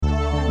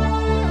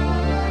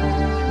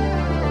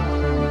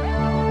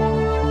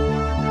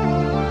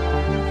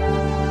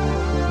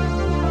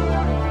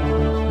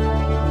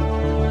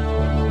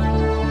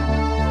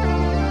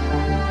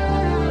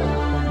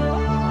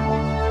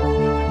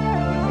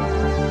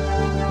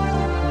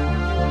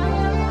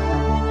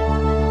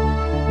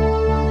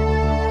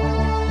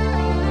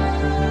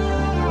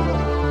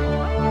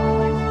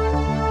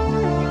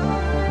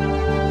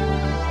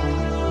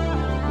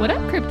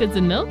Goods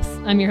and Milks.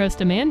 I'm your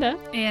host, Amanda.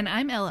 And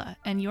I'm Ella,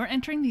 and you're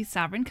entering the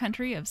sovereign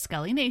country of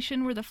Scully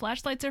Nation, where the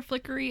flashlights are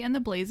flickery and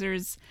the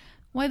blazers,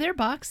 why, they're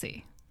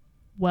boxy.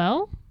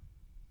 Well,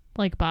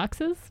 like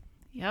boxes?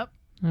 Yep.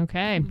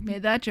 Okay. We've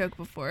made that joke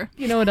before.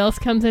 You know what else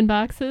comes in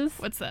boxes?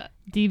 What's that?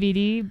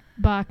 DVD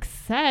box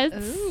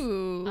sets.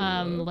 Ooh.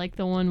 Like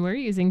the one we're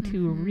using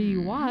to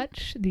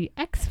rewatch The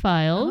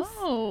X-Files.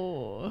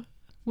 Oh.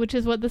 Which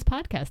is what this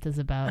podcast is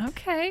about.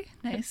 Okay.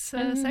 Nice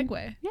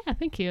segue. Yeah,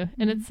 thank you.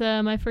 And it's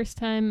my first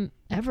time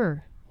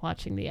ever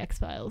watching The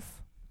X-Files.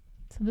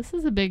 So this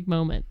is a big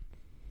moment.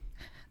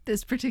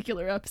 This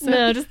particular episode?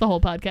 No, just the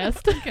whole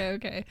podcast.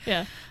 Okay.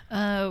 Yeah.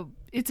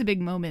 It's a big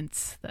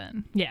moment,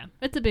 then. Yeah,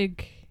 it's a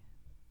big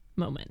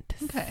moment.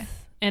 Okay.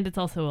 And it's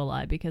also a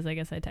lie because I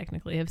guess I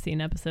technically have seen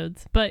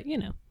episodes, but you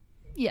know.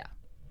 Yeah.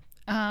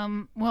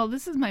 Well,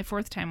 this is my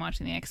fourth time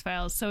watching The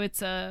X-Files, so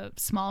it's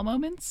small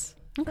moments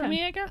for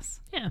me, I guess.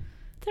 Yeah.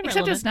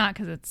 Except it's not,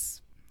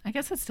 because I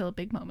guess it's still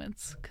big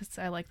moments because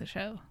I like the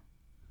show.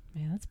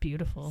 Man, that's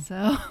beautiful.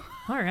 So.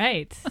 All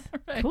right.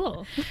 Right.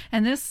 Cool.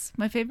 And this,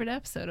 my favorite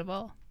episode of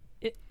all.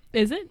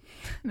 Is it?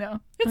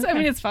 No. It's. Okay. I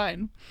mean, it's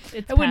fine.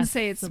 It's I wouldn't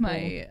say it's passable.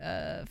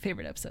 my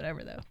favorite episode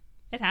ever, though.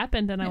 It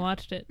happened and I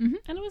watched it. Mhm.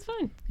 And it was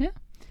fun. Yeah.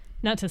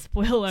 Not to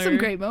spoil our... Some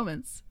great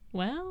moments.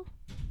 Well,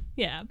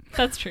 yeah,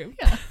 that's true.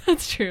 Yeah.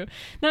 That's true.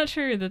 Not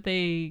sure that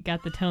they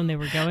got the tone they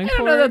were going I don't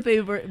for. know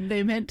that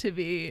they meant to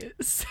be.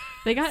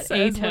 They got so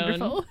a as tone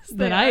wonderful as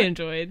that they I are.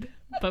 enjoyed,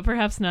 but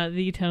perhaps not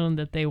the tone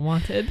that they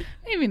wanted.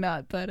 Maybe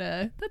not, but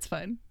that's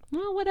fine.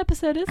 Well, what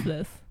episode is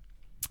this?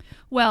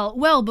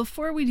 Well,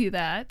 before we do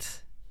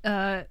that,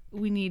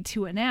 we need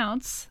to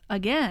announce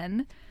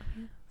again.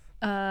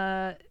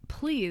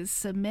 Please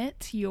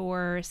submit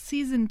your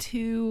season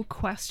 2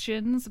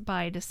 questions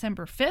by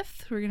December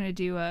 5th. We're going to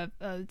do a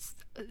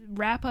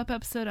wrap-up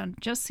episode on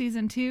just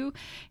season 2.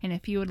 And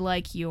if you would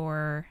like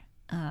your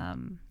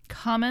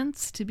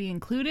comments to be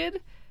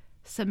included,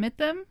 submit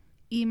them,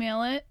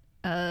 email it,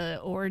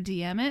 or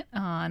DM it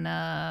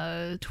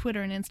on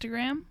Twitter and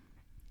Instagram.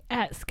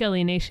 At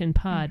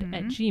SkellyNationPod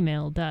at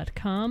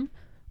gmail.com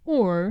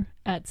or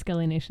at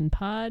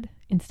SkellyNationPod,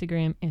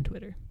 Instagram and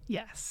Twitter.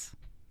 Yes.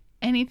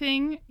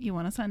 Anything you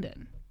want to send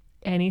in.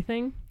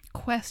 Anything?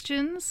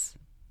 Questions,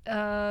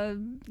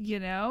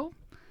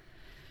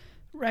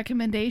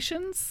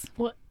 recommendations.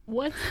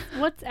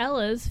 What's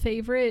Ella's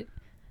favorite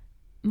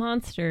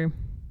monster?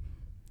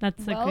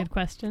 That's a good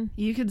question.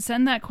 You could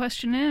send that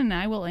question in and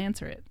I will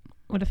answer it.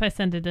 What if I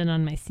send it in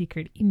on my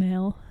secret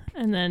email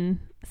and then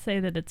say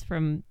that it's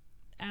from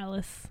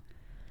Alice?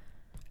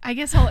 I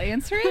guess I'll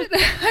answer it.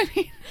 I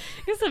mean,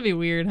 I guess that'd be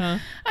weird, huh?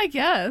 I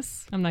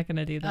guess. I'm not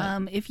gonna do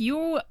that.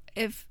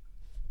 If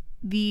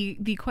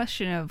the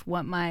question of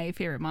what my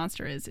favorite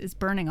monster is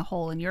burning a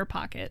hole in your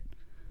pocket,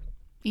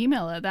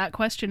 email that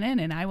question in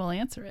and I will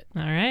answer it.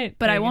 All right.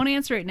 But I won't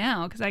answer it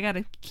now because I got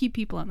to keep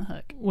people on the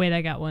hook. Wait,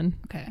 I got one.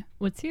 Okay.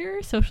 What's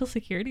your social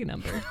security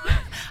number?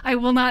 I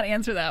will not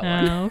answer that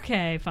one.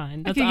 Okay,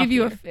 fine. I can give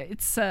you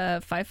it's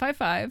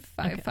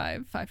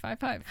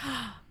 555-555-555.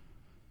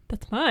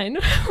 That's mine.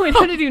 Wait,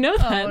 how did you know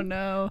that? Oh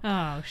no.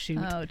 Oh shoot.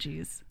 Oh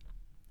jeez.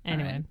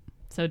 Anyway, right.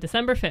 So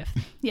December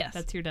 5th. Yes.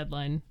 That's your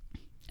deadline.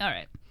 All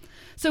right.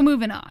 So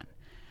moving on.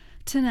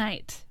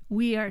 Tonight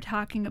we are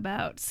talking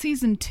about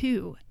season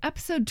 2,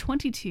 episode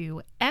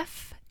 22,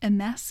 F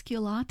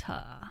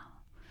Emasculata.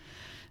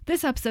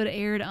 This episode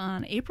aired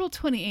on April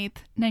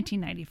 28th,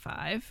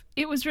 1995.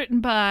 It was written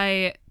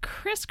by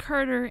Chris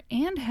Carter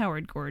and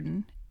Howard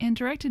Gordon and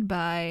directed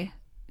by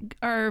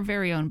our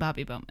very own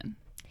Bobby Bowman.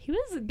 He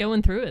was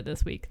going through it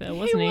this week, though,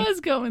 wasn't he? He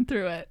was going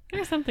through it.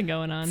 There's something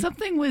going on.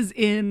 Something was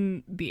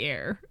in the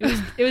air.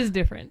 It was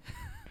different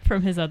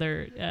from his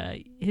other,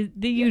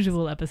 the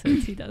usual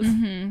episodes he does.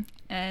 Mm-hmm.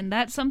 And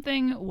that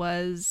something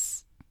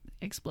was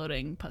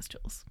exploding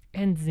pustules.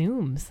 And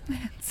zooms.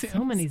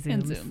 So many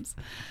zooms.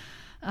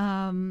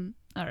 All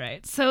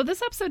right. So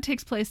this episode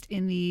takes place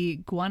in the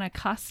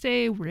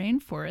Guanacaste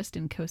rainforest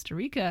in Costa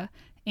Rica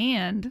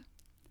and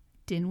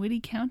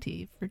Dinwiddie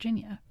County,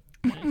 Virginia.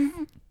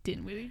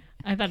 Dinwiddie.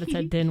 I thought it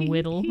said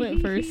Dinwiddle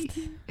at first,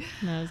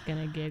 and I was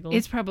gonna giggle.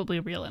 It's probably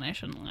real and I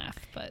shouldn't laugh,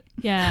 but...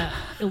 Yeah,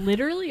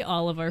 literally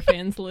all of our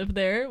fans live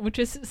there, which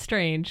is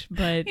strange,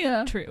 but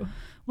true.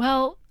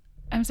 Well,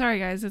 I'm sorry,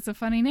 guys. It's a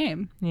funny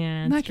name.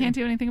 Yeah, I can't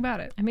do anything about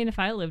it. I mean, if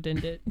I lived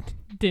in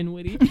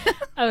Dinwiddie,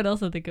 I would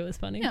also think it was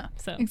funny. Yeah,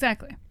 so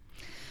exactly.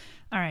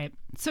 All right.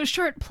 So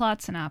short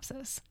plot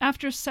synopsis.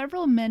 After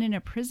several men in a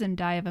prison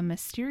die of a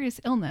mysterious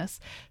illness,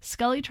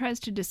 Scully tries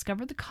to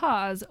discover the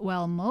cause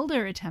while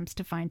Mulder attempts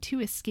to find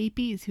 2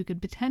 escapees who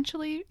could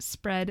potentially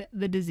spread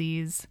the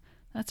disease.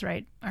 That's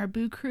right. Our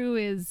Boo crew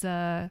is,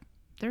 they're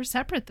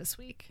separate this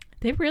week.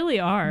 They really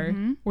are.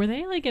 Mm-hmm. Were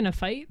they like in a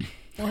fight?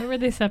 Why were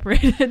they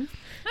separated? I don't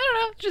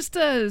know. Just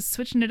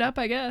switching it up,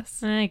 I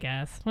guess. I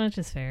guess. Well, it's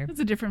just fair. It's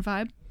a different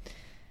vibe.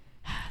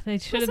 They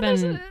should have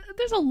been...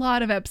 There's a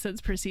lot of episodes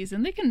per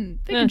season. They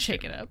can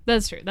shake it up.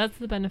 That's true. That's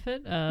the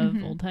benefit of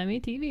old-timey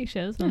TV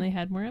shows when they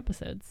had more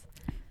episodes.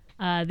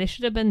 They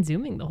should have been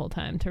zooming the whole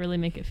time to really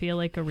make it feel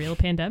like a real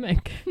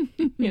pandemic,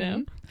 you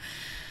know?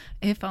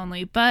 If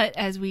only. But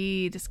as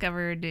we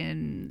discovered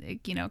in,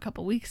 a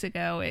couple weeks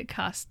ago, it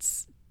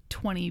costs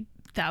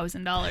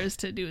 $20,000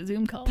 to do a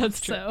Zoom call.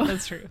 That's true. So.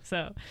 That's true.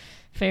 So,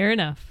 fair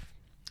enough.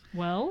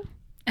 Well,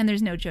 And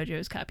there's no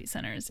JoJo's copy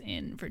centers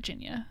in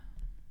Virginia,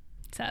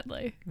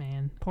 sadly.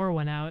 man, pour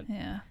one out.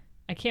 Yeah.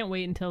 I can't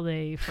wait until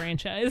they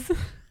franchise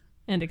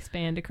and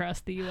expand across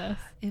the U.S.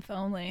 If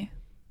only.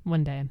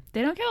 one day.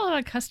 They don't get a lot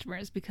of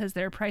customers because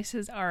their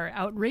prices are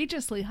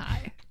outrageously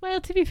high.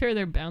 Well, to be fair,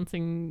 they're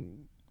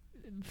bouncing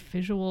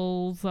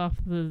visuals off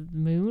the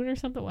moon or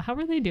something. How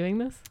are they doing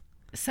this?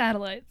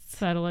 Satellites.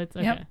 Satellites?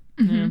 Okay. Yep.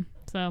 Yeah. Mhm.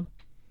 So,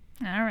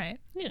 All right.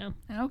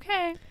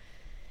 Okay.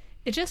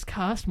 it just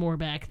cost more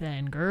back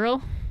then,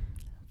 girl.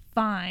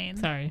 Fine.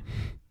 Sorry.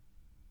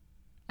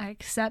 I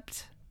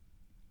accept.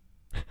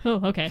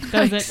 Oh, okay.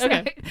 That was it.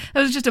 Okay.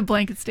 That was just a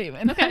blanket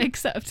statement. Okay. I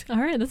accept. All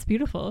right. That's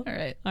beautiful. All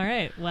right. All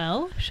right.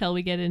 Well, shall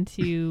we get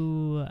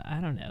into, I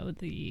don't know,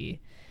 the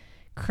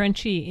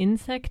crunchy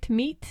insect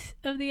meat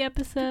of the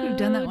episode? We've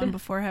done that one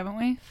before, haven't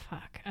we?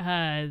 Fuck.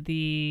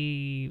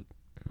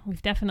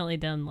 We've definitely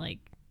done like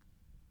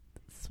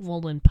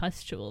swollen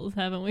pustules,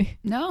 haven't we?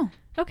 No.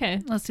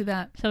 Okay. Let's do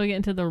that. Shall we get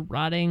into the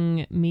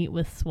rotting meat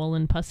with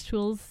swollen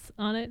pustules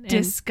on it? And-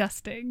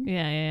 Disgusting.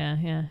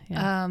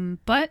 Yeah.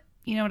 But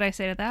you know what I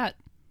say to that?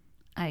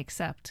 I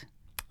accept.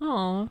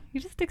 Oh,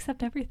 you just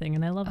accept everything,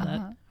 and I love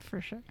that.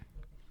 For sure.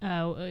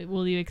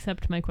 Will you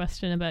accept my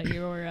question about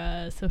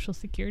your social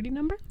security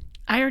number?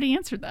 I already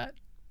answered that.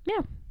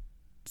 Yeah.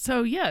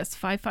 So yes,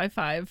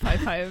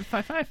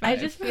 555-55555. I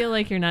just feel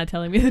like you're not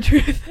telling me the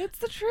truth. It's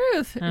the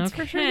truth. It's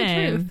for sure the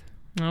Okay. truth.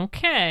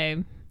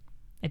 Okay.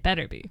 It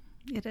better be.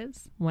 It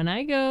is. When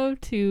I go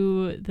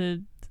to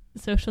the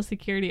Social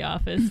Security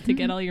office to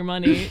get all your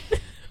money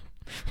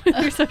with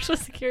your Social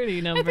Security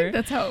I number, think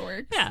that's how it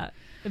works. yeah,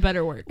 it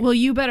better work. Well,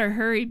 you better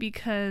hurry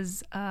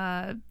because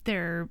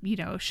they're,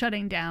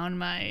 shutting down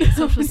my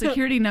Social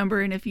Security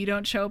number, and if you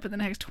don't show up in the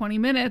next 20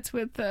 minutes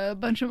with a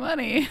bunch of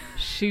money.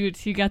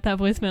 Shoot, you got that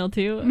voicemail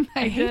too?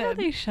 I hate how did.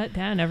 they shut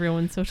down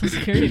everyone's Social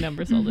Security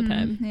numbers all the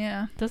time.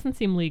 Yeah. Doesn't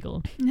seem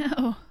legal,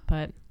 No.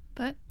 but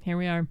here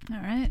we are. All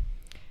right.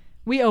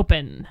 We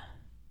open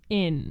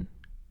in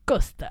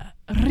Costa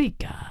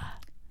Rica.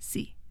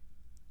 See.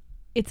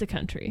 It's a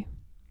country.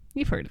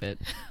 You've heard of it.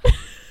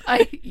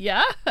 I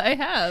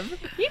have.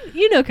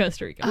 You know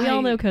Costa Rica. We all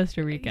I- know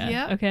Costa Rica.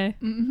 yeah. Okay.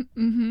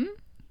 Mm-hmm.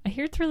 I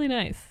hear it's really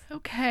nice.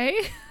 Okay.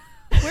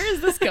 Where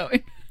is this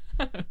going?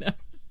 I don't know.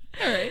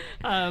 All right.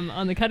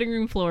 On the cutting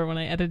room floor when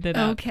I edited it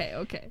up,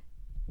 Okay.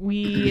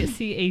 we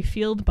see a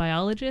field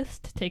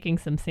biologist taking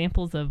some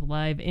samples of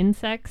live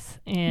insects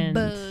and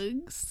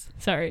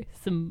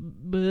some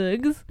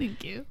bugs.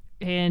 Thank you.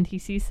 And he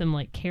sees some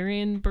like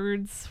carrion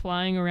birds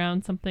flying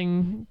around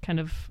something kind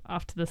of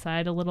off to the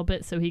side a little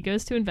bit. So he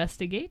goes to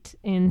investigate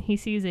and he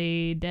sees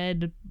a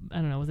dead, I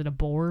don't know, was it a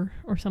boar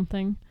or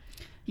something?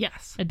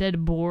 Yes. A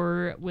dead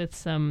boar with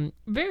some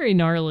very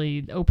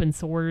gnarly open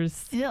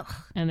sores. Ugh.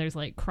 And there's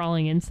like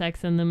crawling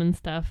insects in them and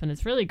stuff. And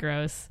it's really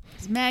gross.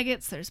 There's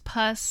maggots, there's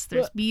pus,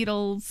 there's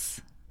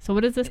beetles. So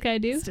what does this guy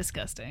do? It's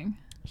disgusting.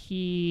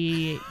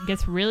 He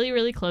gets really,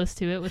 really close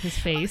to it with his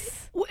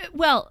face.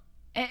 Well,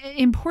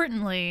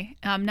 importantly,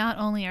 not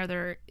only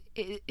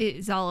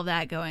is all of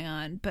that going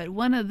on, but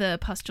one of the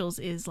pustules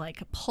is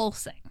like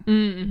pulsing.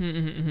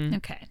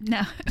 Okay,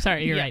 now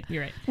Sorry, you're Yeah. right.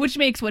 You're right. which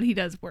makes what he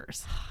does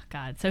worse.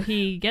 God. So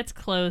he gets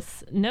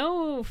close.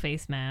 No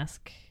face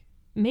mask.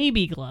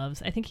 Maybe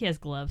gloves. I think he has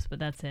gloves, but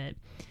that's it.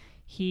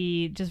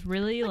 He just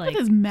really With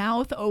his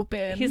mouth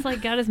open. he's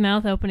like got his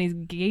mouth open. He's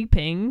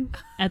gaping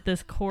at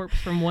this corpse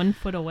from 1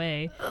 foot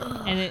away,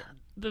 and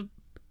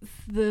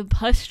the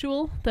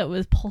pustule that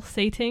was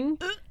pulsating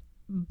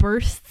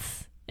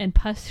bursts and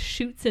pus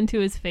shoots into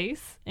his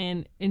face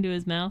and into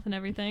his mouth and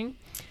everything.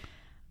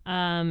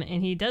 And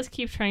he does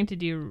keep trying to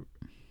do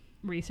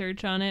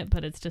research on it,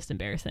 but it's just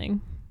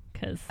embarrassing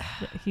because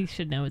he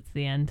should know it's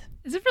the end.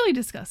 Is it really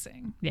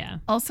disgusting? Yeah.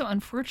 Also,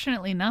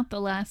 unfortunately, not the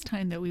last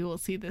time that we will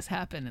see this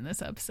happen in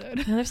this episode.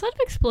 Now, there's a lot of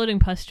exploding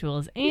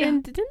pustules. And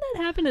Yeah. didn't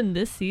that happen in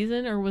this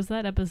season, or was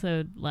that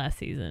episode last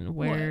season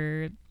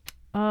where,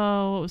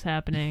 what was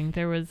happening?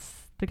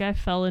 The guy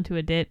fell into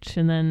a ditch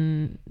and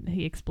then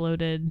he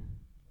exploded.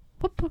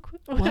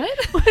 What?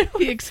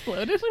 He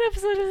exploded? What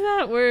episode is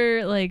that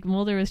where like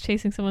Mulder was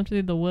chasing someone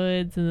through the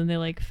woods and then they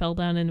like fell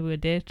down into a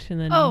ditch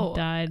and then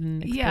died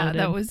and exploded? Yeah,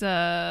 that was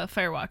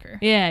Firewalker.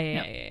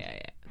 Yeah.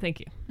 Thank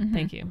you.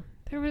 Thank you.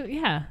 There was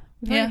we've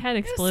already had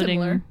it was exploding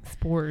similar.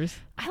 spores.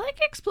 I like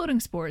exploding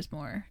spores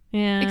more.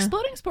 Yeah.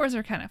 Exploding spores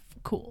are kind of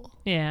cool.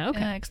 Yeah,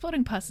 okay.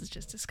 Exploding pus is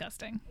just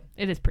disgusting.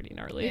 It is pretty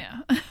gnarly. Yeah.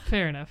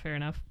 Fair enough.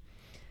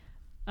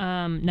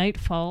 Night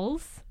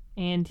falls,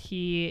 and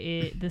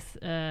this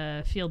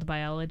field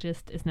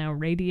biologist is now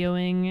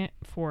radioing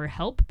for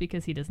help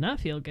because he does not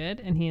feel good,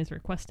 and he is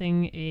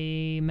requesting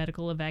a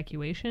medical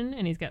evacuation,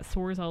 and he's got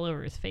sores all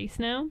over his face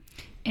now.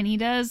 And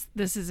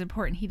this is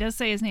important, he does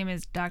say his name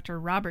is Dr.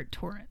 Robert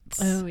Torrance.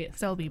 Oh, yes.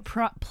 So it'll be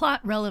plot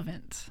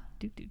relevant.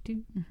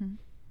 Do.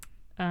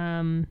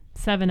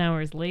 7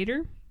 hours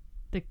later,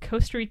 the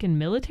Costa Rican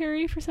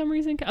military for some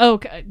reason. Oh,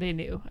 they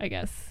knew, I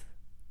guess.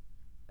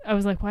 I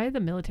was like, why did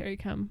the military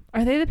come?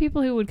 Are they the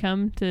people who would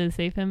come to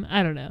save him?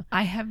 I don't know.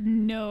 I have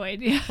no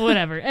idea.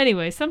 Whatever.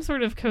 Anyway, some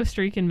sort of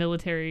Costa Rican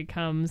military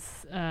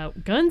comes,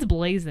 guns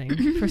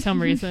blazing for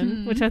some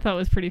reason, which I thought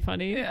was pretty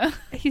funny. Yeah.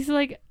 He's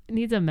like,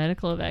 needs a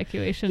medical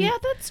evacuation. Yeah,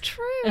 that's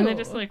true. And they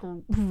just like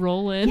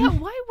roll in. Yeah,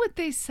 why would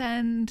they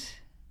send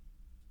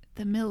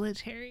the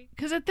military?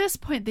 Because at this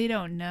point, they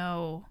don't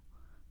know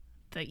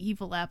the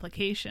evil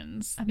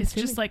applications. It's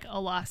just like a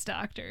lost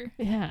doctor.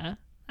 Yeah.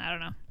 I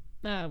don't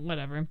know.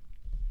 Whatever.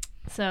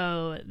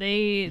 So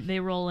they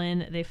roll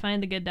in. They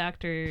find the good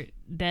doctor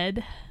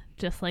dead,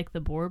 just like the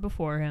boar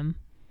before him,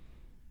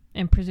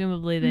 and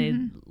presumably they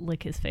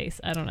lick his face.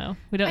 I don't know.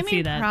 We don't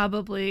see that.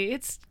 Probably.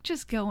 It's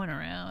just going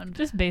around.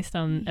 Just based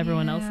on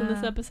everyone else in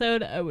this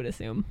episode, I would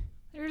assume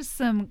there's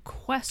some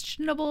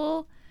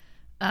questionable,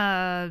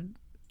 I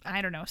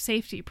don't know,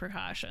 safety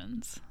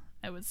precautions.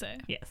 I would say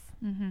yes.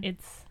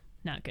 It's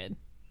not good.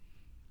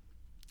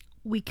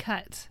 We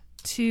cut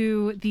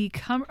to the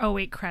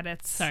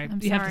credits. Sorry, I'm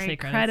you sorry. have to say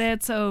credits.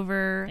 Credits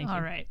over. Thank you.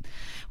 All right.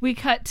 We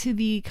cut to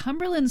the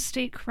Cumberland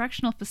State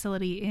Correctional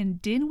Facility in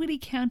Dinwiddie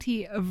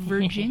County,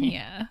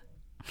 Virginia.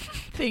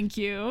 Thank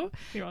you.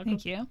 You're welcome.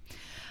 Thank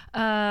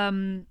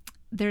you.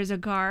 There's a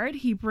guard.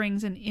 He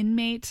brings an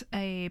inmate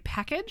a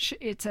package.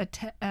 It's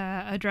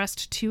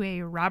addressed to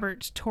a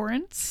Robert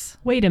Torrance.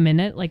 Wait a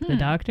minute, like the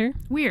doctor?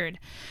 Weird.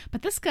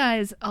 But this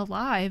guy's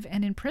alive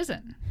and in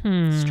prison.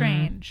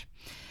 Strange.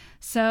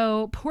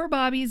 So poor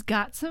Bobby's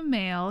got some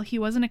mail. He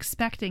wasn't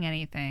expecting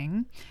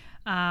anything.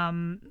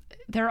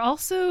 They're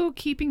also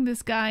keeping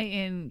this guy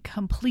in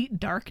complete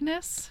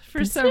darkness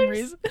for some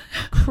reason.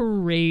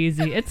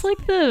 Crazy. It's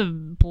like the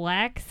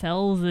black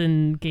cells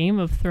in Game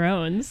of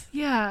Thrones.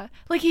 Yeah.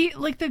 Like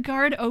the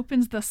guard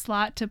opens the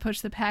slot to push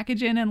the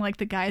package in and like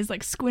the guy's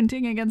like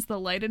squinting against the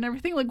light and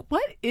everything. Like,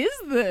 what is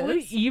this? What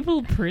an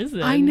evil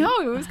prison. I know.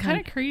 It was kind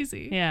of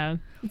crazy. Yeah.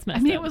 It's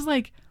messed up. It was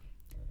like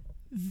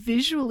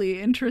visually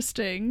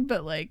interesting,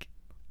 but like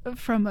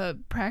from a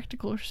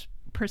practical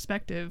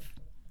perspective,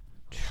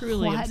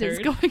 truly what absurd. is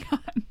going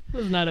on? It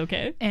was not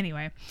okay.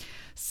 Anyway,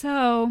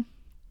 so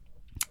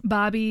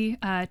Bobby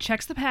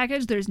checks the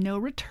package. There's no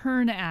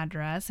return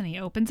address, and he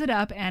opens it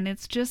up, and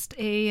it's just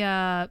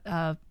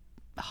a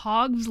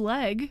hog's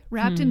leg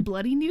wrapped in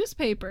bloody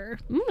newspaper.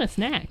 A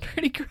snack.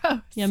 Pretty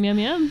gross. Yum, yum,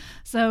 yum.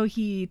 So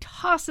he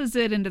tosses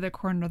it into the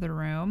corner of the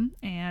room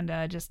and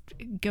just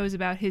goes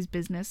about his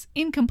business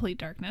in complete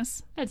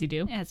darkness. As you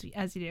do. As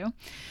you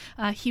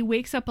do. He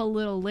wakes up a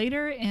little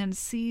later and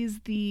sees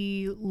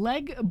the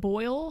leg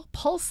boil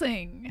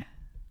pulsing.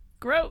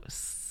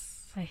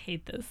 Gross. I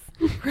hate this.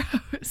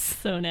 Gross.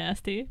 So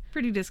nasty.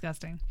 Pretty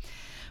disgusting.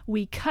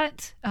 We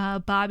cut.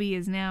 Bobby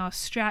is now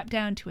strapped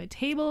down to a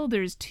table.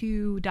 There's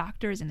two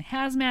doctors in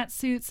hazmat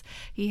suits.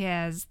 He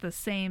has the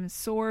same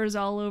sores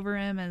all over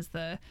him as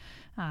the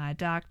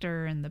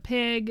doctor and the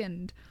pig.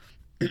 And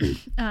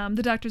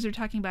the doctors are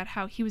talking about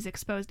how he was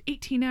exposed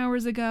 18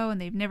 hours ago and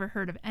they've never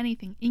heard of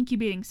anything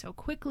incubating so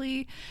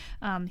quickly.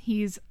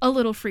 He's a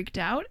little freaked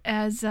out,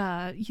 as,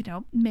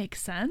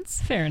 makes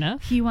sense. Fair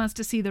enough. He wants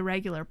to see the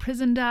regular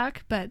prison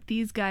doc, but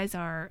these guys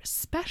are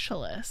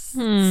specialists,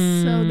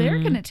 so they're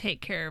going to take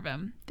care of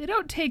him. They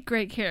don't take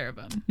great care of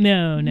him.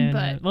 No.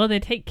 Well, they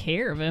take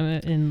care of him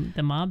in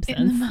the mob sense.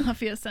 In the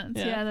mafia sense,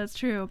 Yeah, that's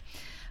true.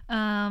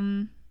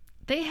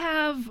 They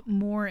have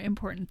more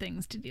important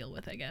things to deal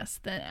with, I guess,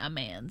 than a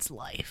man's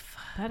life.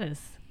 That is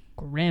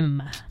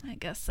grim. I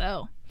guess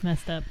so.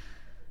 Messed up.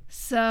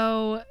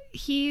 So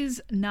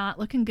he's not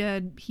looking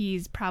good.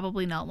 He's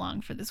probably not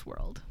long for this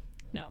world.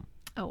 No.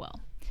 Oh,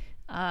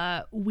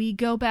 well. We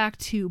go back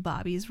to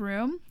Bobby's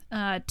room.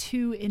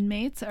 Two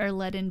inmates are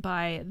led in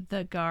by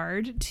the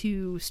guard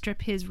to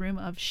strip his room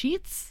of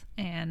sheets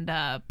and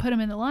put him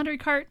in the laundry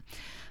cart.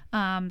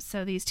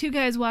 So these two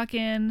guys walk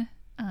in.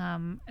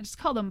 I just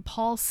called them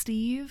Paul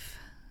Steve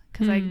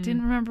because I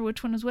didn't remember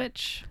which one was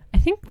which. I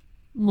think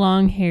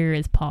long hair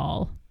is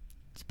Paul.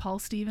 It's Paul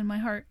Steve in my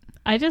heart.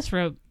 I just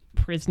wrote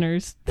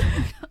prisoners.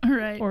 All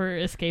right. Or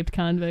escaped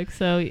convicts,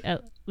 so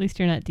at least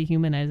you're not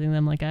dehumanizing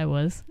them like I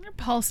was. You're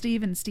Paul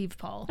Steve and Steve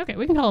Paul. Okay,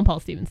 we can call them Paul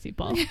Steve and Steve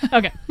Paul.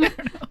 Okay. I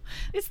don't know.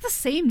 It's the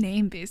same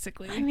name,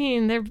 basically. I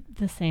mean, they're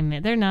the same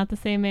man. They're not the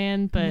same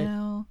man, but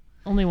no.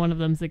 Only one of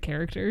them's a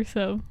character,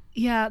 so...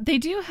 Yeah, they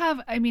do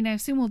have, I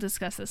assume we'll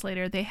discuss this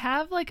later. They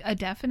have, like, a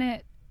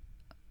definite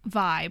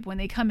vibe when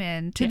they come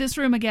in to this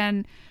room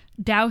again,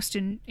 doused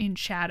in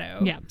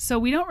shadow. Yeah. So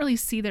we don't really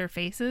see their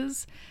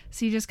faces.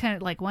 So you just kind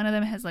of, like, one of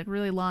them has, like,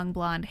 really long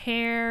blonde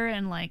hair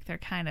and, like, they're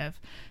kind of,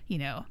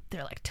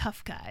 they're, like,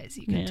 tough guys,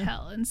 you can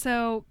tell. And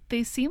so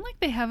they seem like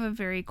they have a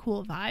very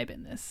cool vibe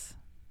in this,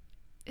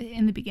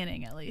 in the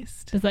beginning, at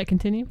least. Does that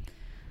continue?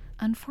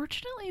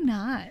 Unfortunately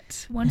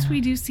not. Once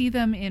we do see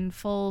them in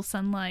full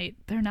sunlight,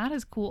 they're not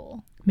as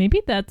cool.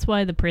 Maybe that's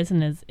why the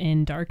prison is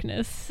in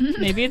darkness.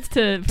 Maybe it's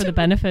for the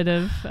benefit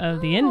of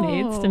the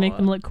inmates to make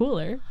them look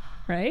cooler.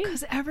 right?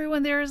 Because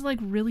everyone there is like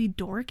really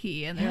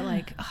dorky, and they're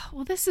like, oh,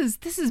 well, this is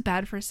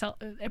bad for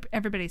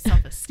everybody's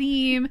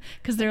self-esteem,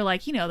 because they're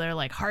like, they're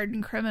like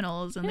hardened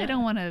criminals, and they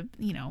don't want to,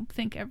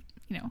 think, that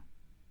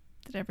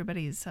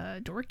everybody's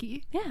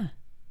dorky. Yeah.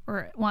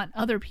 Or want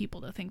other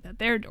people to think that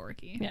they're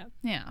dorky. Yeah.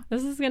 Yeah.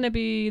 This is going to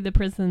be the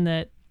prison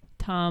that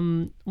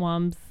Tom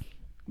Wambsgans.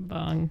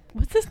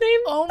 What's his name?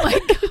 Oh my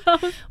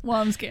God.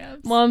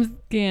 Wambsgans.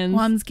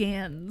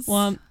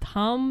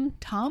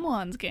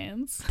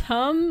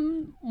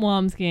 Tom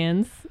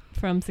Wambsgans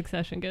from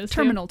Succession goes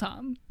Terminal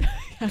Tom.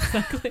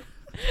 Exactly.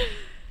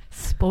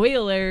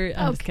 Spoiler.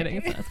 I'm just kidding.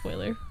 It's not a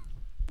spoiler.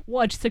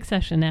 Watch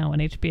Succession now on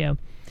HBO.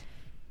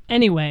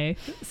 Anyway,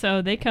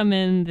 so they come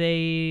in,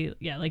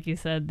 like you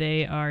said,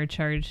 they are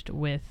charged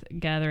with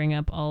gathering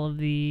up all of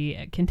the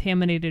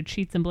contaminated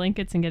sheets and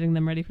blankets and getting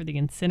them ready for the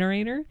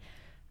incinerator.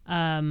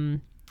 However,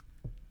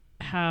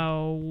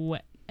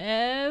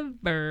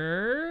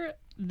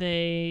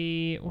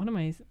 what am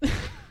I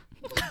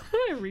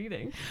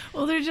reading?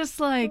 Well, they're just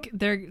like,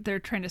 they're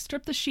trying to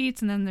strip the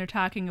sheets, and then they're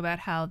talking about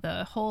how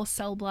the whole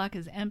cell block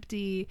is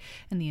empty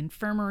and the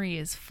infirmary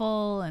is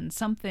full and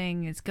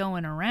something is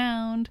going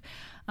around.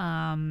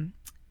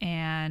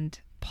 And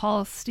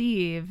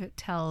Steve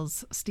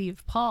tells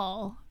Steve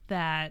Paul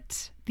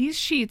that these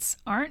sheets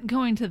aren't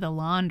going to the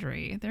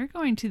laundry. They're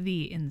going to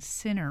the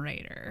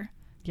incinerator.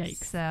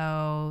 Yikes.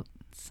 So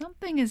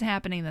something is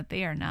happening that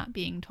they are not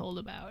being told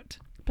about.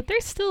 But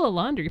there's still a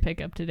laundry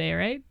pickup today,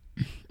 right?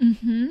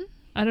 Mm-hmm.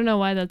 I don't know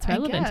why that's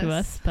relevant to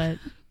us, but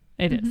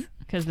it is,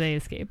 because they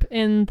escape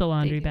in the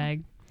laundry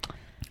bag.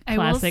 I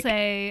will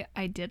say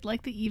I did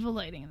like the evil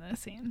lighting in this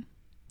scene.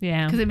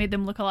 Yeah. Because it made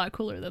them look a lot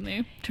cooler than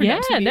they turned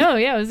out to be.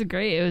 It was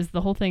great. It was, the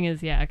whole thing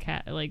is,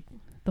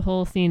 the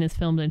whole scene is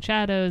filmed in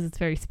shadows. It's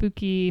very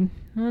spooky.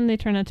 And they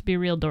turn out to be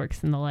real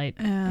dorks in the light.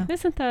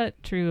 Isn't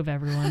that true of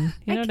everyone?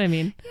 You know what I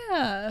mean?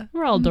 Yeah.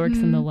 We're all dorks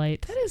in the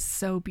light. That is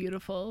so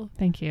beautiful.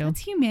 Thank you.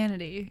 That's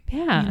humanity.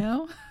 Yeah. You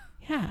know?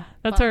 Yeah.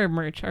 That's our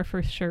merch. Our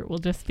first shirt will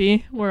just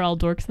be, we're all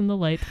dorks in the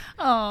light.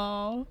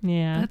 Oh.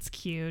 Yeah. That's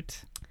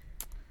cute.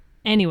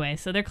 Anyway,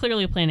 so they're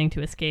clearly planning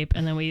to escape,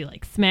 and then we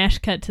smash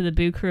cut to the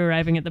Boo crew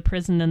arriving at the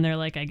prison, and they're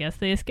like, I guess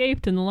they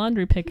escaped in the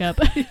laundry pickup.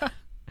 Yeah.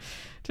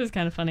 Which is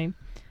kind of funny.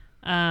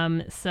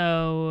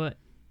 So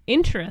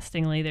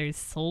interestingly, there's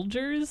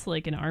soldiers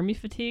in army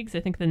fatigues, I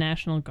think the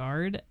National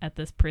Guard, at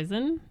this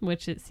prison,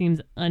 which it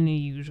seems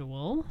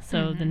unusual.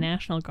 So the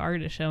National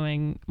Guard is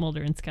showing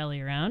Mulder and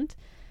Scully around.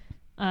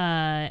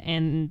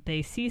 And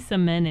they see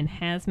some men in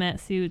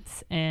hazmat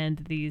suits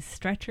and these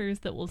stretchers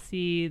that we'll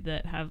see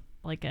that have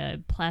a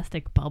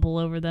plastic bubble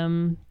over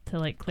them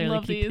to clearly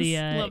Love keep these.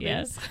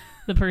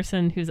 The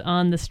person who's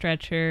on the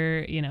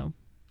stretcher,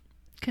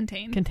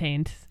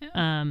 contained.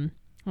 Yeah.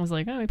 I was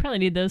like, oh, we probably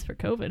need those for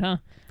COVID, huh?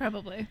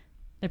 Probably.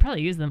 They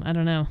probably use them. I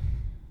don't know.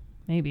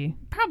 Maybe.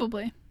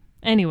 Probably.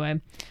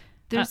 Anyway.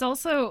 There's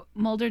also,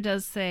 Mulder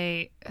does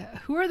say,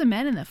 who are the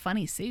men in the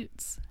funny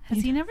suits?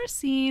 Has he never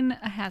seen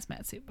a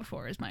hazmat suit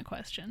before, is my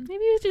question.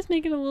 Maybe he was just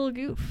making a little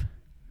goof.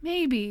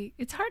 Maybe.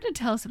 It's hard to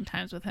tell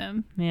sometimes with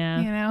him.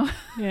 Yeah.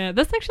 Yeah,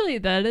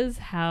 that is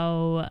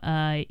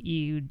how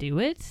you do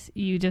it.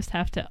 You just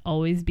have to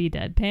always be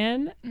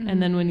deadpan.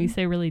 And then when you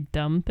say really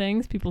dumb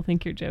things, people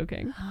think you're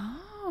joking.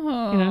 Oh.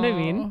 You know what I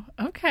mean?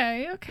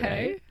 Okay.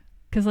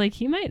 Because,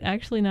 he might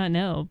actually not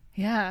know.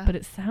 Yeah. But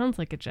it sounds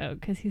like a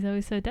joke because he's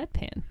always so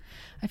deadpan.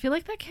 I feel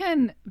like that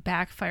can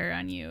backfire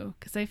on you.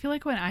 Because I feel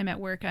like when I'm at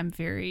work, I'm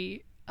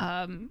very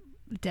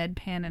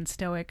deadpan and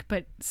stoic.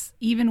 But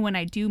even when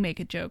I do make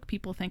a joke,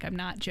 people think I'm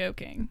not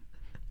joking.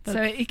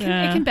 So it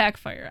can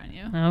backfire on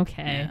you.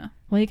 Okay. Yeah.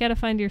 Well, you got to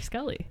find your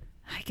Scully.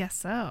 I guess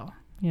so.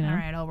 All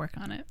right, I'll work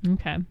on it.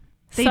 Okay.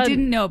 They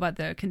didn't know about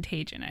the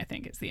contagion, I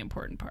think, is the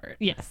important part.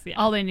 Yes. Yeah.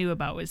 All they knew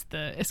about was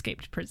the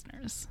escaped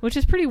prisoners. Which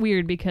is pretty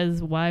weird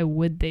because why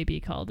would they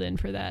be called in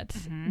for that?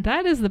 Mm-hmm.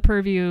 That is the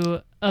purview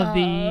of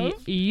the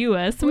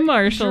U.S.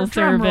 Marshal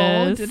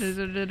Service.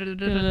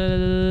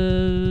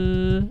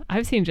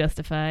 I've seen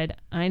Justified.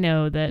 I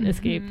know that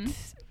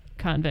escaped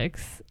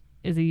convicts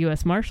is a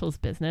U.S. Marshal's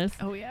business.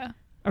 Oh, yeah.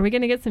 Are we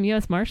going to get some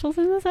U.S. Marshals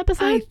in this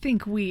episode? I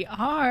think we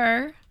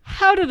are.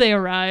 How do they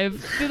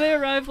arrive? Do they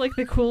arrive like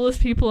the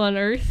coolest people on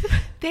Earth?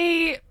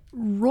 They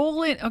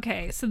roll in.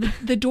 Okay, so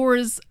the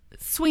doors,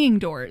 swinging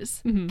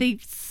doors, they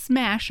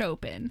smash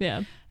open.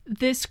 Yeah.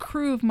 This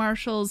crew of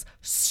marshals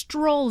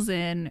strolls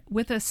in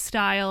with a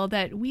style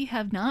that we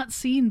have not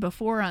seen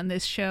before on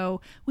this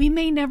show. We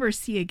may never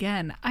see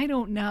again. I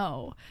don't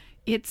know.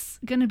 It's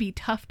going to be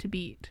tough to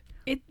beat.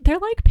 They're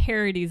like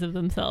parodies of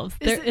themselves.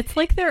 It's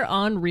like they're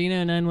on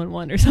Reno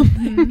 911 or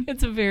something.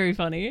 It's very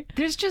funny.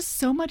 There's just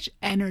so much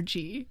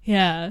energy.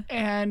 Yeah.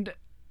 And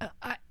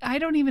I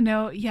don't even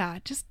know. Yeah,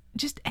 just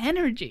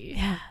energy.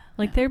 Yeah.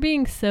 They're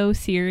being so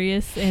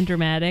serious and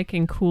dramatic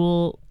and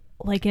cool,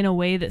 in a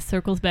way that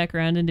circles back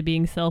around into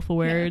being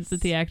self-aware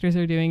that the actors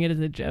are doing it as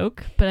a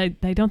joke. But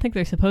I don't think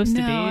they're supposed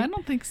to be. No, I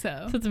don't think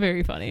so. So it's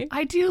very funny.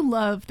 I do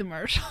love the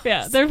marshals.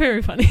 Yeah, they're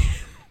very funny.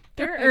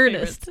 They're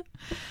earnest.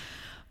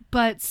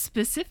 But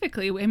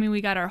specifically, I mean,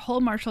 we got our whole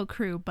Marshall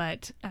crew,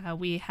 but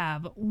we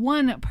have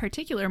one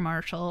particular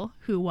Marshall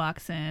who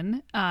walks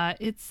in.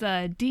 It's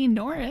Dean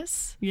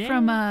Norris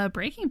from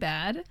Breaking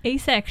Bad.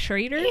 Asac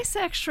Schrader?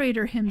 Asac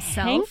Schrader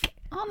himself. Hank?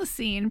 On the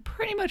scene,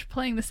 pretty much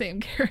playing the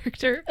same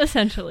character.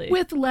 Essentially.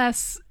 With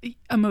less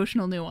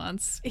emotional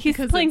nuance. He's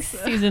playing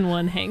season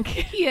 1 Hank.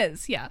 He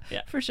is, yeah,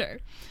 for sure.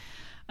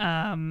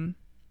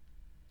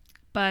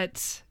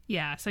 But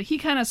yeah, so he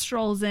kind of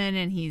strolls in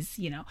and he's,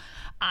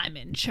 I'm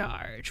in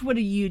charge. What are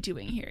you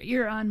doing here?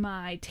 You're on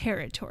my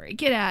territory.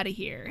 Get out of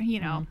here.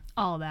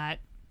 All that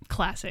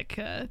classic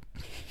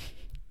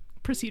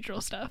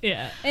procedural stuff.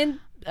 Yeah. And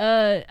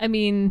I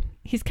mean,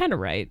 he's kind of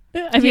right.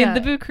 I mean,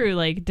 the Boo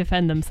crew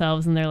defend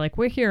themselves and they're like,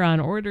 we're here on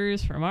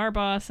orders from our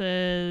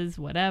bosses,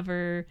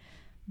 whatever.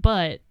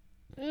 But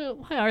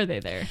why are they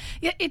there?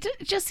 Yeah, it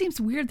just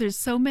seems weird. There's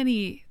so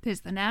many.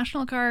 There's the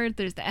National Guard,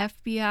 there's the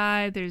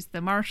FBI, there's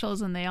the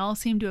Marshals, and they all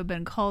seem to have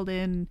been called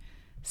in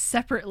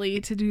separately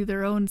to do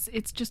their own.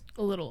 It's just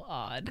a little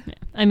odd. Yeah.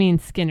 I mean,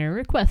 Skinner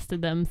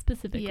requested them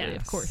specifically,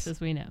 of course, as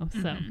we know.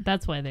 So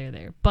that's why they're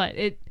there. But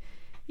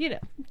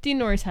Dean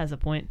Norris has a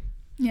point.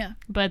 Yeah.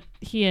 But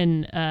he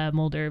and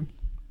Mulder,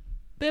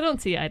 they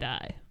don't see eye to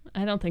eye.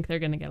 I don't think they're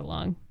going to get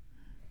along.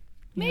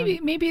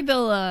 Maybe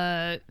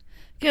they'll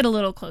get a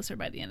little closer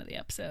by the end of the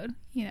episode,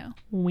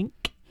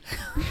 Wink.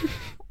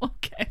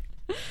 Okay.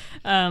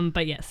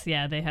 But yes,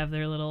 they have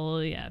their little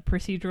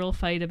procedural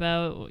fight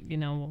about,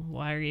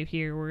 why are you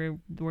here?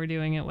 We're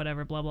doing it,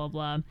 whatever, blah, blah,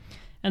 blah.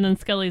 And then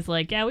Scully's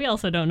like, we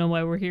also don't know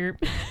why we're here.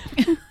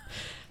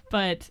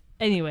 But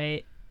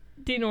anyway,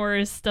 Dean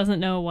Norris doesn't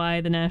know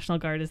why the National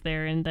Guard is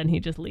there, and then he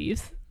just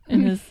leaves.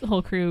 And his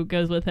whole crew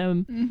goes with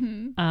him.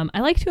 Mm-hmm. I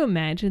like to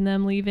imagine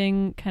them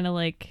leaving kind of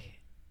like,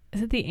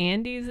 is it the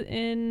Andes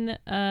in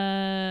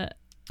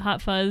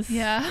Hot Fuzz?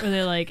 Yeah. Where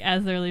they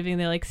as they're leaving,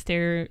 they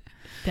stare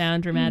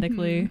down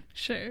dramatically. Mm-hmm.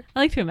 Sure. I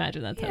like to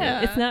imagine that's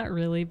how it's not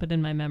really, but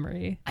in my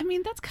memory. I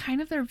mean, that's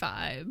kind of their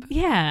vibe.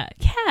 Yeah.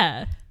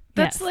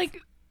 That's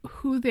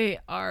who they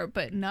are,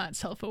 but not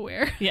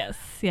self-aware. Yes.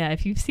 Yeah.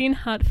 If you've seen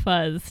Hot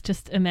Fuzz,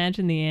 just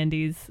imagine the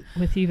Andes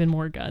with even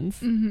more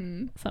guns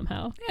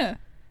somehow. Yeah.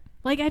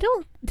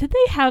 Did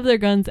they have their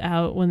guns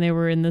out when they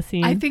were in the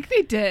scene? I think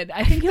they did.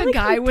 I think the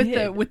guy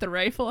with the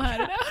rifle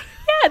had it out.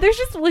 Yeah, there's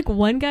just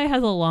one guy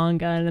has a long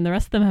gun and the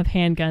rest of them have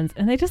handguns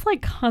and they just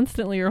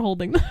constantly are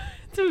holding them.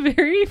 It's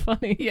very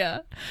funny. Yeah.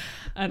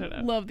 I don't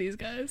know. Love these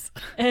guys.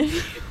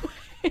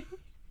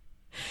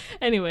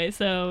 Anyway,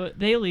 so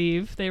they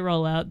leave, they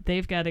roll out,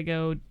 they've got to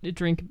go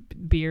drink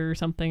beer or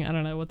something. I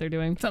don't know what they're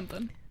doing.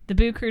 Something. The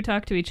Boo crew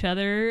talk to each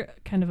other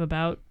kind of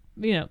about,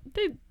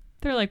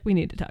 they're like, we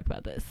need to talk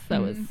about this.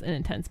 That was an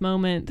intense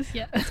moment.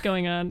 Yeah. What's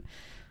going on?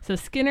 So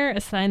Skinner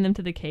assigned them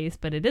to the case,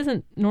 but it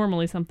isn't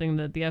normally something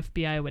that the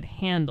FBI would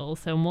handle.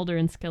 So Mulder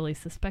and Scully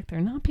suspect they're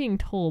not being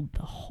told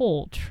the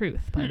whole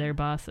truth by their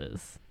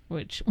bosses,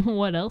 which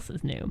what else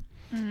is new?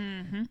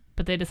 Mm-hmm.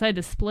 But they decide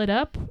to split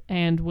up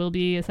and will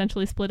be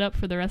essentially split up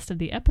for the rest of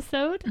the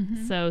episode.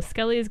 Mm-hmm. So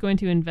Scully is going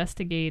to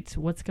investigate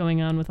what's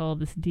going on with all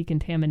this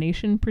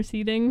decontamination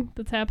proceeding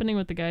that's happening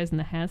with the guys in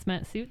the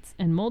hazmat suits.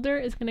 And Mulder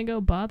is going to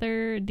go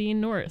bother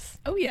Dean Norris.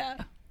 Oh,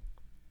 yeah.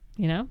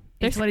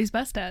 It's what he's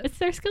best at. It's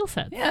their skill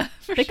sets. Yeah,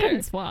 for they sure.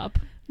 couldn't swap.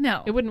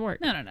 No. It wouldn't work.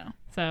 No.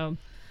 So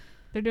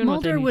they're doing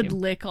Mulder what they need would to.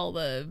 lick all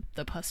the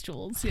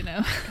pustules,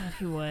 God,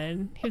 he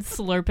would. He'd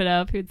slurp it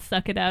up. He'd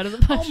suck it out of the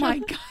pustule. Oh my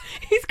God.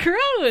 He's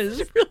gross.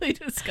 It's really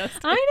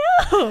disgusting. I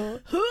know.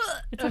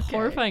 It's a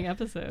horrifying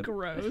episode.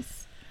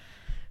 Gross.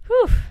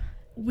 Whew.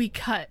 We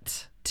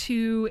cut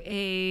to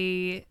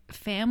a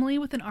family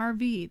with an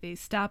RV. They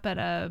stop at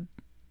a,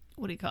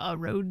 what do you call it?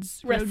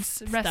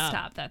 Rest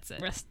stop. That's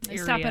it. They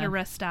stop at a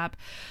rest stop.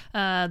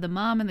 The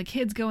mom and the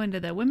kids go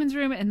into the women's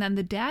room, and then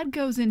the dad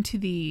goes into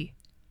the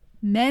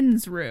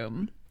men's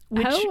room.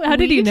 How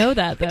did you know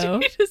that, though?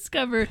 We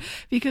discover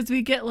because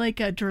we get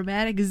a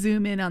dramatic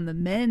zoom in on the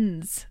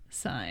men's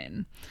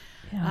sign.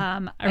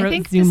 Yeah. I wrote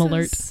think Zoom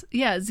alert.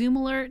 Zoom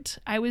alert.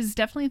 I was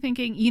definitely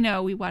thinking,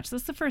 we watched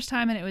this the first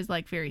time and it was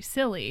very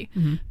silly.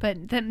 Mm-hmm.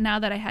 But then now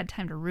that I had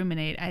time to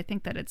ruminate, I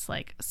think that it's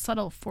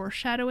subtle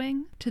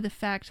foreshadowing to the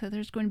fact that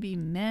there's going to be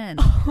men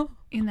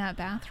in that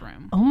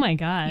bathroom. Oh my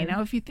God.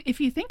 If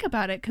you think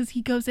about it, because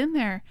he goes in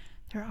there,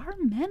 there are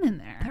men in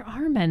there. There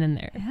are men in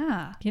there.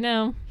 Yeah.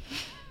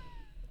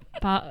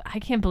 I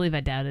can't believe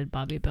I doubted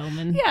Bobby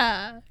Billman.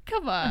 Yeah.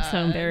 Come on. I'm so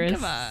embarrassed.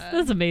 Come on.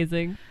 That's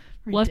amazing.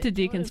 Ridiculous. We'll have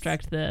to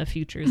deconstruct the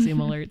future Zoom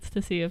alerts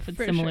to see if it's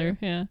similar. Sure.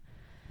 Yeah.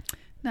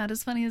 Not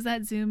as funny as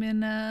that Zoom in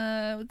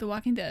The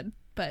Walking Dead,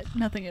 but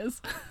nothing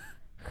is.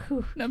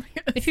 Nothing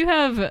is. If you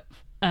have,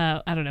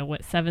 I don't know,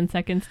 7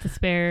 seconds to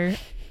spare,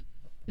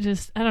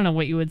 just, I don't know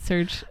what you would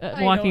search.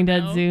 Walking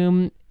Dead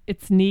Zoom.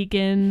 It's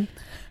Negan.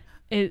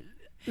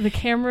 The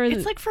camera.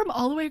 It's from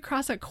all the way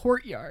across a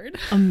courtyard.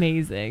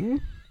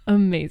 Amazing.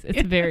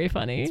 It's very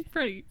funny. It's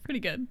pretty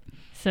good.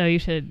 So you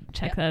should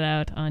check that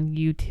out on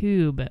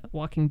YouTube,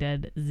 Walking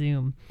Dead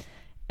Zoom.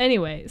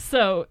 Anyway,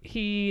 so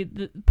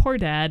the poor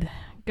dad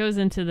goes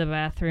into the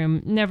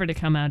bathroom, never to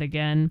come out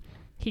again.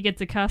 He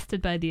gets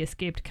accosted by the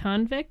escaped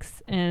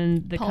convicts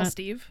and the Paul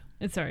Steve.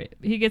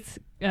 He gets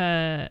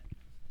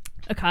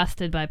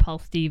accosted by Paul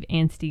Steve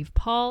and Steve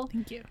Paul.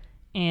 Thank you.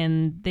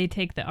 And they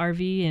take the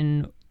RV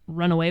and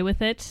run away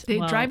with it. They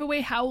drive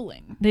away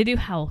howling. They do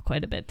howl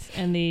quite a bit.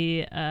 And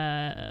the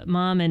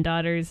mom and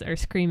daughters are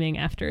screaming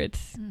after it,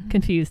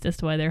 confused as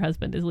to why their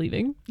husband is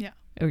leaving. Yeah.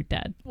 Or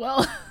dad.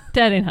 Well.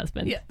 Dad and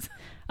husband. Yes.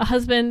 A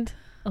husband,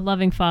 a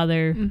loving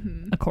father,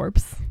 a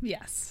corpse.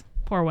 Yes.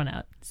 Pour one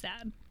out.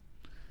 Sad.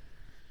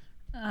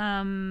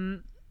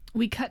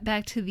 We cut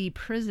back to the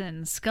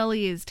prison.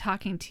 Scully is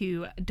talking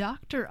to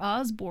Dr.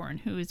 Osborne,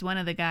 who is one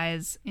of the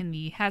guys in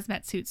the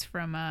hazmat suits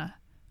from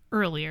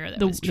earlier.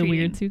 That was the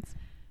weird suits.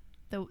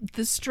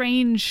 The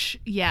strange,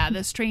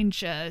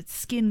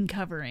 skin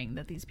covering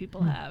that these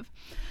people have.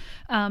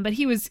 But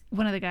he was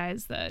one of the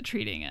guys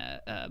treating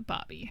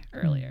Bobby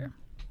earlier.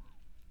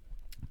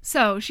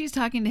 So she's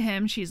talking to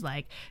him. She's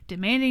like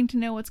demanding to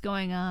know what's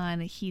going on.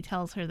 He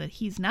tells her that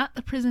he's not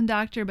the prison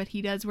doctor, but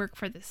he does work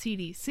for the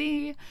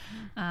CDC.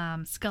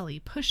 Scully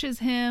pushes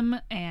him,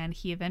 and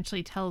he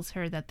eventually tells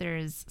her that there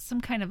is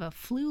some kind of a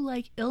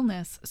flu-like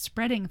illness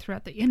spreading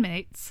throughout the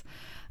inmates.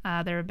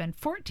 There have been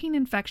 14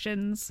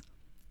 infections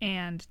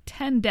and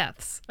 10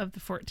 deaths of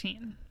the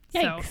 14.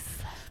 Yikes. So,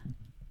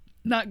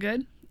 not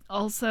good.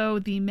 Also,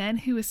 the men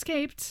who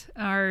escaped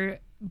are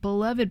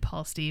beloved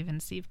Paul Steve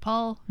and Steve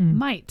Paul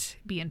might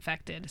be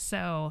infected.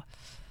 So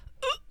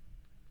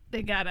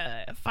they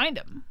gotta find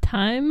him.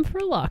 Time for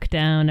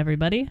lockdown,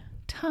 everybody.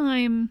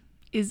 Time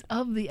is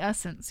of the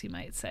essence, you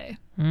might say.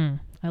 I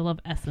love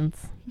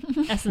essence.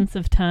 Essence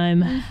of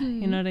time.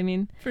 You know what I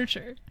mean? For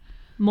sure.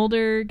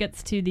 Mulder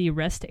gets to the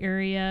rest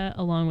area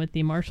along with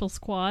the Marshall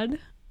squad,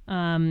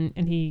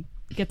 and he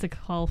gets a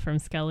call from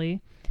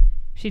Scully.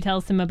 She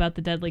tells him about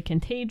the deadly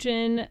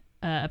contagion.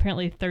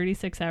 Apparently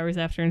 36 hours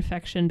after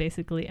infection,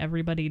 basically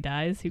everybody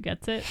dies who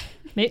gets it.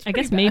 I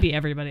guess maybe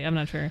everybody. I'm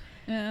not sure.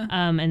 Yeah.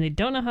 And they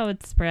don't know how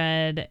it's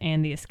spread,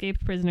 and the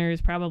escaped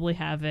prisoners probably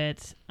have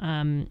it.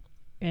 And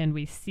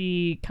we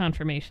see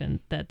confirmation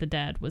that the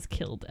dad was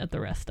killed at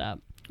the rest stop.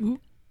 Ooh.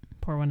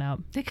 Pour one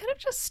out. They could have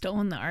just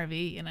stolen the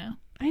RV, you know?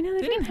 I know.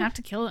 They didn't have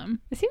to kill him.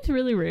 It seems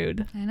really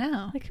rude. I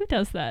know. Like, who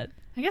does that?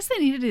 I guess they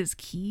needed his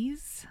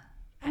keys.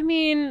 I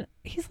mean,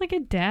 he's like a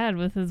dad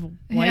with his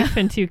wife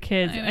and 2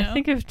 kids. I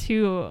think if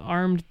 2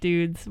 armed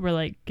dudes were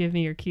like, give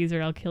me your keys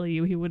or I'll kill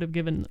you, he would have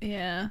given...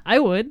 Yeah. I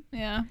would.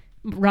 Yeah.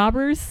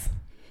 Robbers,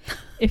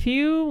 if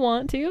you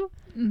want to,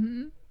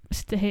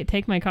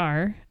 take my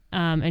car,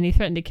 and you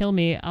threaten to kill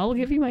me, I'll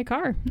give you my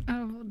car.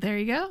 Oh, there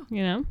you go.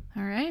 You know?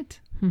 All right.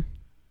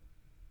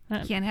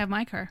 Can't have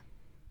my car.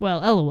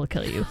 Well, Ella will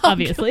kill you,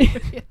 obviously.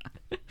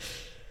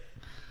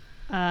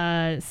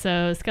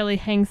 So Scully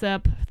hangs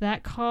up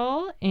that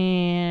call,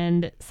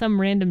 and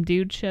some random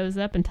dude shows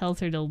up and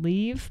tells her to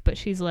leave, but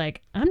she's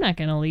like, I'm not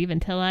going to leave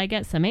until I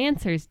get some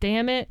answers,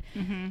 damn it.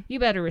 You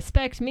better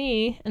respect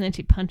me. And then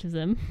she punches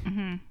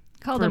him.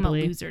 Called him a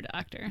loser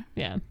doctor.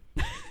 Yeah.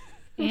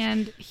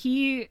 And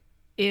he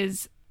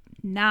is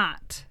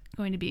not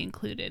going to be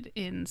included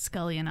in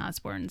Scully and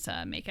Osborne's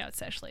makeout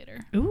sesh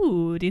later.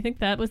 Ooh, do you think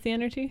that was the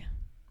energy?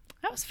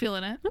 I was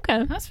feeling it. Okay.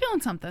 I was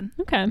feeling something.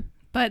 Okay.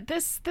 But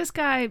this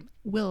guy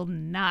will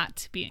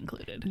not be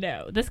included.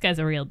 No, this guy's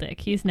a real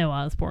dick. He's no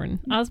Osborne.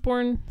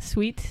 Osborne,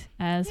 sweet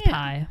as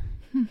pie.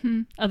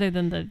 Other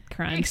than the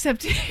crime.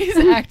 Except he's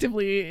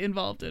actively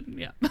involved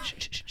in,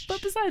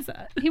 But besides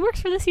that. He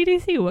works for the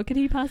CDC. What could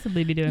he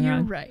possibly be doing wrong?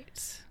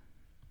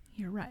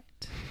 You're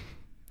right.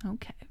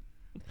 Okay.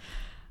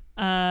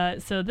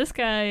 So this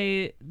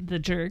guy, the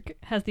jerk,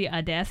 has the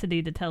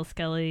audacity to tell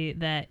Scully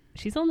that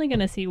she's only going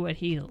to see what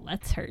he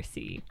lets her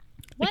see.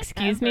 Whatever.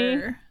 Excuse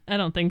me? I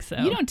don't think so.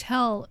 You don't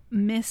tell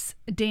Miss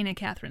Dana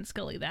Catherine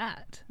Scully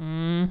that.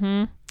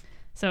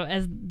 So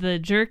as the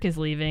jerk is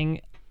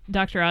leaving,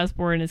 Dr.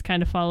 Osborne is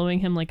kind of following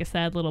him like a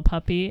sad little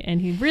puppy,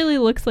 and he really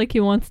looks like he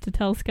wants to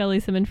tell Scully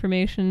some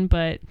information,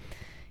 but,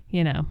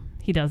 you know,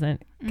 he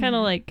doesn't. Kind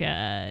of like,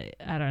 I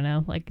don't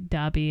know, like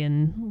Dobby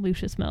and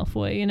Lucius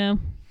Malfoy, you know?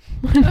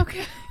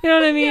 Okay. You know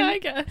what I mean? Yeah, I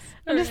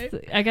guess.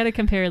 I got to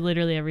compare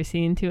literally every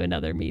scene to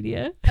another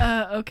media.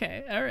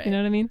 Okay. All right. You know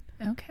what I mean?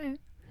 Okay.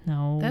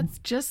 No. That's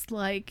just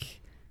like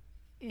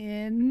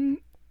in...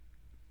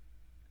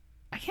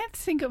 I can't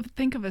think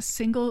of a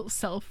single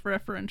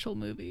self-referential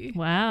movie.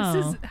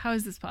 Wow. How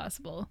is this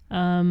possible?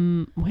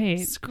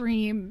 Wait.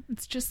 Scream.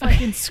 It's just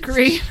like in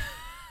Scream.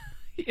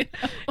 You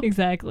know?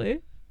 Exactly.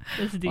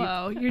 That's deep.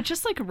 Wow. You're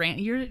just like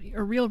you're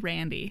a real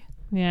Randy.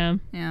 Yeah.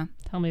 Yeah.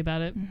 Tell me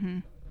about it.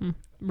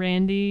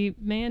 Randy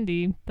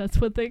Mandy. That's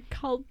what they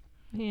called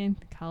me in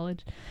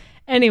college.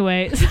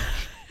 Anyway,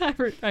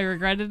 I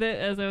regretted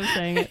it as I was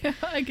saying it.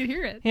 I could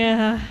hear it.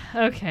 Yeah.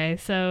 Okay.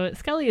 So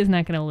Scully is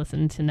not going to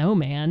listen to no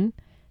man.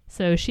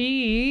 So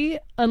she,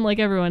 unlike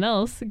everyone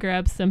else,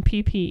 grabs some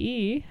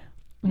PPE,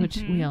 which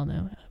we all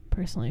know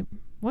personally.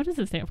 What does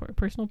it stand for?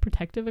 Personal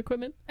protective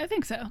equipment? I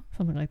think so.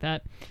 Something like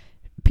that.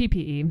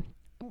 PPE.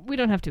 We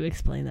don't have to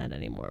explain that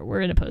anymore.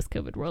 We're in a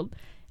post-COVID world.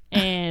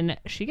 And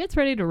she gets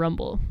ready to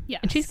rumble. Yes.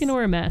 And she's going to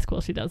wear a mask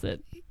while she does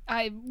it.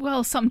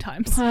 Well,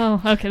 sometimes.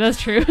 Oh, okay,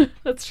 that's true.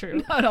 That's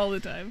true. Not all the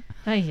time.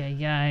 Ay,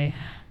 ay, ay.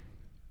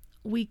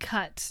 We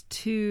cut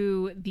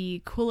to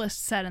the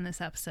coolest set in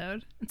this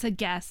episode. It's a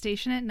gas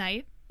station at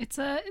night. It's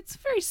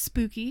very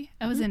spooky.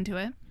 I was into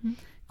it.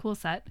 Cool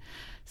set.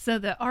 So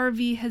the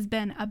RV has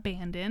been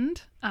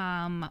abandoned.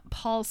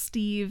 Paul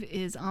Steve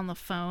is on the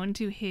phone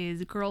to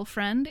his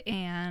girlfriend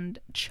and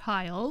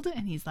child,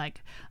 and he's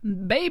like,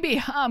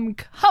 "Baby, I'm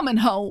coming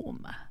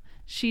home."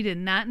 She did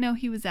not know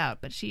he was out,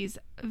 but she's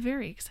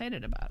very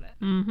excited about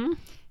it. Mm-hmm.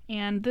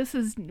 And this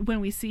is when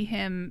we see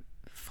him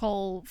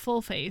full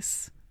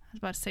face. I was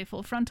about to say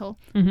full frontal.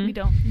 Mm-hmm. We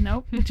don't.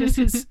 Nope. Just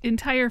his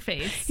entire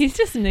face. He's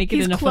just naked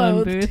in a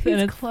phone booth,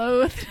 and it's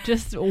clothed.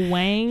 just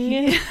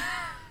wang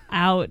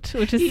out,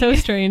 which is so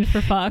strange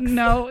for Fox.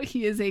 No,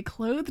 he is a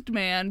clothed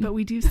man, but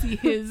we do see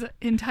his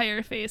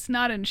entire face,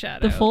 not in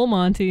shadow. The full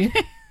Monty.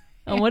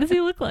 What does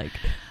he look like?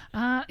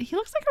 He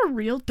looks like a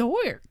real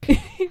dork.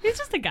 He's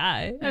just a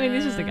guy. I mean,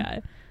 he's just a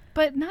guy.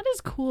 But not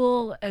as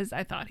cool as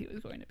I thought he was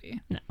going to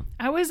be. No.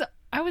 I was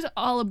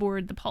all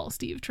aboard the Paul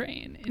Steve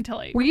train until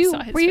I were you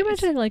saw his Were you face.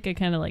 mentioning like a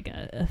kind of like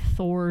a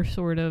Thor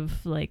sort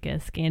of like a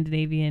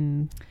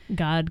Scandinavian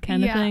god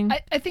kind of thing?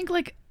 I think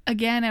like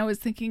again I was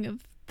thinking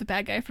of the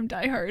bad guy from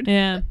Die Hard.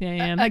 Yeah.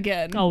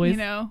 Again, Always. you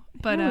know.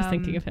 But I was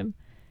thinking of him.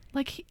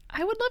 Like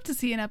I would love to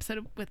see an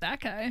episode with that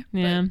guy.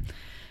 Yeah.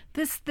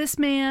 But this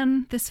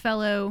man, this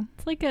fellow.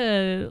 It's like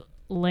a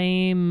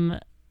lame,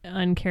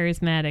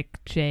 uncharismatic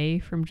Jay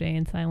from Jay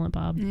and Silent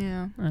Bob.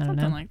 Yeah. I don't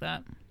Something know. like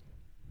that.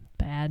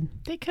 Bad.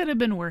 They could have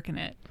been working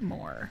it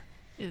more,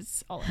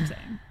 is all I'm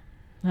saying.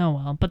 Oh,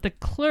 well. But the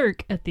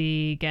clerk at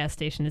the gas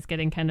station is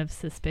getting kind of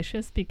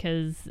suspicious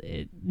because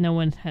no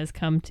one has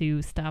come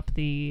to stop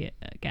the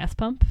gas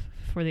pump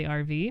for the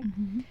RV.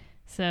 Mm-hmm.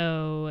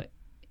 So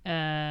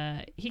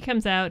he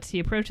comes out, he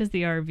approaches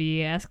the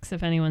RV, asks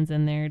if anyone's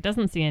in there,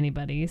 doesn't see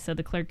anybody. So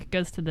the clerk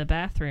goes to the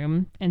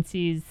bathroom and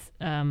sees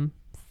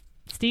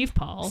Steve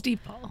Paul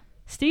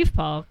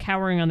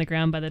cowering on the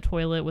ground by the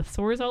toilet with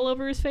sores all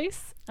over his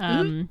face.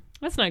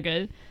 That's not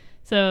good.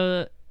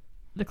 So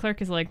the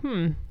clerk is like,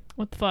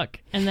 what the fuck?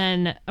 And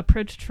then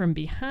approached from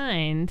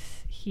behind,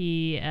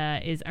 he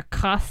is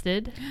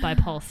accosted by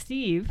Paul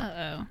Steve,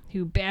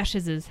 who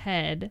bashes his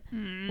head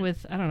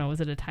with, I don't know, was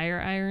it a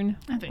tire iron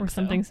or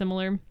something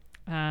similar?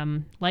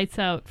 Lights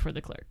out for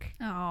the clerk.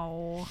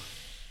 Oh.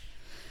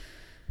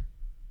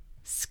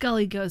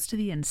 Scully goes to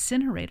the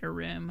incinerator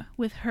room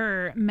with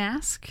her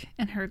mask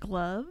and her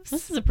gloves.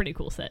 This is a pretty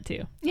cool set,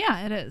 too.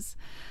 Yeah, it is.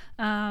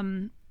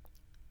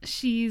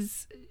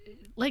 She's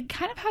like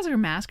kind of has her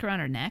mask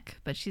around her neck,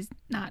 but she's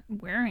not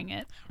wearing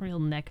it. Real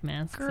neck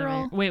mask.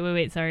 Girl.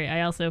 Wait. Sorry.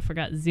 I also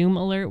forgot zoom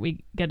alert.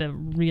 We get a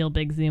real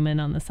big zoom in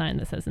on the sign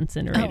that says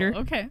incinerator. Oh,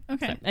 okay.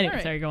 So, anyway,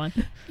 right. Sorry, go on.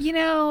 You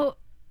know,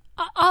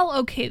 I'll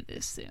okay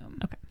this zoom.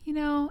 Okay. You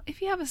know,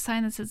 if you have a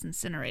sign that says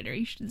incinerator,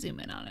 you should zoom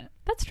in on it.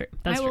 That's true.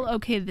 I will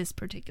okay this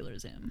particular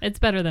zoom. It's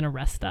better than a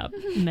rest stop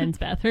men's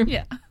bathroom.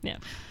 Yeah. Yeah.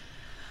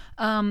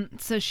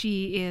 So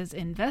she is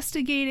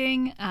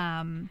investigating.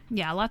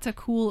 Lots of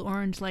cool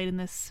orange light in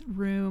this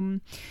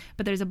room,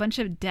 but there's a bunch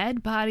of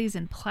dead bodies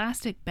in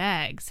plastic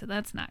bags, so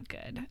that's not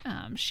good.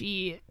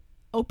 She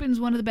opens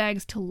one of the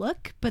bags to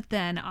look, but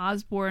then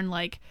Osborn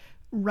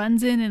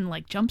runs in and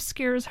jump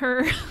scares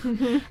her.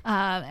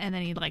 And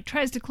then he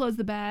tries to close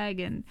the bag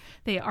and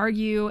they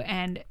argue,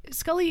 and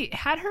Scully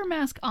had her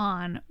mask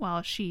on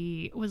while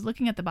she was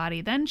looking at the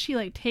body. Then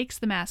she takes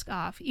the mask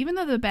off, even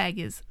though the bag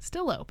is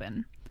still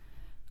open.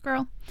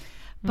 Girl.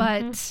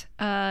 But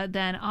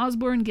then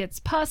Osborn gets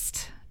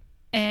pussed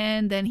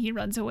and then he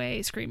runs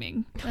away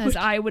screaming, as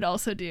I would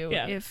also do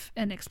if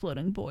an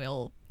exploding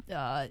boil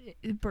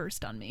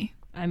burst on me.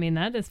 I mean,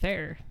 that is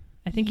fair.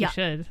 I think you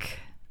should.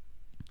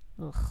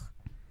 Ugh.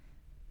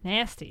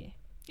 Nasty.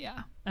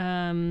 Yeah.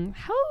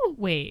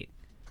 Wait.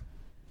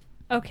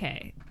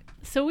 Okay.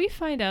 So we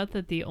find out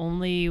that the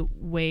only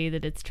way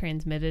that it's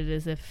transmitted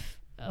is if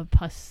a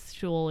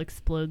pustule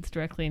explodes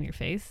directly in your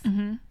face.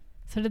 Mm-hmm.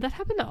 So did that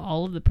happen to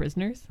all of the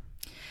prisoners?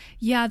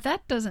 Yeah,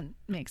 that doesn't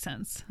make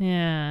sense.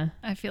 Yeah.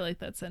 I feel like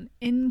that's an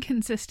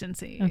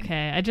inconsistency.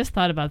 Okay, I just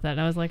thought about that,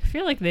 and I was like, I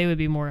feel like they would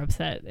be more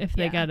upset if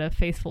they got a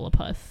face full of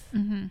pus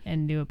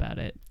and knew about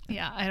it.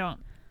 Yeah, I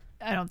don't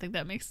think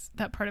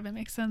that part of it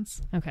makes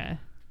sense. Okay.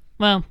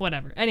 Well,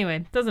 whatever.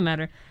 Anyway, doesn't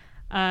matter.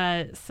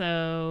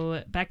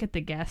 So back at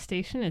the gas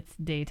station, it's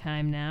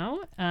daytime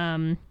now.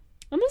 And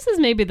this is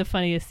maybe the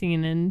funniest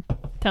scene in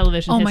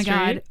television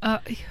history. Oh my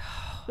god.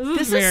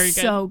 This is very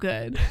good. So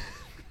good.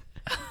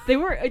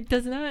 It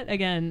does not,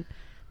 again,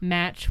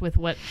 match with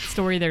what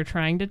story they're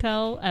trying to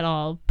tell at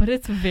all, but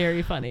it's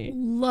very funny.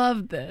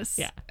 Love this.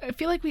 Yeah. I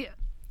feel like we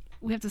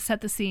have to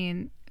set the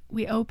scene.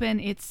 We open,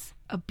 it's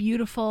a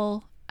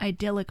beautiful,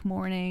 idyllic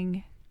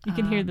morning. You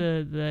can hear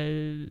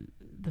the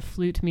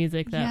flute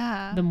music,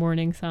 the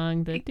morning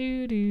song, the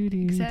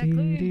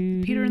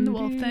exactly. Peter and the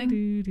Wolf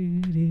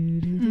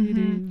thing.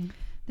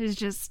 There's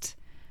just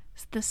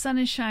the sun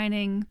is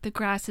shining, the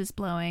grass is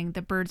blowing,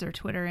 the birds are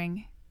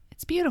twittering.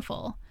 It's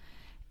beautiful.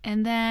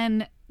 And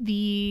then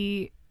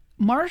the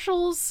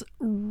marshals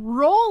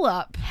roll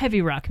up.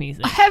 Heavy rock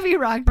music. Heavy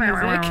rock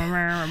music.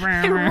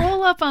 They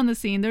roll up on the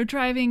scene. They're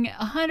driving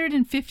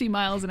 150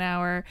 miles an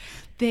hour.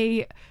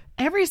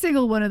 Every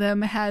single one of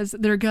them has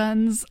their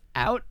guns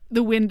out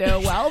the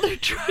window while they're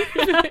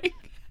driving.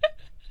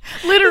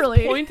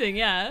 Literally. Pointing,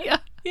 yeah.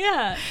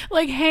 Yeah.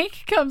 Like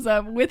Hank comes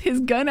up with his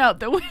gun out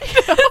the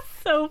window.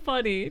 So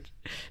funny.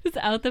 Just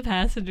out the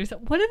passenger side.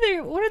 What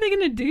are they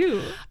gonna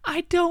do?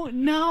 I don't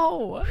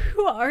know.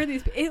 Who are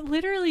these? It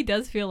literally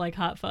does feel like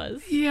Hot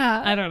Fuzz.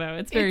 Yeah. I don't know.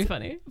 It's very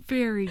funny.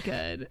 Very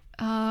good.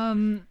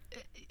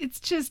 It's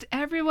just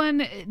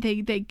everyone,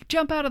 they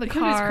jump out of the They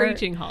come to car.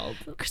 screeching halt.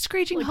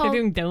 Screeching Like halt.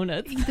 they're doing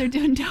donuts. They're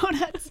doing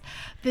donuts.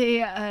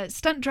 They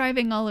stunt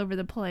driving all over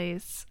the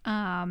place.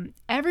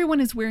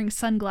 Everyone is wearing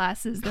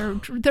sunglasses. They're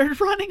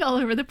running all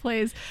over the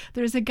place.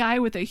 There's a guy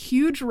with a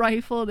huge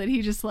rifle that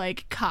he just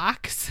like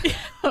cocks.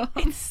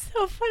 It's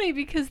so funny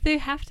because they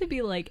have to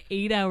be like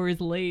 8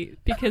 hours late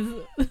because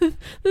the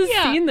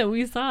scene that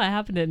we saw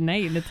happened at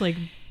night and it's like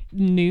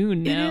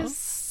noon now. It is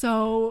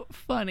so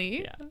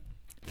funny. Yeah.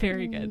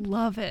 Very good.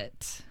 Love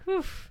it.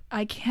 Oof.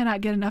 I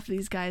cannot get enough of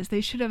these guys. They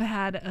should have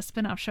had a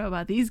spin-off show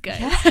about these guys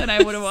that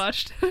I would have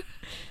watched.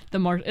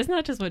 It's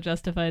not just what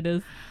Justified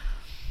is.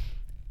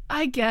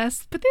 I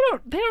guess, but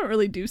they don't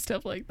really do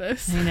stuff like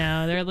this. I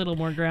know, they're a little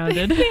more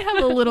grounded. They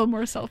have a little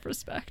more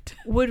self-respect.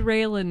 Would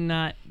Raylan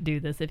not do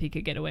this if he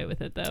could get away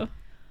with it though?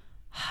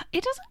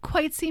 It doesn't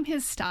quite seem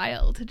his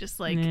style to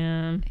just like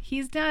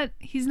he's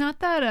not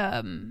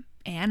that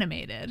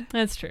animated.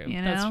 That's true.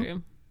 You know? That's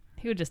true.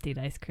 He would just eat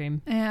ice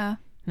cream. Yeah.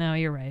 No,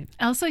 you're right.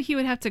 Also, he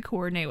would have to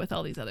coordinate with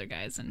all these other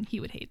guys, and he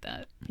would hate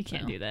that. He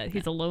can't do that.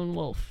 He's a lone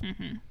wolf.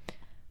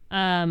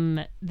 Mm-hmm.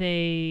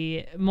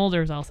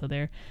 Mulder's also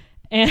there,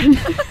 and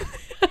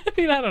I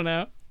mean, I don't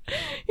know.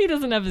 He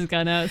doesn't have his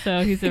gun out,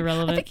 so he's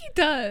irrelevant. I think he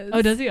does.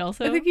 Oh, does he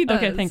also? I think he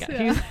does. Okay, thank God.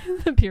 Yeah.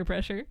 He's the peer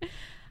pressure.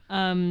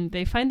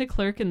 They find the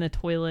clerk in the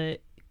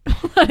toilet.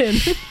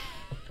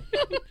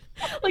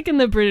 Like in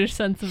the British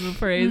sense of the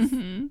phrase,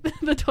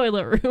 the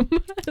toilet room,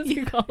 as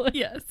you call it.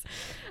 Yes.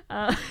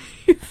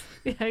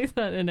 He's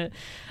not in it.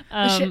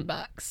 The shit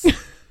box.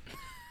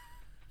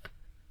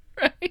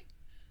 Right.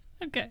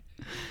 Okay.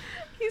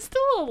 He's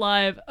still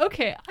alive.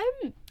 Okay,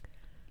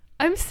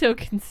 I'm so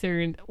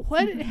concerned.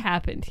 What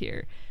happened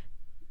here?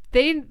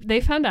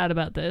 They found out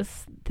about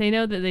this. They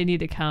know that they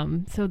need to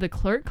come. So the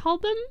clerk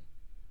called them?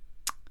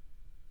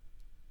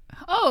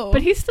 Oh.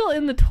 But he's still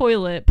in the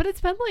toilet. But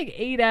it's been like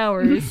 8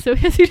 hours. So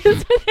has he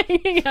just been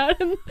hanging out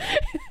in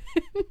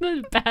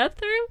the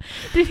bathroom?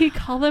 Did he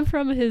call them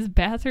from his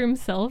bathroom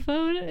cell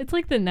phone? It's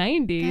like the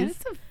 90s.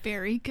 That's a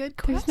very good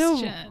There's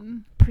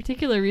question. no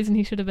particular reason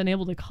he should have been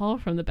able to call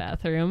from the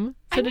bathroom.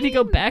 So did he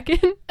go back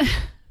in?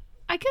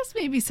 I guess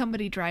maybe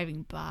somebody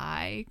driving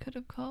by could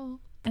have called.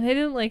 And they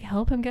didn't like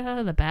help him get out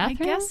of the bathroom?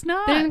 I guess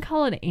not. They didn't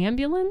call an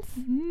ambulance?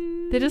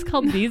 They just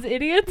called these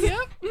idiots? Yep.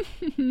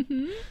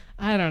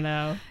 I don't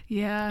know.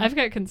 Yeah. I've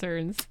got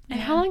concerns. And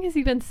Yeah. how long has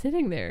he been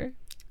sitting there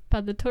by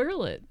the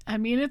toilet? I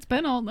mean, it's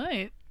been all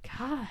night.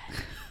 God.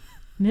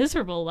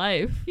 Miserable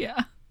life.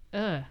 Yeah.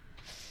 Ugh.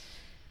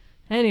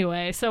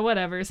 Anyway, so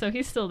whatever. So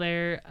he's still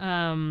there.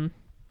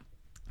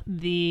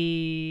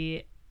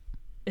 The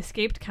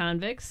escaped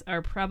convicts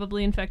are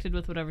probably infected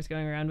with whatever's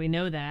going around. We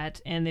know that.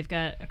 And they've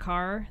got a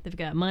car, they've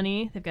got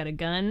money, they've got a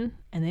gun,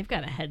 and they've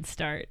got a head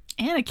start.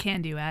 And a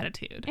can-do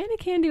attitude. And a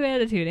can-do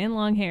attitude and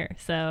long hair.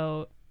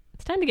 So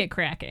it's time to get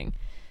cracking.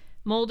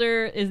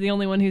 Mulder is the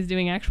only one who's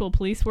doing actual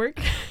police work.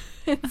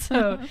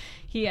 So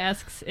he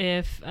asks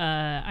if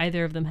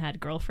either of them had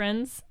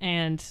girlfriends.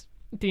 And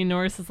Dean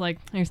Norris is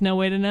like, there's no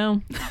way to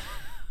know.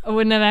 I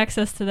wouldn't have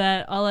access to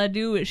that. All I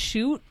do is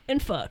shoot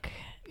and fuck.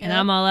 And Yep.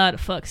 I'm all out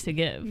of fucks to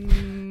give.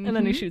 And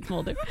then he shoots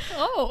Mulder.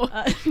 Oh.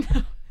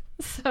 No.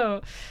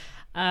 So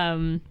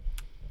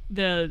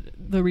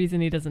the reason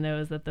he doesn't know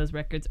is that those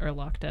records are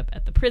locked up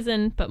at the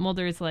prison. But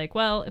Mulder is like,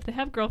 well, if they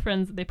have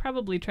girlfriends, they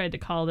probably tried to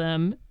call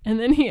them.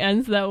 And then he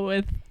ends that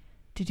with,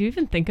 did you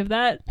even think of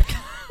that?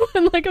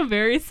 In like a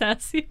very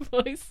sassy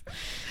voice.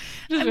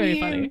 Which is very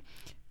funny.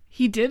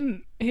 He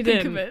didn't He think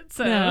did of it,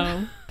 so.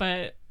 No,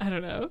 but I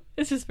don't know.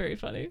 It's just very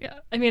funny.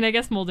 Yeah. I mean, I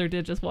guess Mulder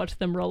did just watch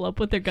them roll up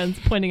with their guns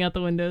pointing out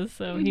the windows,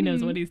 so he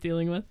knows what he's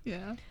dealing with.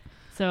 Yeah.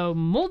 So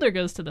Mulder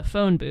goes to the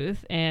phone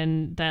booth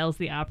and dials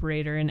the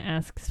operator and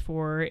asks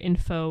for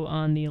info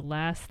on the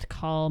last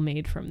call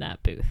made from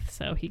that booth.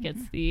 So he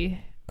gets the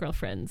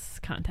girlfriend's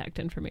contact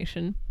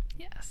information.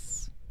 Yes.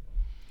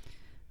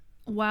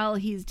 While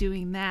he's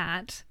doing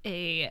that,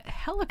 a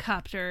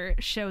helicopter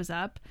shows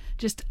up,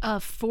 just a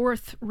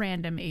fourth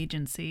random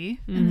agency.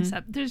 In this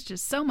there's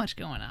just so much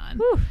going on.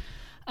 Whew.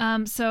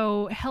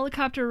 So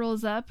helicopter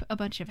rolls up, a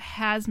bunch of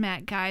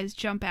hazmat guys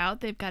jump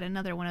out. They've got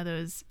another one of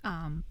those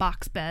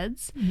box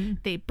beds.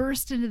 They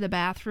burst into the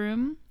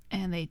bathroom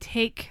and they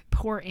take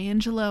poor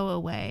Angelo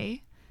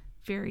away.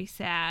 Very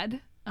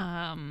sad.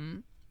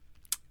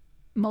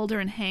 Mulder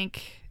and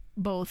Hank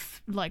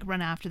both like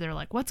run after. They're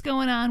like, what's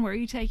going on? Where are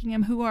you taking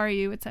him? Who are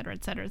you? Et cetera,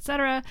 et cetera, et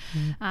cetera.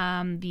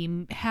 The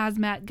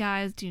hazmat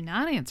guys do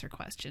not answer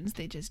questions.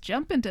 They just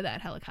jump into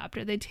that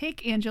helicopter. They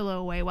take Angelo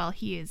away while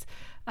he is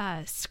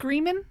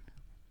screaming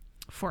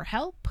for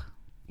help.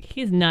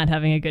 He's not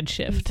having a good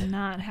shift. He's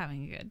not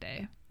having a good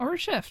day. Or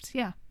shift,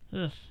 yeah.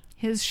 Ugh.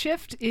 His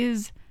shift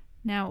is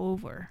now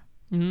over.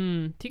 Do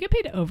you get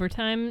paid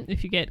overtime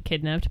if you get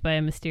kidnapped by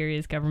a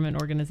mysterious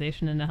government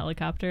organization in a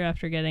helicopter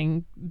after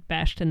getting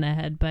bashed in the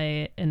head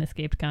by an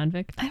escaped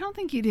convict? I don't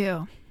think you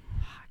do.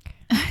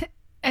 Fuck.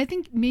 I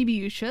think maybe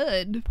you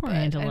should. Poor but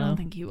Angelo. I don't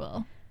think you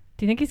will.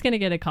 Do you think he's going to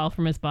get a call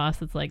from his boss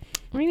that's like,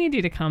 we need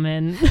you to come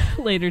in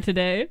later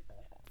today?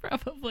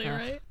 Probably,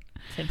 right?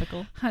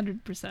 Typical.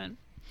 100%.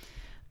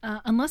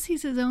 Unless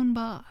he's his own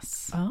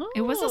boss. Oh.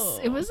 It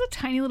was a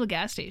tiny little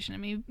gas station. I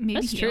mean, maybe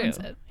That's he true. owns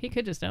it. He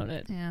could just own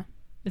it. Yeah.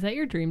 Is that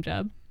your dream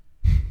job?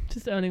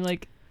 Just owning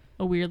like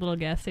a weird little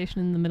gas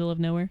station in the middle of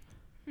nowhere?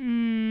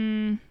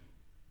 Not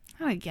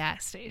a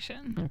gas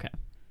station. Okay.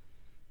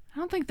 I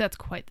don't think that's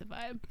quite the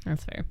vibe.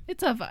 That's fair.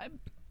 It's a vibe.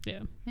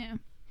 Yeah. Yeah.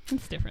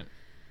 It's different.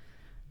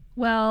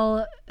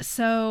 Well,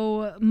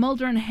 so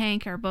Mulder and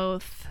Hank are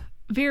both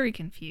very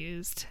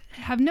confused,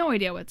 have no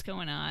idea what's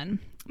going on,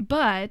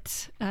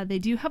 but they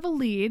do have a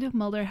lead.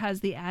 Mulder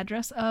has the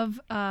address of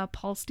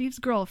Paul Steve's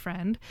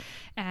girlfriend,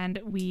 and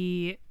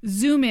we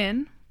zoom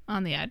in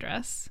on the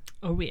address.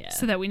 Oh, yeah.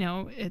 So that we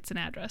know it's an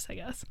address, I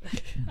guess.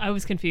 I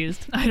was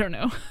confused. I don't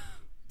know.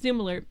 Zoom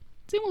alert.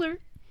 Zoom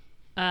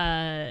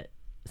alert.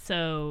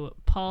 So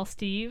Paul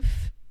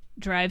Steve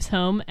drives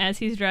home. As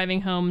he's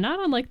driving home, not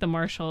unlike the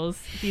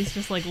Marshalls, he's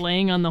just like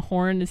laying on the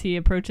horn as he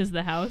approaches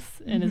the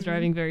house and is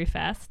driving very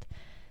fast.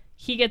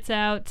 He gets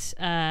out,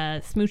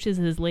 smooches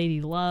his lady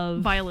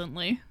love.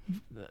 Violently.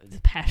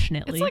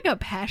 Passionately. It's like a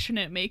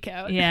passionate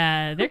makeout.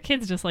 Yeah, their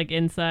kid's just like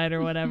inside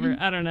or whatever.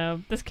 I don't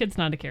know. This kid's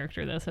not a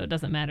character though, so it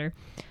doesn't matter.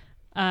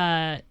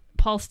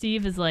 Paul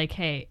Steve is like,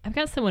 hey, I've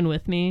got someone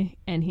with me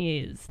and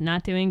he's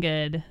not doing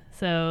good.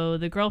 So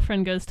the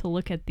girlfriend goes to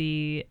look at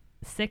the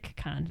sick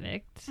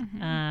convict,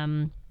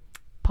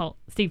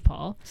 Steve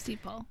Paul,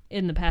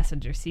 in the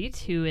passenger seat,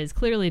 who is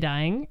clearly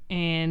dying,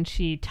 and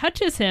she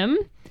touches him.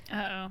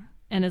 Uh-oh.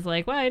 And is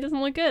like, wow, he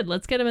doesn't look good.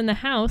 Let's get him in the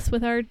house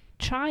with our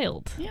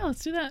child. Yeah,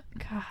 let's do that.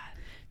 God.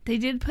 They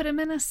did put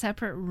him in a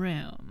separate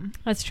room.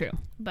 That's true.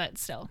 But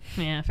still.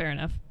 Yeah, fair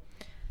enough.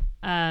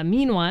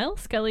 Meanwhile,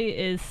 Scully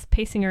is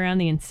pacing around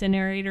the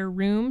incinerator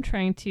room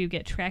trying to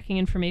get tracking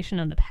information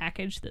on the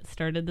package that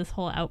started this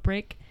whole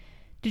outbreak.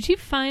 Did she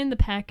find the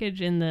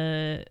package in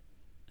the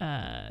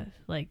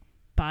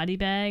body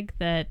bag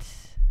that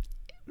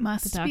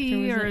must the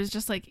be, or is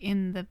just like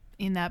in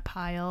that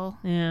pile?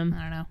 Yeah. I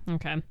don't know.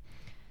 Okay.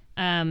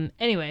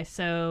 Anyway,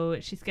 so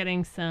she's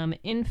getting some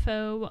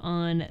info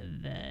on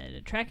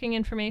the tracking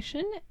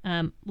information.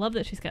 Love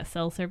that she's got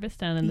cell service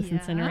down in this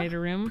incinerator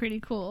room. Pretty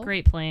cool.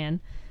 Great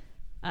plan.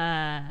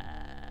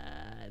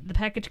 The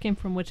package came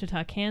from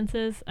Wichita,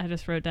 Kansas. I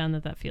just wrote down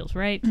that feels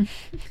right.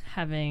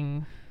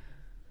 Having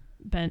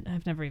been,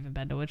 I've never even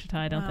been to Wichita,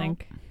 I don't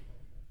think,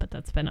 but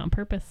that's been on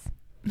purpose.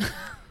 I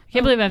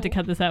can't believe I have to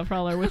cut this out for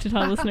all our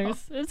Wichita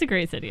listeners. It's a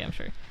great city, I'm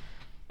sure.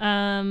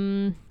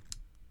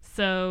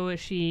 So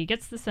she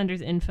gets the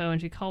sender's info and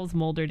she calls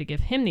Mulder to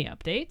give him the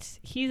update.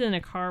 He's in a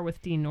car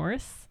with Dean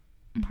Norris,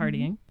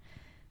 partying.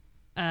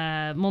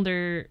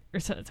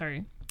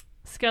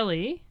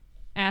 Scully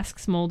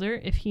asks Mulder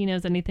if he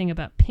knows anything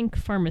about Pink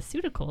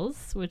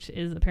Pharmaceuticals, which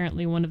is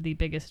apparently one of the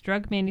biggest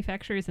drug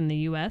manufacturers in the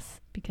U.S.,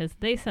 because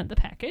they sent the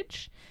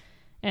package.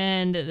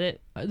 And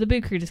the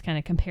big crew just kind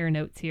of compare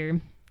notes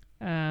here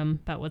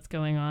about what's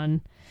going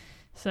on.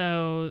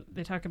 So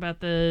they talk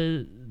about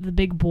the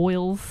big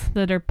boils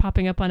that are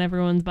popping up on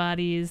everyone's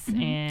bodies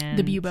and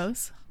the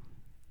buboes.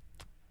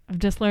 I've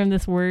just learned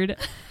this word.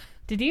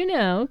 Did you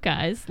know,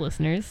 guys,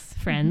 listeners,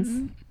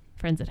 friends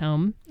at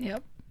home?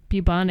 Yep.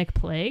 Bubonic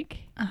plague.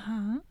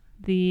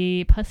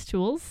 The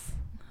pustules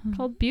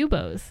called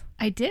buboes.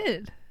 I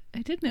did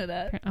know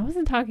that. I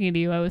wasn't talking to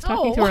you. I was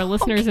talking to our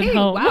listeners at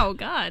home. Wow,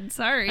 God,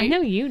 sorry. I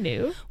know you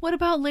knew. What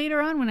about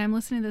later on when I'm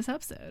listening to this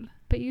episode?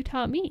 But you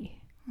taught me.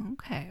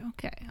 Okay.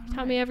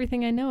 Tell me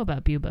everything I know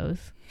about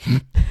buboes.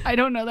 I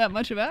don't know that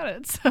much about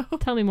it, so.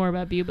 Tell me more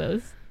about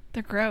buboes.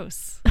 They're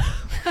gross.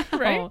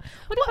 Right? Oh,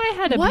 what if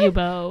I had a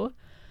bubo?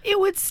 It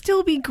would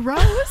still be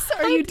gross?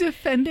 Are you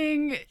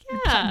defending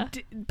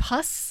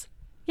pus?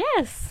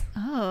 Yes.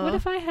 Oh. What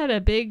if I had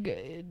a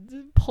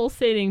big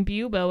pulsating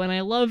bubo and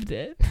I loved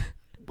it?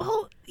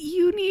 Well,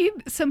 you need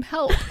some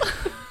help.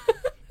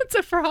 That's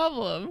a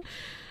problem.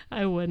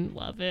 I wouldn't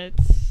love it.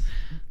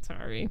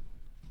 Sorry.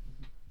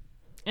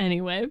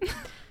 Anyway,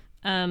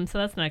 so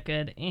that's not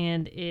good.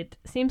 And it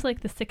seems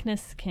like the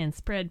sickness can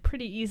spread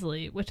pretty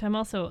easily, which I'm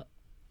also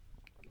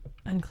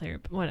unclear,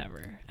 but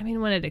whatever. I mean,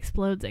 when it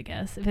explodes, I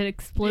guess. If it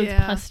explodes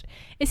pus,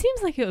 it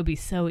seems like it would be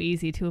so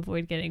easy to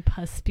avoid getting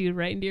pus spewed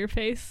right into your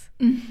face.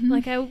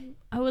 Like, I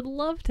would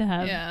love to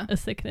have a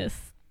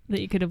sickness that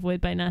you could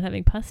avoid by not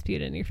having pus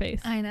spewed in your face.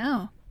 I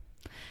know.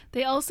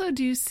 They also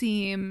do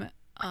seem,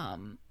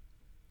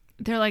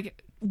 they're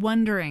like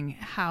wondering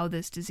how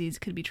this disease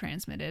could be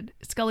transmitted.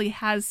 Scully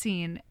has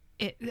seen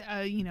it,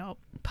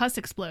 pus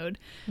explode.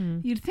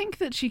 You'd think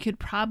that she could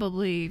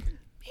probably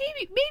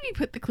maybe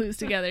put the clues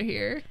together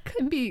here.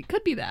 Could be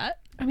that.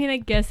 I mean, I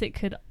guess it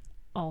could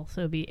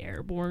also be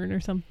airborne or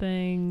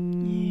something.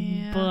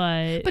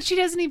 Yeah. But she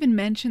doesn't even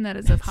mention that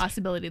as a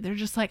possibility. They're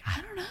just like,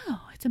 I don't know.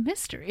 It's a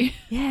mystery.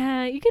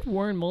 Yeah, you could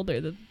warn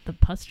Mulder that the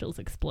pustules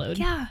explode.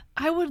 Yeah,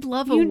 I would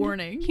love a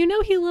warning. You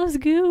know he loves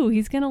goo.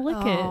 He's going to lick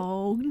it.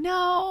 Oh,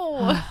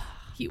 no.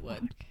 He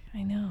would.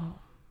 I know.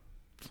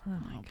 Oh,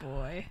 my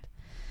boy.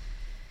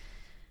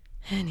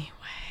 Anyway.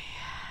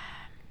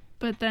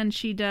 But then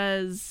she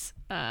does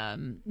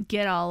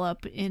get all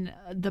up in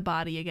the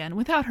body again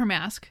without her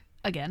mask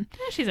again.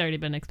 Yeah, she's already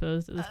been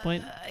exposed at this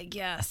point. I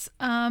guess.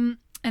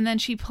 And then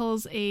she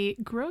pulls a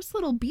gross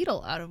little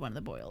beetle out of one of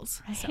the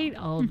boils. I hate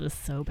all of this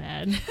so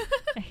bad.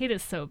 I hate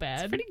it so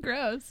bad. It's pretty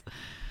gross.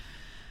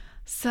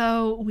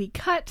 So we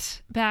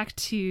cut back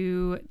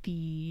to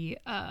the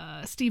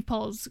Steve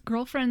Paul's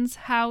girlfriend's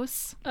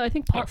house. I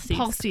think Paul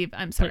Steve.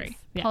 I'm sorry.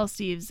 Yeah. Paul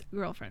Steve's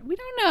girlfriend. We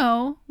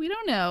don't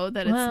know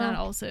that it's not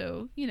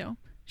also,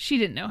 she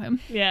didn't know him.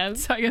 Yeah.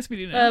 So I guess we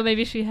do know.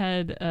 Maybe she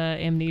had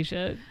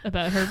amnesia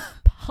about her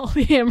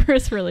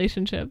polyamorous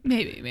relationship.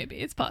 Maybe.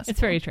 It's possible. It's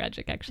very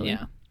tragic, actually.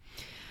 Yeah.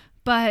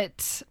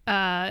 But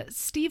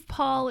Steve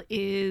Paul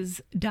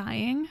is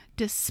dying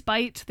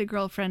despite the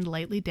girlfriend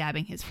lightly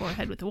dabbing his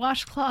forehead with a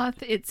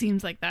washcloth. It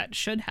seems like that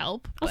should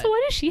help. Also,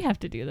 why does she have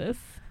to do this?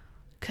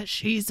 Because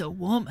she's a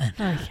woman.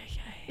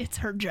 It's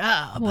her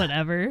job.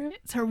 Whatever.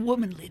 It's her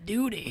womanly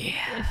duty.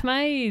 If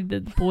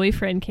the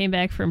boyfriend came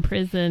back from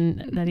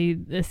prison that he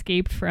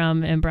escaped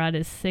from and brought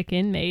his sick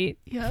inmate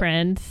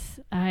friend,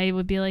 I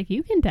would be like,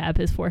 you can dab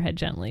his forehead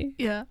gently.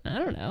 Yeah. I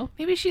don't know.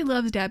 Maybe she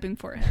loves dabbing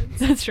foreheads.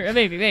 That's true.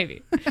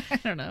 Maybe. I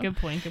don't know. Good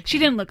point. She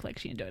didn't look like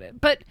she enjoyed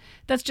it. But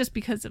that's just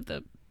because of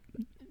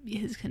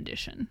his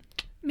condition.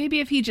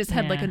 Maybe if he just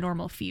had like a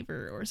normal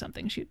fever or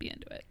something, she'd be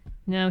into it.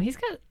 No, he's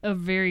got a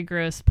very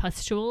gross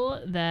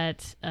pustule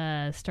that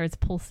starts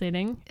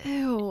pulsating.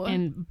 Ew.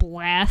 And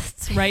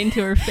blasts right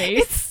into her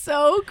face. It's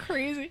so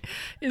crazy.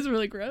 It's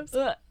really gross.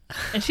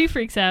 And she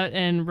freaks out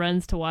and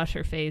runs to wash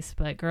her face.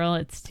 But girl,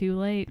 it's too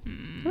late.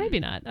 Or maybe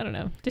not. I don't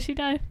know. Does she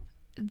die?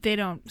 They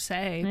don't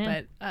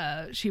say,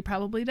 but she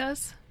probably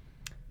does.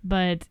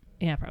 But,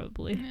 yeah,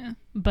 probably. Yeah.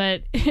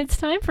 But it's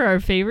time for our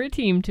favorite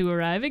team to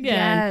arrive again.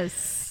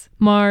 Yes.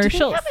 Marshalls. Do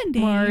they have a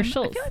name?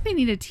 Marshalls. I feel like they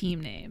need a team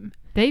name.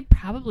 They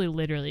probably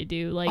literally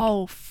do. Like,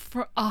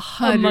 for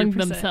 100%. Among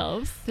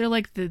themselves. They're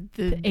like the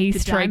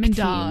A-strike Diamond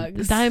team.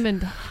 Dogs. The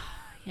Diamond.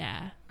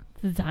 Yeah.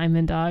 The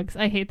Diamond Dogs.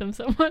 I hate them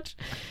so much.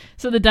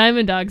 So the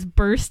Diamond Dogs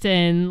burst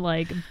in,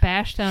 like,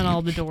 bash down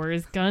all the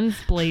doors, guns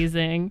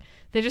blazing.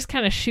 They just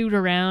kind of shoot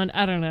around.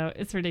 I don't know.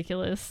 It's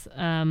ridiculous.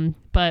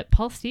 But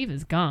Paul Steve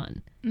is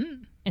gone.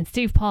 And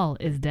Steve Paul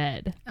is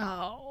dead.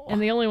 Oh.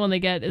 And the only one they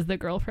get is the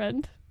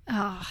girlfriend.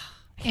 Oh.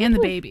 And the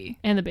baby.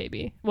 And the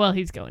baby. Well,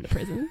 he's going to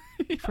prison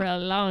for a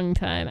long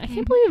time. I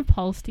can't believe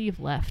Paul Steve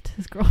left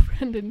his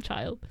girlfriend and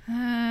child.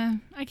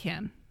 I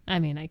can. I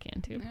mean, I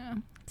can too. Yeah.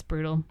 It's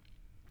brutal.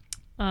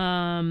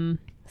 So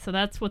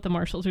that's what the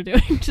marshals are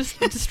doing. Just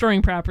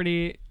destroying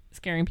property,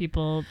 scaring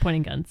people,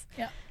 pointing guns.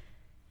 Yeah.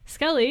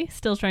 Scully,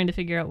 still trying to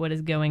figure out what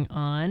is going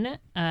on.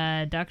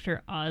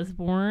 Dr.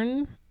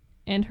 Osborne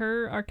and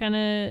her are kind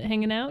of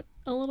hanging out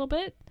a little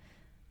bit.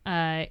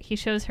 He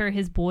shows her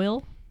his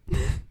boil.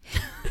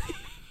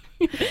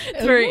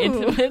 It's very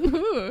intimate.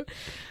 Ooh.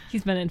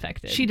 He's been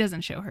infected. She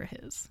doesn't show her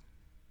his.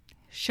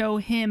 Show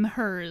him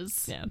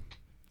hers. Yeah.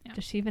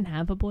 Does she even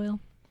have a boil?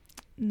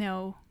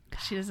 No,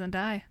 she doesn't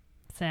die.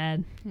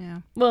 Sad. Yeah.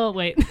 Well,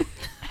 wait.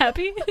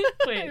 Happy?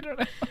 Wait. I don't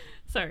know.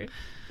 Sorry.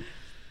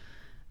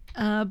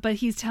 But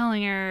he's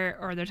telling her,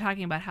 or they're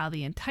talking about how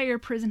the entire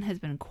prison has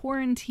been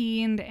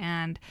quarantined,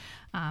 and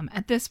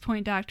at this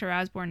point, Dr.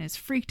 Osborne is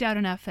freaked out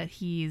enough that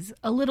he's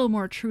a little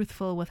more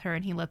truthful with her,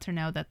 and he lets her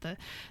know that the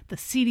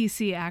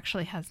CDC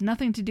actually has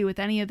nothing to do with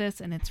any of this,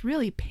 and it's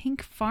really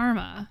Pink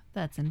Pharma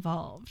that's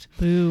involved.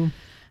 Boo.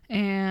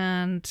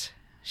 And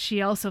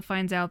she also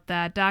finds out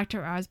that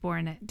Dr.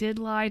 Osborne did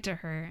lie to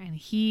her, and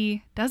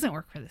he doesn't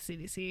work for the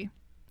CDC.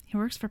 He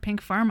works for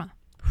Pink Pharma.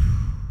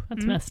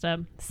 That's messed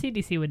up.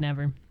 CDC would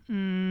never.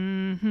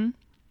 Mm-hmm.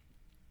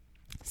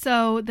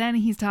 So then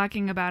he's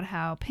talking about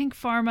how Pink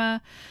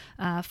Pharma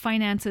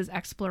finances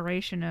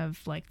exploration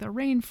of like the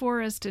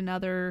rainforest and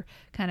other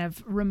kind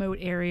of remote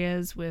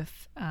areas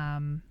with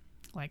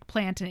like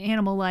plant and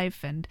animal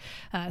life, and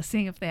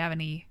seeing if they have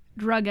any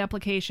drug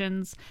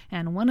applications.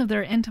 And one of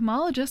their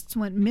entomologists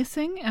went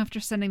missing after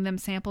sending them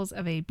samples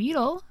of a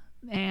beetle,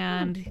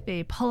 and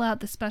they pull out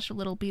the special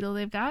little beetle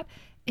they've got.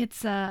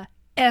 It's a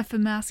F.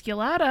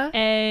 emasculata.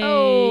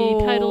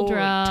 Title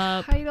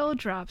drop. Title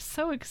drop.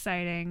 So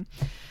exciting.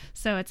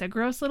 So it's a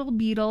gross little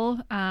beetle.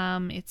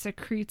 It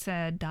secretes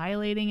a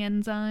dilating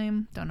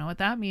enzyme. Don't know what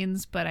that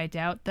means, but I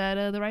doubt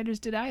that the writers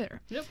did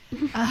either. Yep.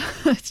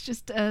 It's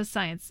just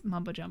science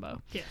mumbo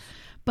jumbo. Yes.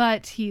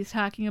 But he's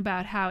talking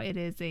about how it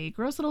is a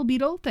gross little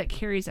beetle that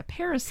carries a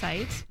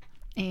parasite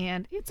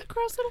And it's a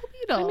gross little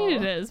beetle. I mean,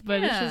 it is,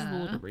 but it's just a Yeah.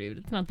 little rude.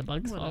 It's not the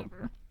bug's fault.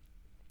 Whatever.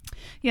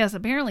 Yes,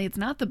 apparently it's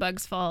not the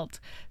bug's fault.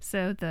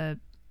 So the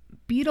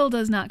beetle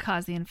does not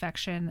cause the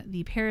infection.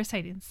 The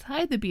parasite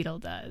inside the beetle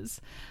does.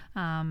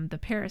 The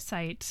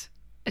parasite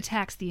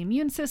attacks the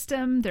immune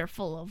system. They're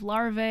full of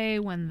larvae.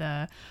 When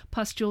the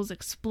pustules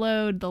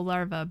explode, the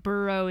larvae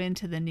burrow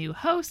into the new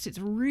host. It's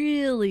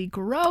really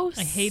gross.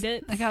 I hate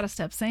it. I gotta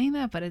stop saying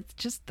that, but it's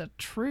just the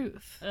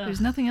truth. Ugh.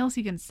 There's nothing else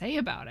you can say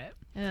about it.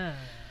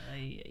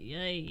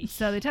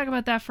 So they talk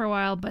about that for a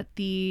while, but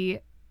the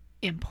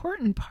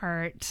important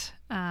part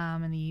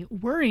and the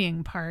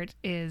worrying part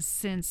is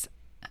since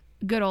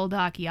good old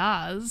Doc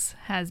Oz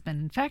has been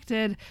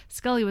infected,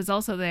 Scully was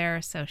also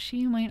there, so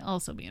she might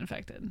also be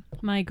infected.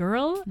 My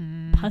girl,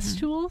 Mm-hmm.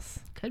 pustules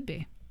Could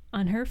be.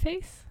 on her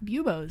face.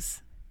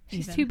 Buboes.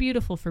 She's even. too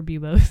beautiful for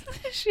buboes.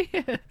 She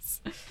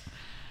is.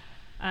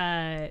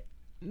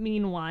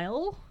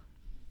 Meanwhile,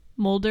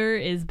 Mulder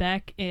is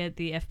back at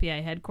the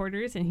FBI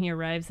headquarters, and he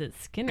arrives at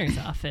Skinner's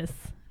office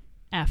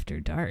after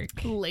dark.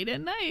 Late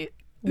at night.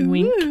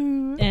 Wink.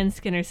 Ooh. And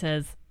Skinner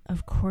says,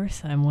 "Of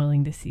course I'm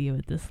willing to see you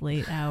at this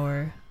late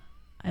hour.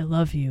 I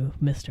love you,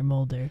 Mr.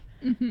 Mulder."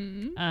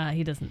 Mm-hmm.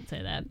 He doesn't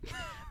say that.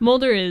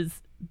 Mulder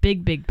is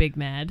big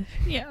mad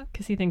Yeah.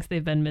 because he thinks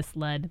they've been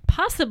misled,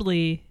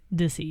 possibly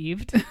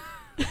deceived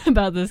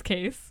about this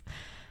case.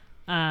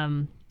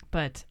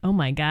 But, oh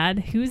my God,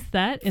 who's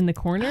that in the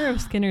corner of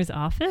Skinner's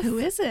office? Who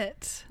is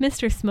it?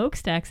 Mr.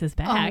 Smokestacks is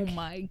back. Oh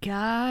my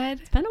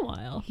God. It's been a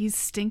while. He's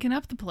stinking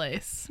up the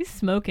place. He's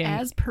smoking.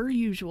 As per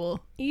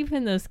usual.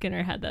 Even though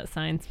Skinner had that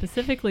sign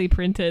specifically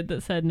printed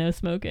that said no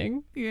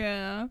smoking.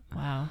 Yeah.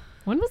 Wow.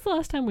 When was the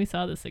last time we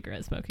saw the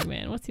cigarette smoking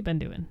man? What's he been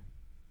doing?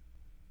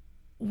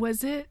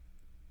 Was it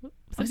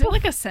Was it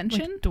like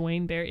Ascension? Like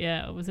Dwayne Barry?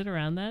 Yeah, was it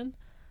around then?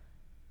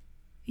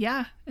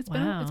 Yeah, it's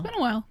Wow. been a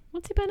while.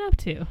 What's he been up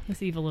to,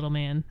 this evil little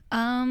man?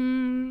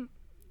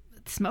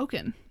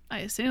 Smoking, I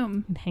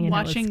assume. Hanging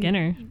out with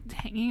Skinner.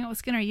 Hanging out with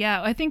Skinner.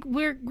 Yeah, I think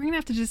we're gonna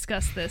have to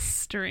discuss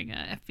this during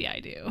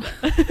FBI do.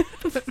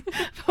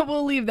 But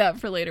we'll leave that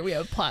for later. We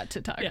have a plot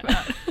to talk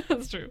about.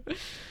 That's true.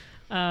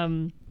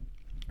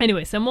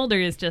 Anyway, so Mulder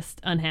is just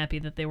unhappy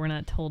that they were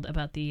not told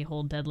about the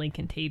whole deadly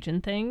contagion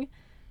thing.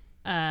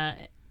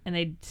 And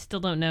they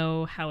still don't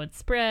know how it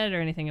spread or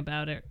anything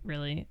about it,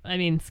 really. I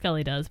mean,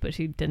 Scully does, but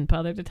she didn't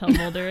bother to tell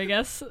Mulder, I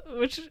guess.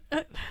 Which, why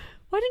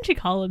didn't she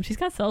call him? She's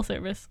got cell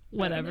service.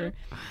 Whatever.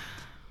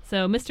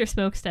 So Mr.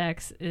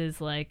 Smokestacks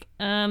is like,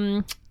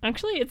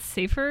 actually, it's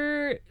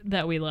safer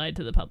that we lied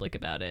to the public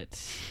about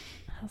it.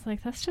 I was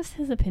like, that's just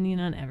his opinion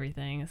on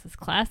everything. This is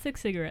classic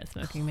cigarette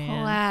smoking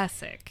man.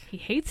 Classic. He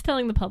hates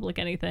telling the public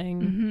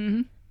anything.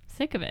 Mm-hmm.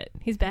 Sick of it.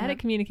 He's bad Yeah. at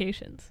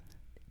communications.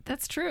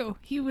 That's true.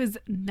 He was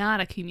not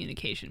a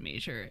communication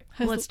major.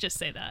 Let's just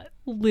say that.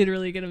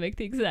 Literally gonna make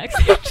the exact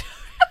same joke.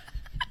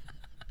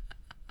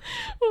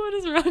 What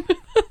is wrong with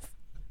us?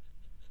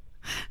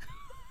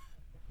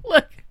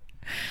 Look,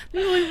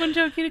 there's only one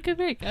joke you could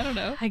make. I don't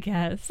know. I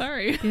guess.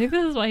 Sorry. Do you think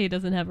this is why he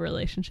doesn't have a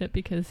relationship?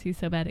 Because he's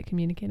so bad at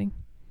communicating?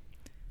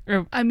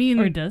 Or I mean,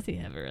 or does he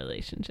have a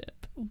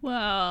relationship?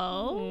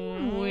 well,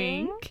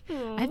 wink.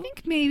 I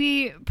think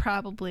maybe,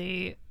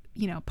 probably,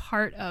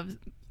 part of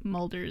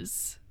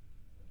Mulder's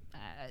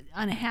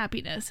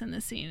unhappiness in the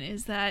scene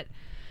is that,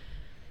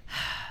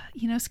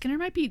 Skinner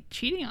might be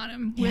cheating on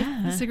him with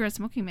Yeah. the cigarette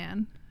smoking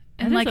man.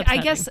 That And, is I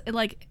upsetting. guess,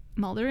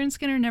 Mulder and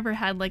Skinner never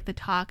had, the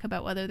talk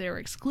about whether they were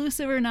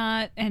exclusive or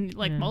not. And,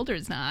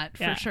 Mulder's not,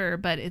 for Yeah. sure.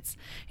 But it's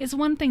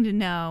one thing to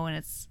know, and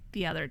it's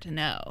the other to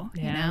know,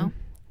 you know?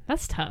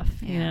 That's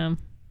tough, you Yeah. know?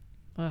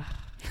 Ugh.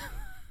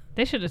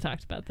 They should have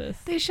talked about this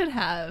They should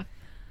have.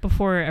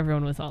 before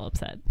everyone was all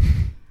upset.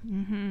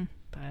 Mm-hmm.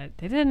 But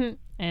they didn't.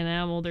 And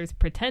now Mulder's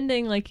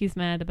pretending like he's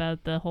mad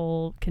about the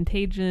whole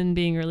contagion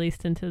being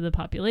released into the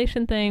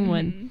population thing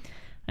when,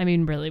 I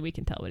mean, really, we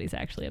can tell what he's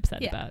actually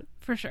upset Yeah. about.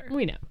 For sure.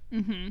 We know.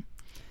 Mm-hmm.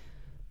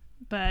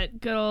 But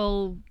good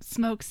old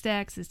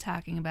Smokestacks is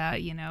talking about,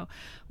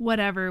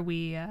 whatever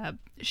we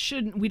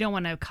don't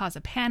want to cause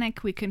a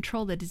panic. We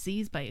control the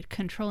disease by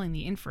controlling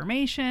the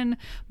information.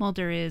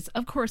 Mulder is,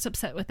 of course,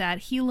 upset with that.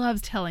 He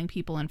loves telling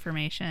people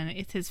information.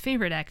 It's his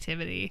favorite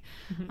activity.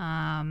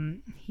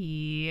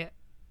 He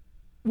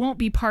won't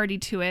be party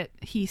to it,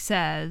 he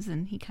says,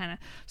 and he kind of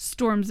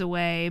storms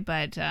away,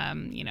 but,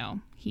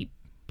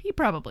 he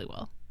probably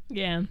will.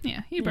 Yeah.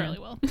 Yeah, he probably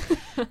will.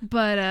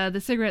 But the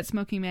cigarette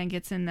smoking man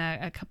gets in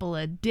a couple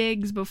of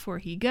digs before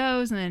he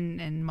goes,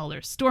 and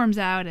Mulder storms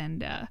out,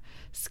 and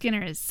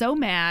Skinner is so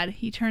mad,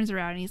 he turns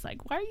around and he's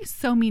like, "Why are you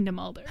so mean to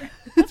Mulder?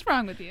 What's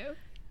wrong with you?"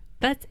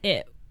 That's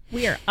it.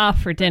 We are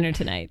off for dinner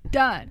tonight.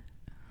 Done.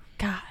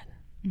 God.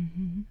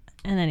 And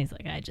then he's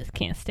like, I just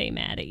can't stay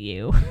mad at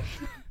you.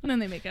 And then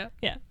they make up.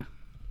 Yeah.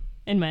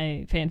 In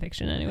my fan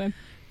fiction, anyway.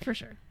 For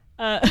sure.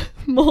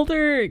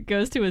 Mulder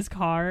goes to his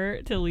car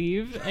to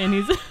leave, and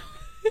he's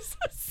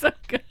so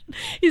good.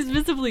 He's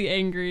visibly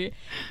angry.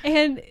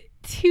 And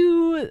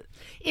to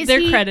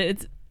their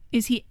credit,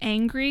 Is he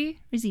angry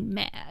or is he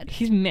mad?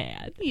 He's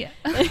mad. Yeah.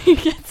 He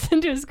gets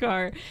into his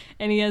car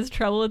and he has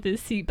trouble with his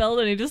seatbelt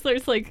and he just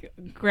starts like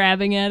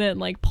grabbing at it and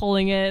like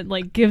pulling it,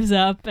 like gives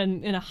up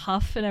and in a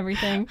huff and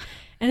everything.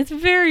 And it's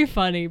very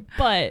funny,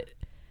 but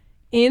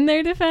in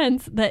their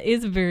defense, that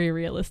is very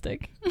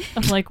realistic.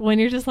 Of like when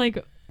you're just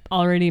like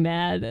already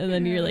mad and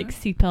then your like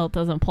seatbelt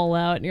doesn't pull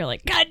out and you're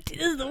like, God, this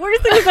is the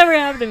worst thing that's ever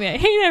happened to me. I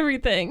hate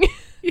everything.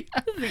 This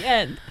is the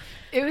end.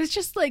 It was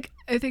just like,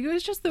 I think it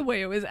was just the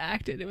way it was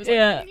acted. It was like,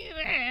 Yeah.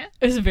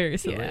 It was very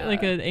silly, Yeah.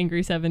 like an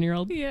angry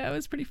 7-year-old. yeah, it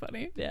was pretty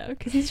funny. Yeah,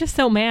 because he's just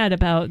so mad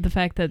about the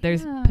fact that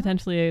there's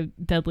potentially a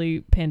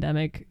deadly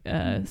pandemic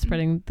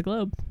spreading the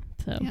globe.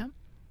 So Yeah.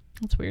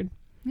 that's weird.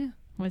 Yeah.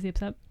 Why is he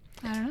upset?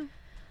 I don't know.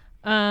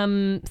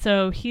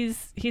 So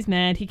he's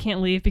mad. He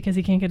can't leave because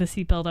he can't get a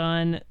seatbelt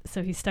on.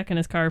 So he's stuck in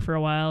his car for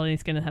a while and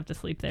he's gonna have to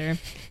sleep there.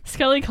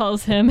 Scully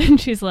calls him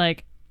and she's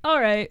like, "All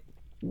right,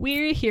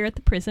 we're here at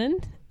the prison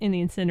in the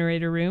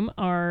incinerator room,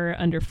 are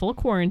under full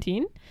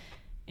quarantine."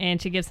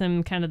 And she gives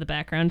him kind of the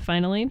background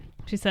finally.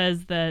 She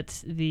says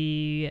that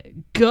the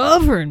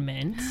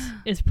government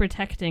is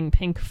protecting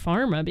Pink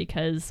Pharma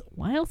because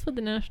why else would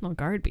the National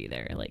Guard be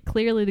there? Like,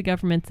 clearly the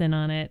government's in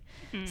on it.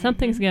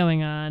 Something's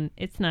going on.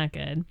 It's not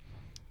good.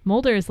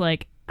 Mulder is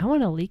like, I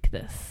want to leak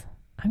this.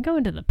 I'm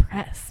going to the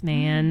press,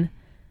 man.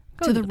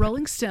 To the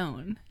Rolling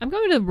Stone. I'm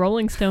going to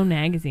Rolling Stone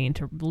magazine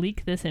to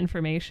leak this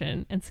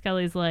information. And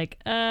Scully's like,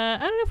 I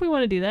don't know if we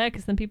want to do that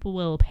because then people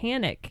will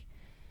panic.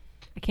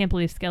 I can't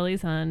believe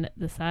Scully's on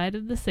the side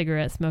of the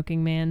cigarette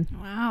smoking man.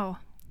 Wow.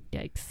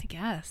 Yikes. I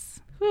guess.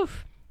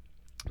 Oof.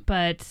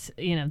 But,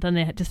 you know, then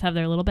they just have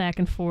their little back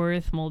and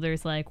forth.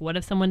 Mulder's like, what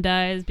if someone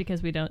dies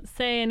because we don't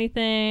say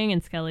anything?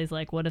 And Scully's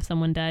like, what if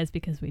someone dies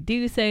because we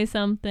do say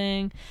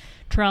something?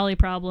 Trolley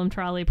problem,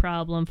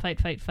 fight,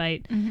 fight,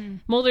 fight. Mm-hmm.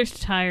 Mulder's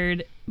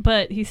tired,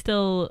 but he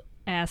still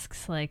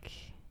asks, like,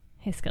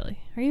 hey, Scully,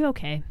 are you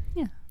okay?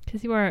 Yeah.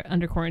 Because you are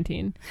under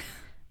quarantine.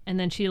 And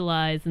then she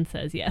lies and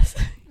says yes,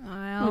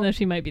 Well, although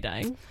she might be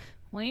dying.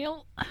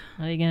 well. What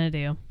are you going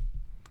to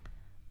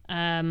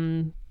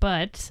do?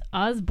 But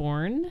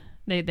Osborne,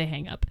 they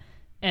hang up,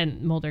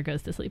 and Mulder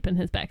goes to sleep in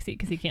his backseat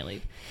because he can't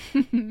leave.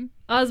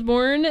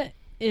 Osborne,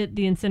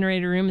 the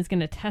incinerator room, is going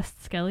to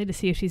test Scully to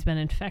see if she's been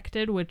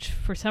infected, which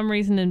for some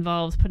reason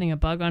involves putting a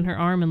bug on her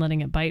arm and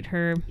letting it bite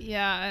her.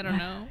 Yeah, I don't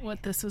know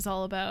what this was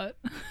all about.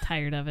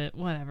 Tired of it.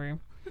 Whatever.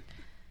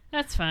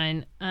 That's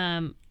fine.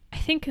 I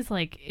think because,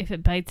 like, if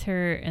it bites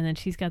her and then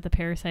she's got the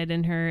parasite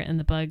in her and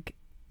the bug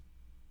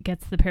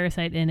gets the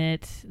parasite in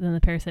it, then the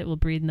parasite will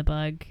breed in the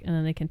bug and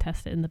then they can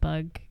test it in the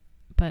bug.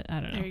 But I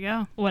don't know. There you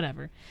go.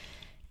 Whatever.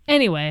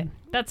 Anyway,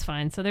 that's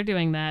fine. So they're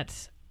doing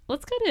that.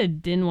 Let's go to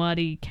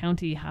Dinwiddie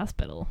County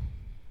Hospital.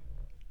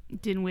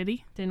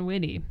 Dinwiddie?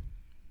 Dinwiddie.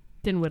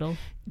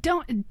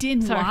 Don't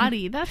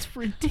Dinwiddie. That's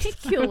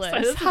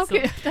ridiculous.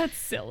 Sorry, That's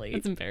silly.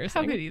 That's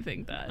embarrassing. How could you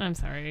think that? I'm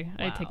sorry.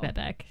 I take Wow. that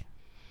back.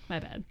 My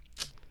bad.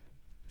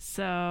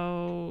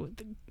 So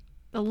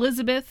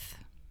Elizabeth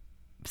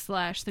 /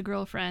 the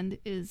girlfriend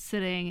is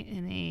sitting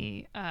in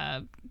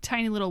a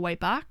tiny little white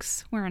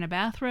box wearing a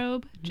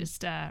bathrobe,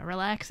 just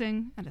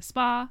relaxing at a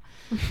spa.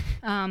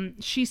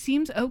 She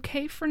seems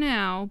okay for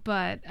now,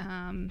 but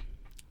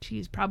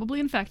she's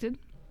probably infected.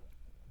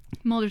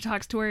 Mulder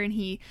talks to her and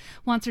he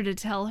wants her to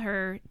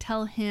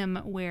tell him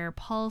where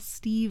Paul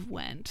Steve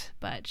went,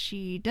 but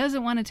she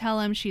doesn't want to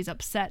tell him. She's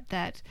upset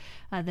that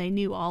they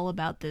knew all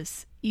about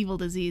this evil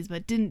disease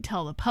but didn't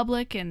tell the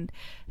public, and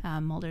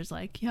Mulder's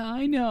like, yeah,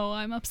 I know,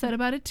 I'm upset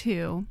about it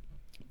too,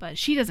 but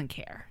she doesn't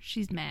care.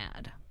 She's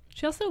mad.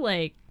 She also,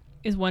 like,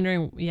 is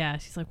wondering,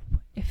 she's like,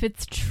 if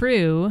it's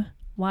true,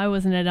 why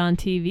wasn't it on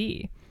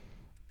TV?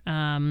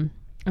 And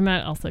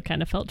that also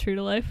kind of felt true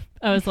to life.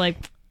 I was like,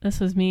 this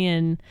was me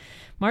in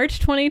March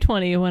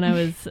 2020 when I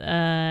was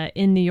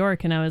in New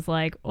York, and I was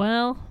like,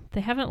 well,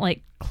 they haven't,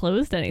 like,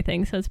 closed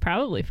anything, so it's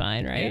probably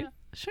fine, right? Yeah,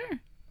 sure.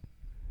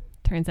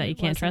 Turns out you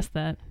can't trust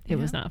that. It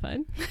was not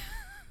fine.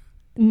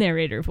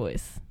 Narrator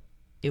voice.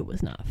 It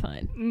was not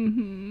fine.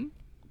 Mm-hmm.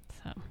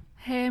 So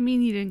Hey, I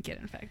mean, you didn't get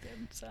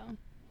infected, so.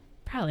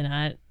 probably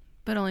not.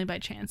 But only by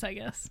chance, I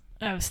guess.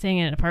 I was staying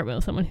in an apartment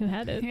with someone who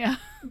had it. Yeah.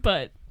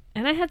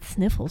 And I had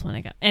sniffles when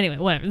I got... Anyway,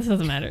 whatever. This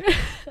doesn't matter.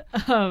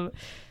 So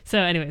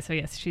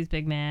yes, she's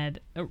big mad,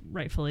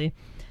 rightfully.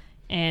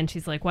 And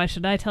she's like, why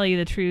should I tell you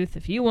the truth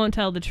if you won't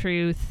tell the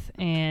truth?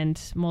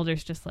 And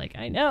Mulder's just like,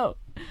 I know.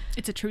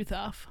 It's a truth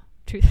off.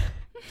 Truth.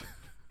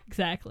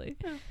 Exactly.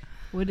 Yeah.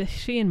 Would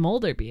she and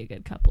Mulder be a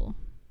good couple?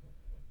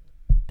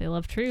 They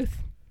love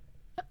truth.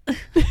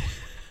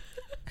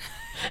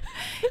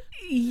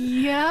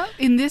 Yeah,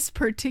 in this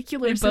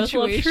particular They both love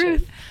situation,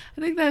 truth.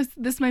 I think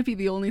this might be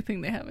the only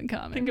thing they have in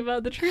common. Think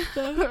about the truth,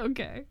 though.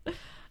 Okay.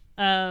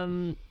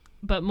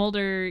 But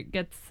Mulder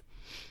gets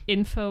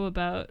info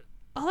about...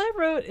 All I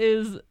wrote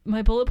is,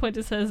 my bullet point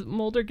just says,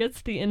 Mulder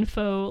gets the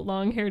info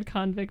long-haired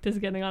convict is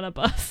getting on a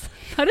bus.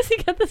 How does he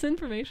get this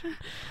information?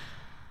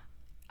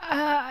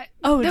 That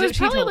was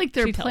probably like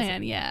their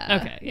plan. Yeah.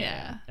 Okay.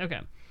 Yeah. Okay.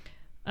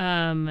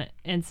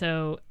 And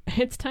so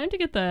it's time to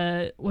get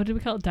the, what do we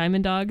call it,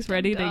 Diamond Dogs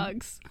ready to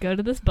go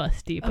to this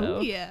bus depot.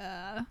 Oh,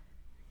 yeah.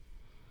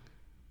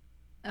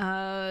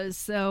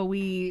 So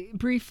we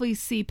briefly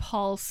see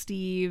Paul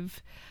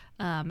Steve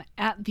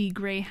at the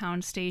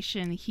Greyhound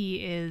station. He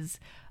is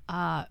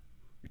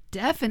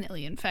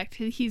definitely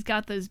infected. He's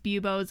got those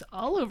buboes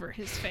all over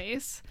his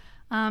face.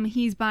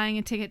 He's buying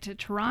a ticket to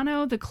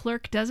Toronto. The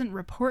clerk doesn't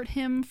report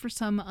him for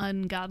some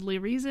ungodly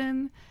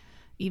reason,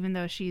 even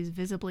though she's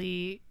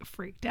visibly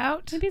freaked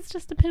out. Maybe it's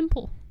just a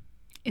pimple.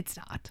 It's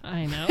not.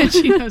 I know.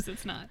 She knows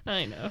it's not.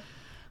 I know.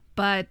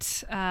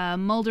 But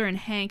Mulder and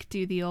Hank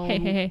do the old...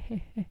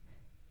 Hey.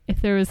 If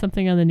there was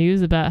something on the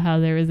news about how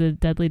there was a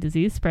deadly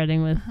disease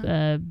spreading with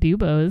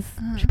buboes,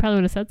 she probably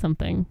would have said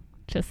something.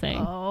 Just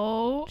saying.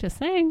 Oh. Just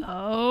saying.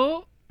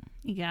 Oh.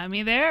 You got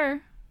me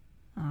there.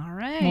 All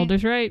right.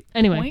 Mulder's right.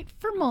 Anyway. Point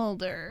for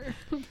Mulder.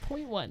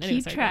 Point one.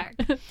 Keep track.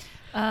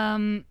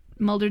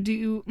 Mulder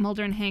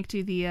and Hank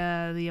do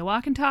the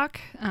walk and talk.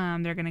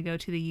 They're going to go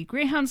to the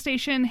Greyhound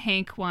station.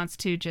 Hank wants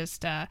to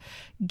just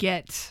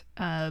get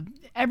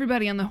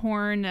everybody on the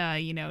horn,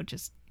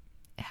 just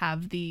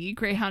have the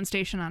Greyhound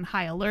station on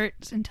high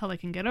alert until they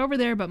can get over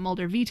there, but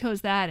Mulder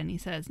vetoes that and he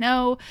says,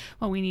 no,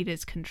 what we need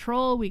is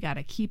control. We got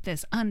to keep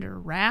this under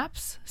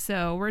wraps.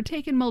 So we're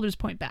taking Mulder's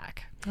point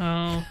back.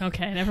 Oh,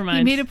 okay. Never mind.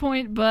 He made a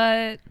point,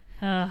 but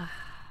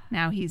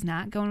now he's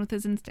not going with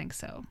his instincts,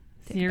 so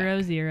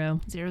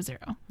 0-0.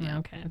 0-0. Yeah.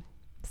 Okay.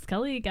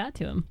 Scully got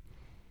to him.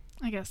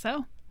 I guess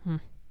so.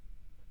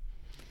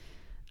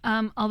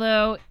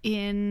 Although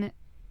in,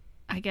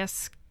 I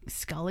guess,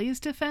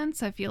 Scully's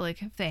defense, I feel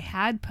like if they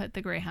had put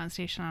the Greyhound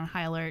station on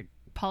high alert,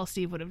 Paul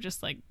Steve would have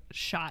just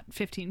shot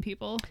 15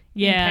 people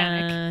in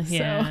panic.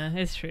 Yeah,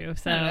 it's true.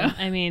 So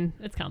I mean,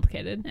 it's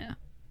complicated. Yeah,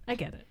 I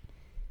get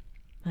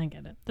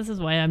it. This is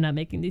why I'm not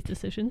making these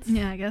decisions.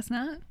 Yeah, I guess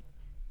not.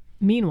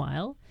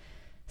 Meanwhile,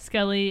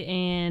 Scully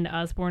and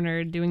Osborn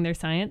are doing their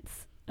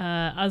science.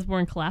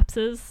 Osborn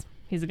collapses.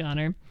 He's a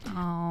goner.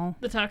 Oh,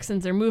 the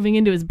toxins are moving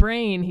into his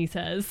brain, he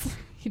says.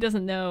 He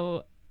doesn't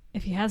know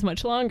if he has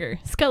much longer.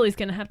 Scully's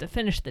going to have to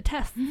finish the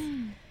tests.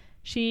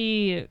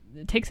 She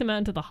takes him out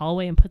into the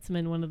hallway and puts him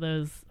in one of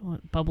those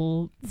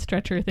bubble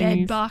stretcher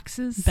things.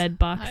 Bed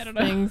box I don't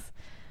know. things.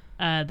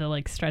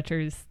 The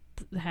stretchers,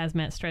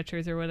 hazmat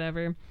stretchers or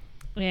whatever.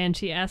 And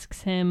she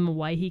asks him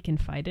why he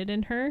confided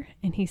in her.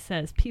 And he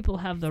says, people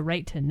have the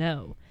right to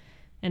know.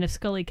 And if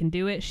Scully can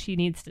do it, she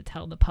needs to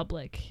tell the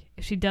public.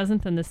 If she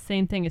doesn't, then the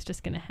same thing is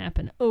just going to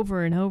happen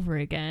over and over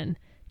again.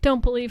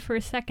 Don't believe for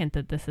a second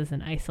that this is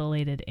an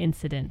isolated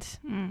incident.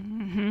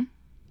 Mm-hmm.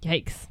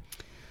 Yikes.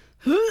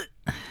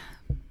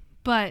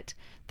 But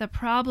the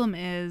problem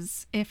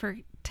is, if her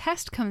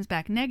test comes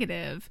back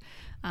negative,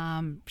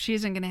 she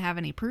isn't going to have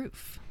any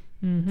proof.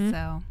 Mm-hmm.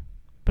 So,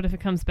 but if it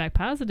comes back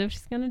positive,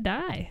 she's going to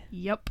die.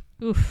 Yep.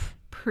 Oof.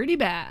 Pretty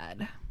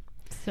bad.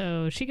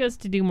 So she goes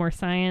to do more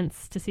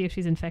science to see if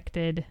she's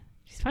infected.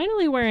 She's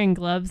finally wearing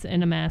gloves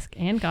and a mask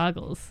and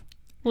goggles.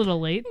 A little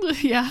late.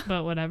 Yeah.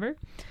 But whatever.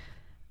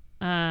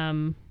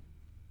 I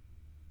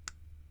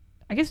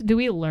guess, do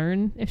we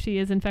learn if she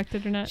is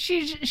infected or not?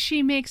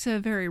 She makes a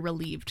very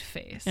relieved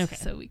face. Okay,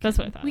 so that's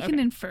what I thought. We can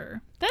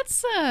infer.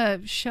 That's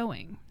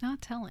showing,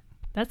 not telling.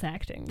 That's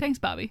acting. Thanks,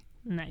 Bobby.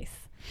 Nice.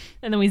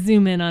 And then we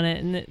zoom in on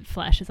it and it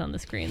flashes on the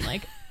screen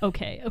like,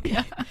 okay.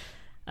 Yeah.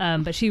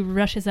 But she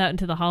rushes out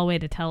into the hallway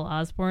to tell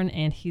Osborn,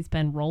 and he's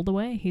been rolled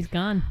away. He's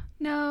gone.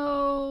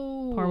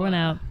 No. Pour one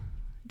out.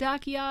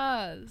 Doc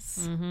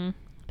Oz. Mm-hmm.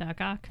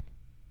 Doc Ock.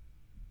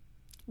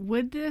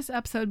 Would this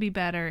episode be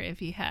better if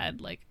he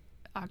had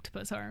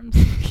octopus arms?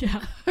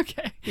 Yeah.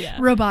 Okay. Yeah.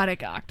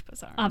 Robotic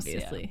octopus arms.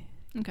 Obviously.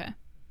 Yeah. Okay.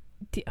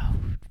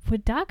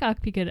 Would Doc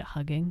Ock be good at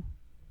hugging?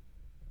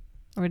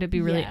 Or would it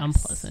be really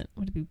unpleasant?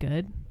 Would it be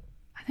good?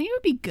 I think it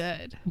would be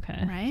good.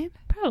 Okay. Right?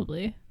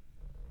 Probably.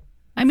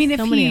 I mean,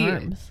 so many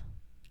arms.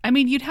 I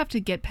mean, you'd have to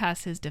get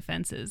past his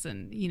defenses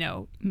and,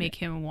 make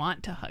him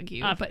want to hug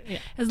you. But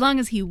as long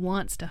as he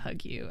wants to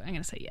hug you, I'm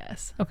going to say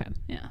yes. Okay.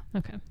 Yeah.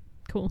 Okay.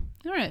 Cool.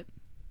 All right.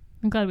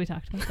 I'm glad we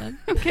talked about that.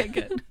 Okay,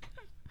 good.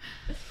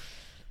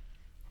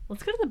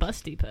 Let's go to the bus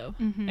depot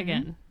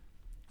again,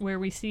 where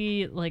we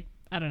see,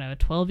 I don't know, a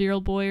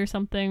 12-year-old boy or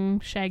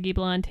something, shaggy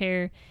blonde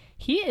hair.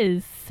 He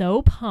is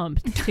so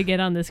pumped to get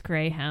on this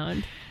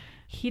Greyhound.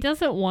 He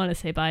doesn't want to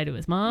say bye to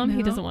his mom. No.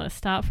 He doesn't want to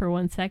stop for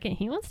 1 second.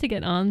 He wants to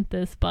get on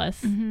this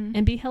bus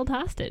and be held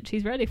hostage.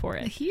 He's ready for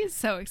it. He is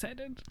so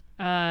excited.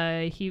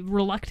 He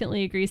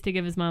reluctantly agrees to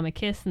give his mom a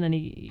kiss, and then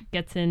he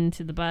gets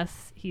into the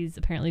bus. He's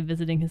apparently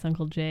visiting his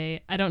Uncle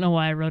Jay. I don't know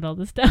why I wrote all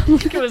this down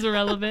like it was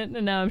irrelevant,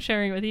 and now I'm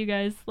sharing it with you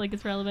guys like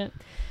it's relevant.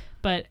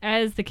 But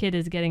as the kid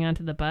is getting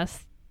onto the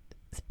bus,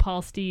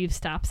 Paul Steve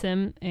stops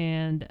him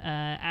and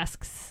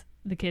asks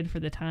the kid for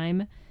the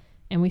time.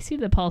 And we see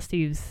that Paul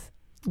Steve's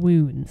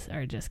wounds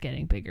are just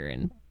getting bigger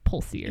and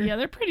pulsier. Yeah,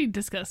 they're pretty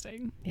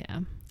disgusting.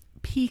 Yeah.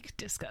 Peak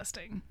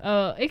disgusting.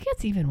 Oh, it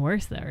gets even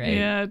worse though, right?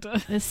 Yeah, it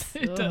does.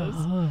 It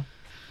does.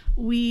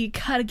 We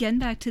cut again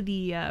back to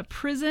the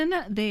prison.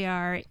 They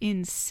are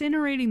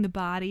incinerating the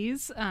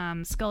bodies.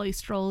 Scully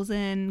strolls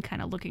in,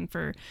 kind of looking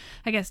for,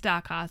 I guess,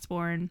 Doc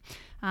Osborne.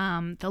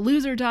 The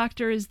loser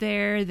doctor is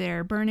there.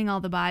 They're burning all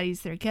the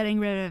bodies. They're getting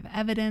rid of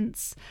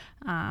evidence.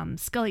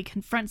 Scully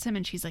confronts him,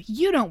 and she's like,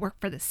 "You don't work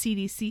for the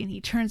CDC." And he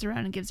turns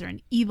around and gives her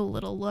an evil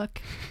little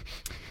look.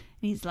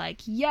 And he's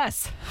like,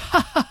 "Yes."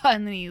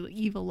 And then he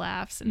evil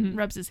laughs and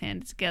rubs his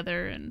hands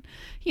together and,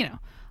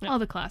 all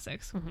the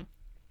classics. Mm-hmm.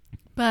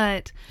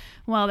 But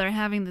while they're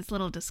having this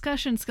little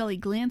discussion, Scully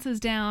glances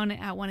down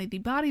at one of the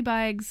body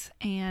bags,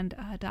 and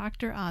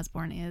Dr.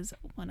 Osborne is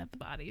one of the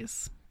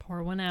bodies.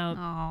 Pour one out.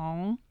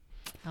 Oh,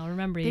 I'll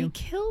remember you. They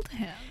killed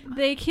him.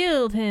 They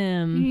killed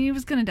him. He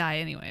was going to die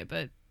anyway,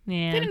 but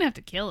yeah. They didn't have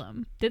to kill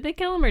him. Did they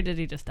kill him or did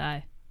he just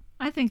die?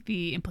 I think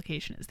the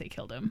implication is they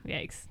killed him.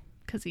 Yikes.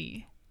 Because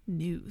he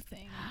knew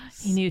things.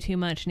 He knew too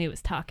much and he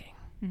was talking.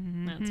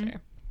 Mm-hmm. That's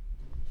fair.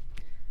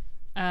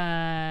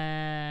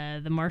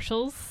 The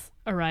marshals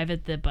arrive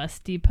at the bus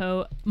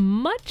depot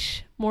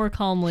much more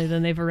calmly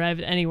than they've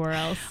arrived anywhere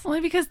else. Only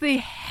because they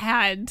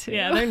had to.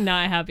 Yeah, they're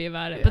not happy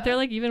about it. Yeah. But they're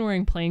like even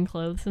wearing plain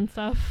clothes and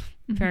stuff.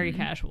 Very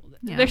casual.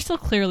 Yeah. They're still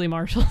clearly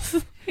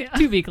marshals. Yeah.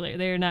 To be clear,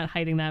 they're not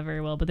hiding that very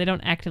well, but they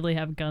don't actively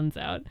have guns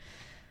out.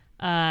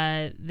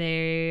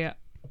 They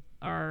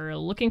are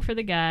looking for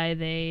the guy.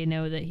 They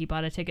know that he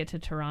bought a ticket to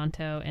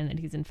Toronto and that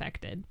he's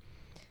infected.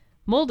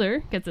 Mulder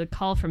gets a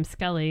call from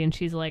Scully, and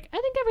she's like, "I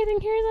think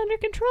everything here is under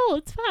control.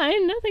 It's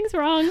fine. Nothing's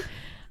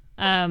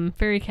wrong."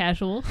 Very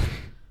casual,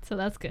 so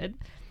that's good.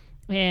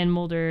 And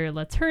Mulder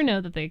lets her know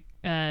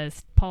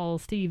that Paul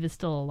Steve is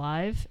still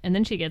alive, and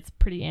then she gets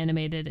pretty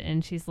animated,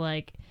 and she's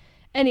like,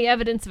 "Any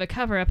evidence of a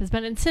cover-up has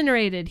been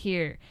incinerated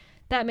here.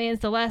 That man's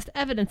the last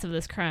evidence of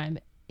this crime.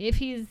 If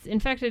he's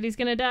infected, he's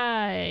gonna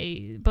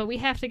die, but we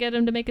have to get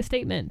him to make a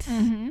statement."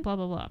 Blah,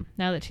 blah, blah.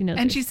 Now that she knows.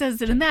 And she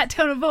says it in that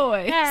tone of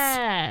voice.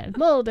 Yeah,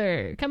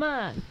 Mulder, come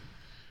on.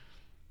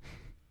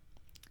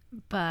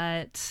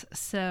 But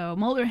so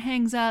Mulder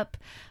hangs up.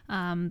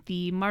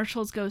 The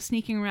marshals go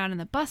sneaking around in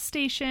the bus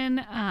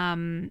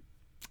station.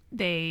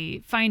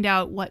 They find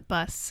out what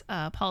bus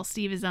Paul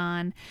Steve is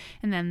on,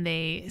 and then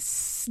they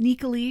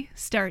sneakily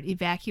start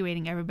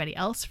evacuating everybody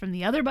else from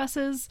the other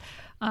buses.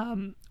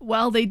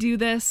 While they do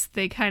this,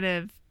 they kind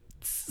of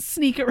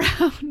sneak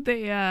around.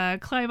 They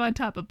climb on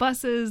top of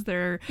buses.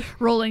 They're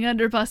rolling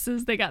under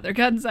buses. They got their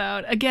guns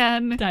out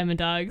again. Diamond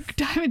dogs.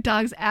 Diamond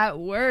dogs at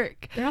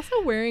work. They're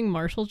also wearing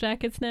Marshall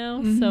jackets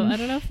now, so I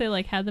don't know if they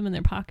like had them in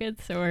their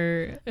pockets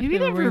or if Maybe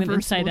they they're were wearing them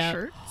reversible inside out.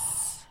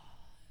 shirts.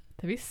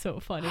 That'd be so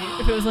funny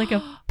if it was like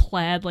a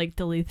plaid like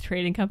Duluth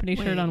Trading Company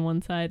shirt Wait. on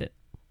one side.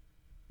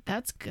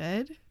 That's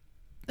good.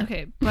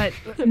 Okay, but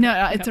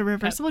no, it's a Okay.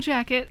 reversible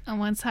jacket. On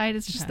one side,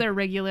 it's just Okay. their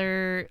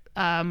regular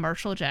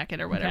Marshall jacket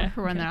or whatever Okay,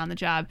 for when okay. they're on the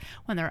job.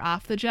 When they're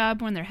off the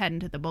job, when they're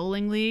heading to the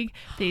bowling league,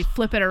 they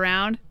flip it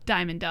around.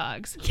 Diamond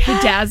dogs. Yes!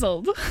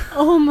 Bedazzled.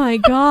 Oh my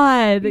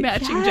god.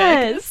 Matching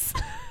yes.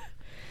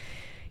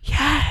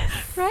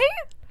 Yes. Right?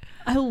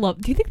 I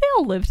love. Do you think they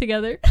all live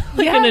together?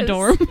 Like in a Yes.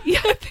 dorm? Yeah,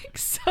 I think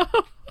so.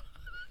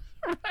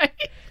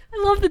 Right?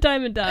 I love the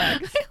Diamond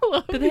Dogs. I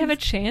love Do they have a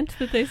chant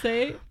that they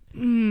say?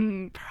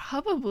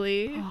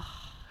 Probably.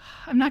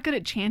 I'm not good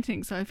at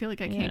chanting, so I feel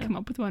like I can't Yeah. come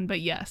up with one,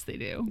 but yes, they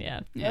do. Yeah.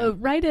 Yeah.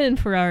 Write in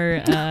for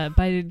our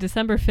by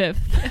December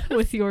 5th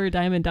with your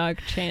Diamond Dog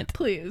chant.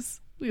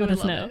 Please. We Let would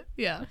us love know. it.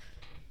 Yeah.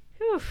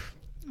 Whew.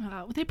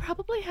 They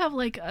probably have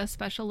like a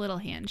special little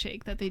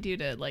handshake that they do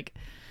to like,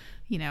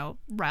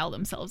 rile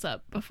themselves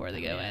up before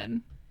they go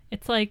in.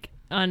 It's like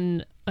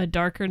on a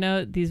darker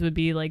note, these would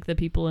be like the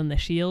people in The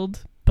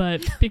Shield,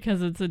 but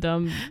because it's a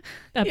dumb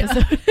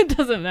episode, it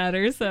doesn't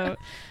matter. So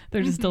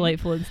they're just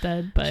delightful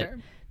instead. But Sure.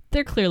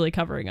 they're clearly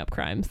covering up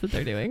crimes that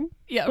they're doing.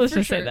 Yeah, Let's for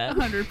just say sure. that.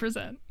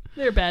 100%.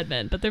 They're bad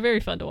men, but they're very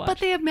fun to watch. But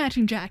they have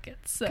matching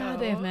jackets. So God,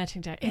 they have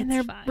matching jackets. And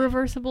it's they're fine.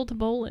 reversible to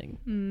bowling.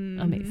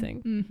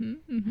 Amazing.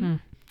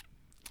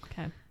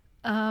 Okay.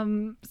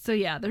 So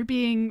yeah, they're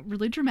being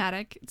really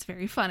dramatic. It's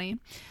very funny.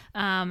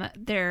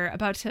 They're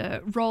about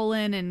to roll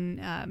in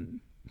and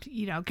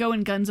go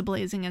in guns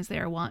a-blazing as they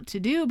are wont to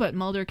do, but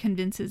Mulder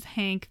convinces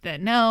Hank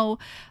that no,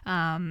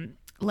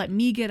 let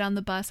me get on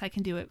the bus. I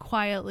can do it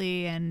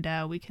quietly, and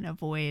we can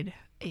avoid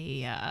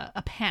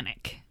a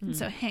panic. And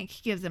so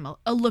Hank gives him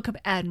a look of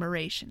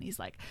admiration. He's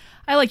like,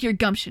 "I like your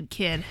gumption,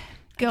 kid.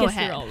 Go I guess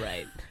ahead." you're all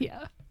right.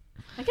 Yeah.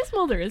 I guess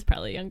Mulder is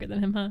probably younger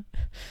than him, huh?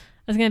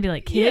 I was going to be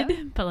like kid,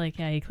 Yeah. but like,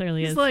 yeah, he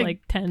clearly He's is like like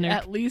 10 or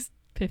At least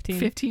 15.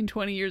 15,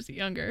 20 years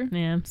younger.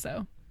 Yeah,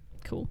 So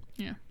cool.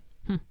 yeah.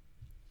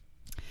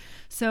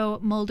 So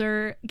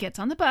Mulder gets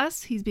on the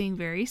bus. He's being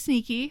very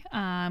sneaky.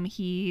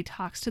 He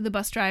talks to the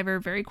bus driver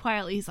very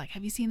quietly. He's like,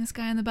 "Have you seen this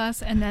guy on the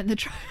bus?" And then the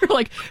driver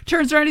like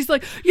turns around. He's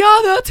like,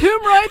 "Yeah, that's him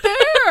right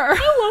there."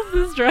 I love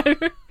this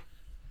driver.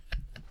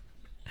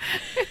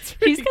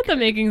 He's got the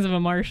makings of a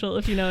marshal,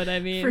 if you know what I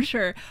mean. For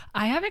sure.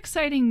 I have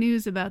exciting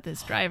news about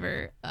this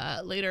driver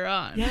later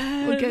on.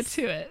 Yes. We'll get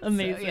to it.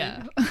 Amazing. So,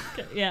 yeah.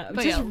 Yeah,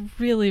 But just yeah.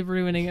 really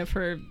ruining it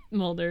for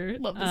Mulder.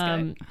 Love this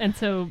guy. And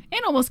so,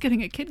 And almost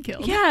getting a kid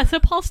killed. yeah, so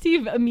Paul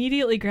Steve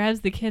immediately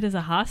grabs the kid as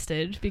a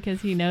hostage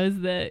because he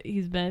knows that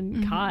he's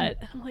been caught.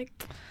 I'm like,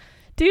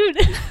 dude,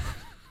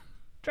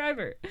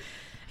 driver.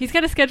 He's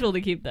got a schedule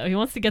to keep, though. He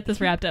wants to get this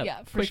wrapped up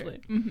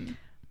quickly. Sure.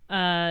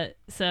 Mm-hmm.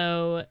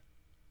 So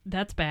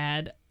that's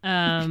bad.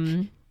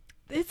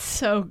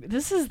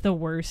 This is the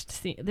worst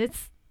scene.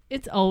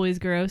 It's always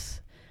gross.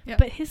 Yeah.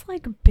 But his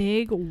like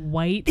big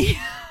white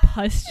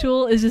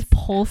pustule is just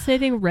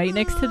pulsating right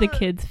next to the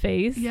kid's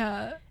face.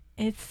 Yeah.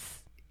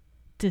 It's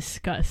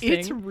disgusting.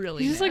 It's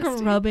really He's just nasty.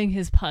 like rubbing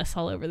his pus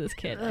all over this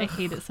kid. I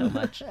hate it so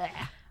much.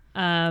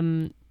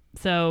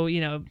 So,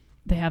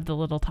 they have the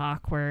little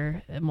talk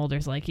where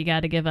Mulder's like, you got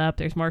to give up.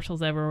 There's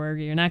marshals everywhere.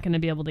 You're not going to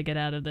be able to get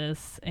out of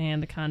this.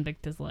 And the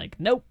convict is like,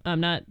 nope,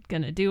 I'm not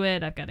going to do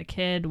it. I've got a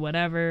kid,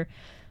 whatever,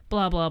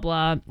 blah, blah,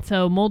 blah.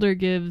 So Mulder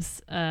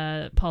gives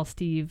Paul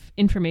Steve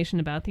information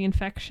about the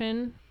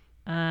infection.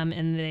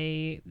 And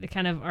they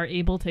kind of are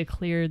able to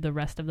clear the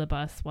rest of the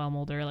bus while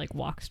Mulder like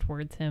walks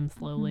towards him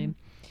slowly.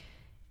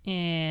 Mm-hmm.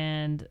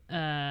 And,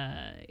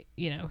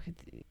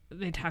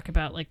 they talk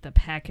about like the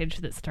package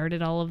that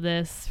started all of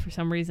this. For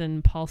some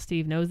reason, Paul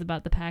Steve knows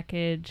about the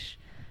package.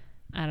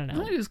 I don't know. I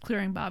think he was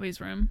clearing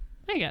Bobby's room.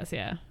 I guess,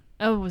 yeah.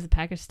 Oh, was the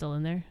package still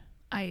in there?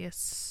 I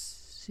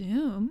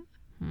assume.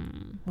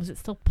 Was it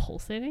still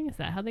pulsating? Is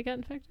that how they got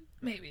infected?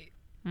 Maybe.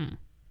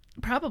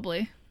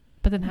 Probably.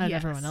 But then how did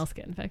Yes. everyone else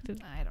get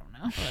infected? I don't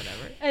know.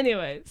 Whatever.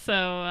 Anyway,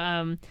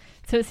 so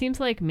it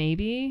seems like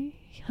maybe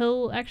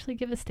he'll actually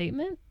give a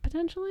statement,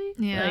 potentially.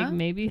 Yeah. Like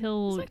maybe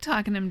he'll It's like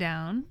talking him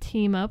down.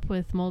 team up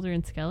with Mulder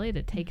and Scully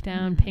to take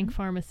down Pink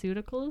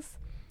Pharmaceuticals.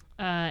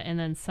 And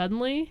then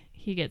suddenly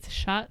he gets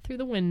shot through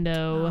the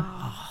window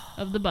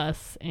of the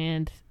bus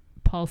and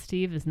Paul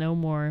Steve is no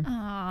more.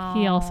 Oh.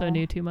 He also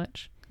knew too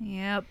much.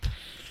 Yep.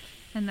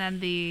 And then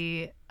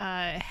the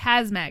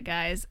hazmat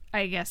guys,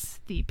 I guess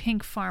the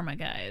Pink Pharma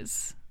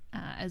guys,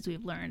 as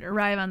we've learned,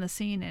 arrive on the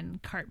scene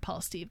and cart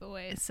Paul Steve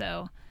away.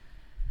 So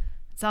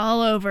it's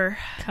all over.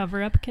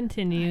 Cover up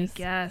continues. I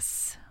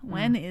guess.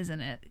 When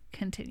isn't it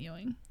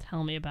continuing?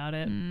 Tell me about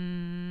it.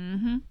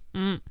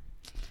 Mm-hmm.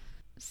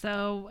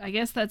 So I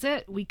guess that's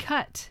it. We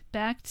cut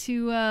back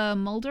to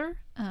Mulder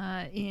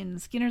in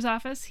Skinner's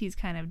office. He's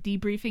kind of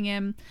debriefing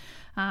him,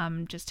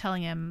 just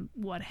telling him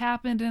what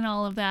happened and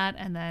all of that.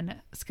 And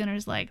then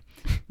Skinner's like,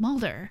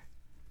 Mulder,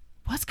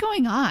 what's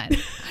going on?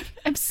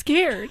 I'm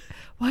scared.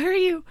 Why are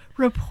you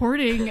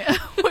reporting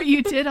what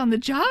you did on the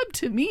job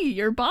to me,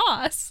 your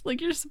boss,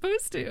 like you're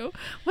supposed to?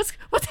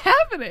 What's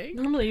happening?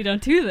 Normally you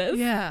don't do this.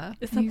 Yeah.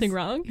 Is something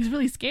wrong? He's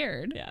really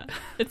scared. Yeah.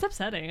 It's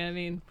upsetting. I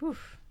mean, whew.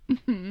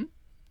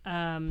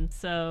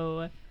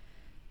 So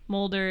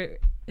Mulder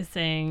is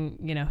saying,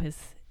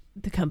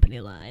 the company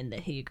line that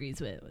he agrees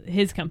with,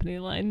 his company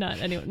line, not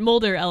anyone,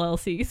 Mulder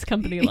LLC's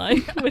company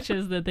line, which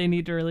is that they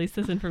need to release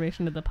this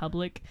information to the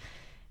public.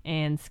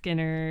 And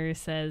Skinner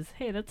says,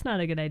 hey, that's not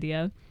a good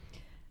idea.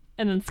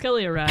 And then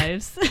Scully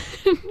arrives.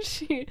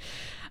 She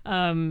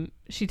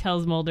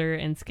tells Mulder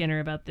and Skinner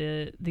about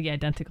the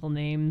identical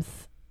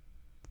names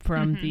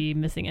from the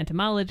missing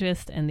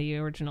entomologist and the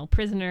original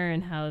prisoner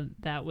and how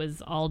that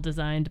was all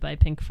designed by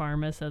Pink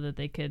Pharma so that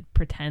they could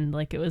pretend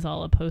like it was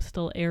all a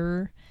postal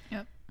error.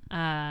 Yep.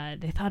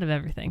 They thought of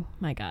everything.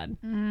 My God.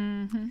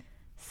 Mm-hmm.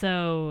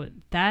 So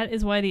that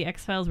is why the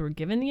X-Files were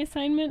given the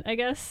assignment, I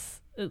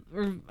guess.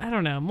 Or I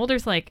don't know.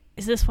 Mulder's like,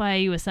 is this why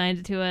you assigned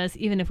it to us?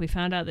 Even if we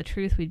found out the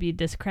truth, we'd be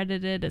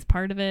discredited as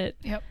part of it.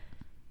 Yep.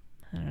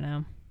 I don't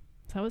know.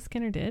 Is that what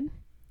Skinner did?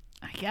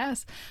 I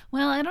guess.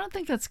 Well, I don't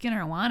think that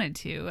Skinner wanted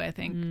to. I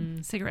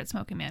think Cigarette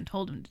Smoking Man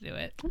told him to do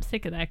it. I'm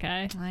sick of that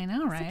guy. I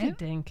know, Such a right?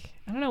 dink.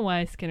 I don't know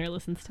why Skinner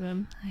listens to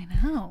him. I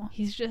know.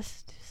 He's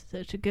just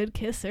such a good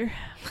kisser.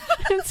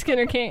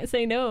 Skinner can't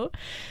say no.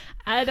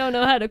 I don't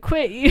know how to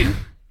quit you.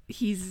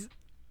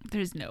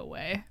 There's no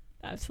way.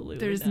 Absolutely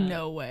There's not.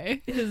 no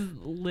way. His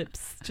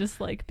lips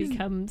just like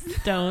become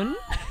stone.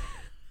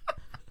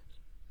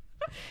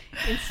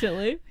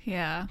 Instantly.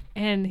 Yeah.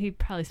 And he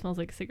probably smells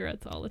like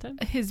cigarettes all the time.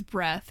 His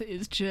breath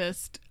is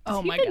just, Does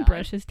oh he my even God.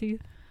 brush his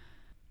teeth?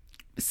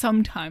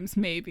 Sometimes,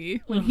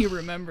 maybe, when he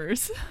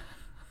remembers.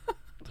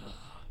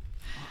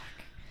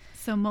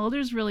 So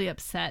Mulder's really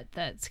upset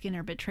that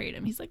Skinner betrayed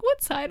him. He's like,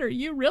 what side are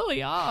you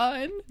really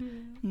on?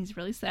 He's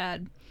really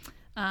sad.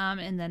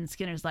 And then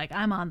Skinner's like,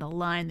 I'm on the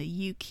line that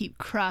you keep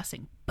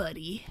crossing,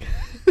 buddy.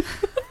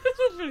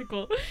 That's pretty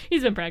cool.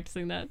 He's been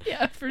practicing that.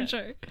 Yeah, for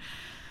sure.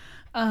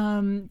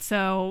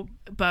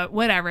 But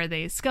whatever.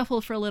 They scuffle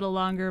for a little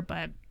longer,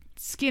 but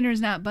Skinner's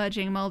not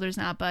budging. Mulder's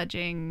not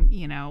budging.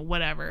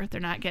 Whatever.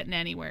 They're not getting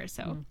anywhere.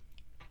 So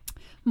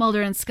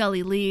Mulder and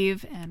Scully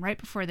leave, and right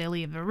before they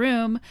leave the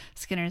room,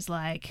 Skinner's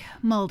like,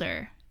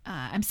 Mulder,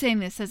 I'm saying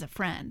this as a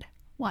friend.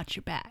 Watch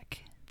your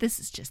back. This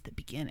is just the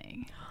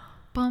beginning.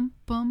 Bum,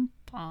 bum,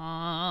 Oh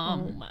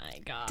bum. my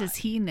god. Does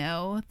he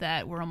know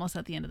that we're almost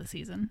at the end of the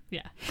season?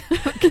 Yeah.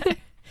 Okay.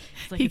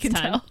 It's like He it's can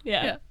time. tell.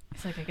 Yeah. Yeah.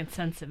 It's like I can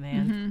sense it,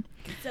 man.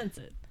 I can sense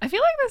it. I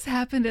feel like this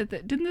happened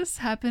didn't this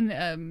happen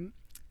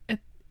at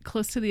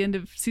close to the end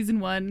of season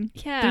 1?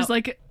 Yeah. There's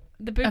like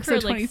The Bigfoot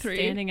episode like 23.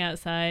 standing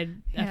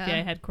outside Yeah.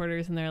 FBI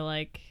headquarters, and they're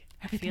like,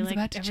 I feel Everything's like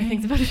about to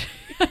everything's change.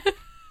 about to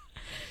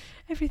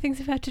everything's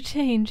about to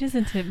change,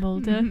 isn't it,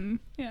 Mulder? Mhm.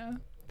 Yeah.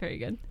 Very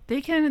good.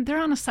 They're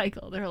on a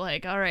cycle. They're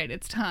like, all right,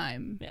 it's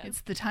time. Yeah. It's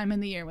the time in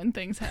the year when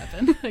things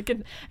happen. I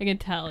can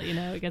tell, you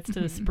know, it gets to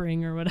the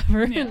spring or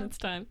whatever, Yeah. and it's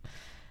time.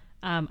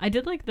 I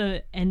did like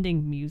the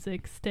ending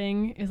music.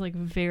 Sting is like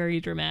very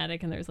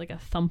dramatic, and there's like a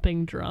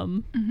thumping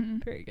drum.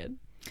 Very good.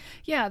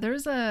 Yeah, I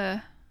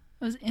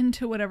was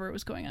into whatever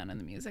was going on in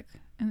the music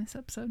in this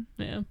episode.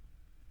 Yeah,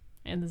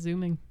 and the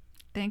zooming.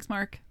 Thanks,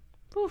 Mark.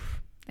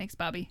 Oof. Thanks,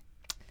 Bobby.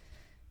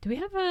 Do we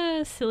have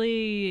a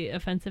silly,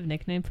 offensive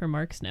nickname for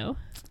Mark Snow?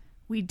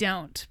 We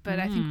don't, but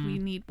I think we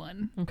need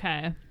one.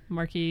 Okay,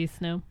 Marky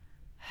Snow.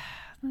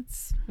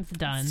 That's It's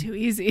done. too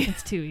easy.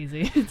 It's too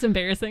easy. It's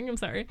embarrassing. I'm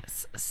sorry.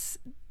 It's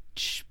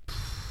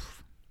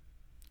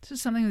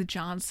just something with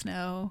Jon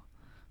Snow,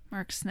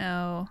 Mark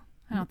Snow.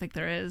 I don't think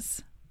there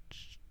is.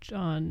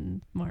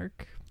 John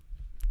Mark.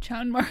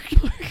 John Mark.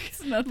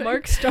 It's nothing.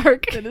 Mark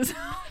Stark. That is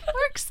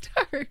Mark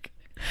Stark.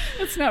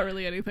 It's not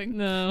really anything.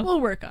 No. We'll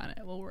work on it.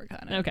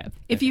 Okay.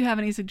 If you have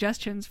any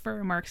suggestions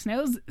for Mark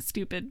Snow's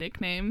stupid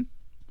nickname,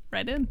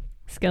 write in.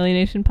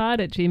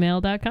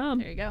 SkellyNationPod@gmail.com.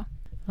 There you go.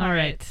 All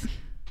right.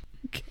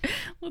 Okay,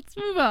 let's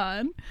move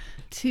on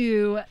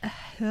to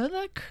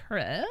the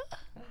crew.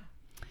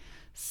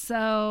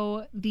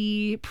 So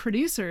the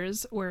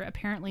producers were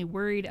apparently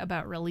worried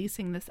about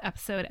releasing this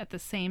episode at the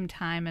same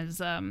time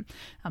as a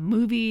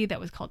movie that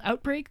was called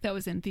Outbreak that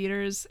was in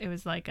theaters. It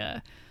was like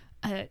an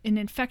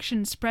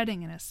infection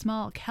spreading in a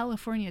small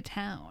California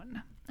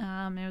town.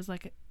 It was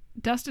like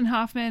Dustin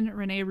Hoffman,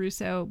 Rene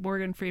Russo,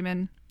 Morgan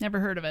Freeman. Never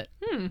heard of it.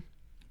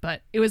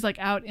 But it was like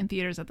out in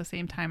theaters at the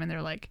same time, and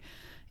they're like,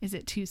 is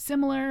it too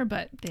similar?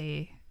 But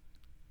they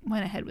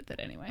went ahead with it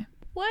anyway.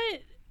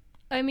 What?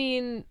 I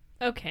mean,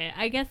 okay,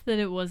 I guess that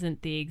it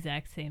wasn't the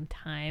exact same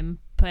time,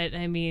 but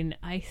I mean,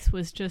 ice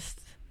was just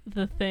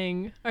the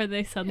thing. Are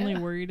they suddenly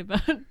worried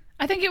about?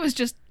 I think it was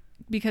just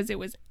because it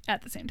was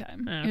at the same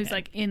time. Oh, It was okay.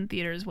 like in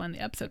theaters when the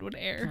episode would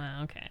air.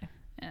 Oh, okay,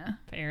 Yeah.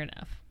 fair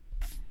enough.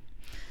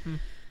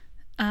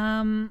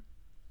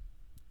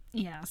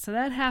 Yeah, so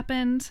that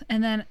happened.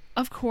 And then,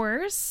 of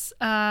course,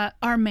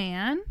 our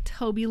man,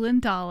 Toby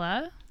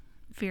Lindala,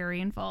 very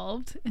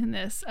involved in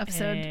this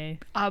episode, Hey.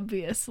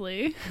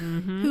 obviously.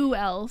 Who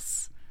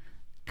else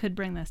could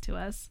bring this to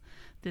us?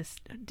 This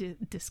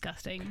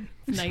disgusting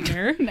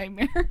Nightmare.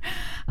 nightmare.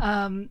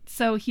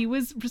 So he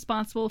was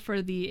responsible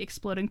for the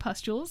exploding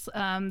pustules.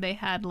 They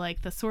had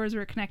like the sores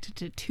were connected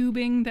to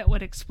tubing that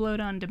would explode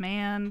on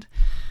demand.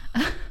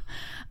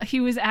 He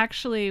was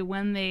actually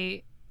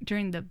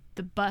during the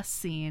bus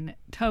scene,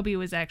 Toby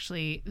was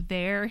actually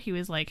there. He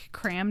was like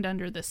crammed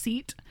under the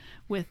seat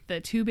with the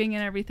tubing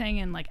and everything,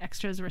 and like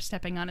extras were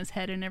stepping on his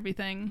head and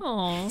everything.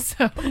 Oh,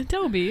 So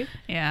Toby.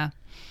 yeah.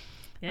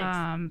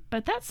 Yikes.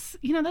 But that's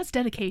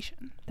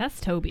dedication.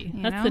 That's Toby.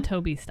 You That's know? the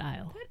Toby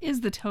style. That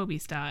is the Toby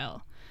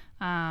style.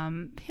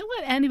 He'll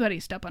let anybody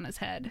step on his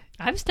head.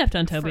 I've stepped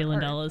on Toby For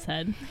art. Lindella's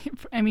head.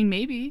 I mean,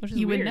 maybe Which is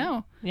you would weird.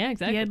 know. Yeah,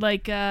 exactly. He had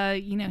like,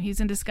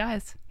 he's in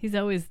disguise. He's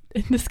always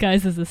in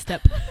disguise as a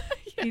step.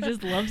 He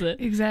just loves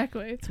it.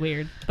 Exactly. It's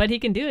weird, but he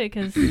can do it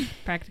because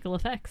practical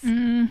effects.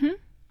 Mm-hmm.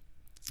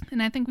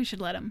 And I think we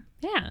should let him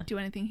Yeah, do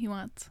anything he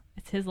wants.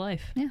 it's his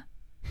life.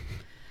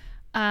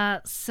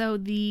 So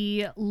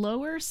the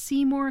Lower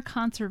Seymour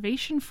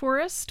Conservation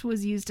Forest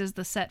was used as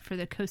the set for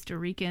the Costa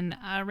Rican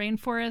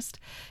rainforest.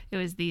 It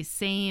was the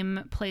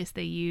same place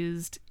they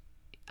used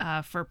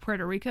for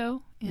Puerto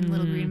Rico in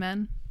Little Green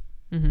Men.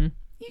 Mm-hmm.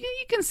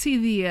 You can see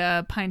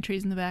the pine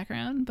trees in the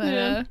background, but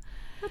Yeah.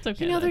 That's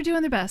okay. you know though. they're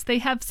doing their best. They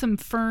have some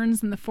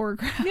ferns in the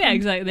foreground. Yeah,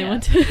 exactly. They Yeah.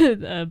 went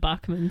to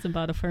Bachman's and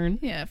bought a fern.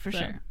 Yeah, for So.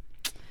 sure.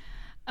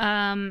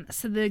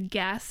 So the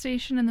gas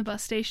station and the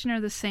bus station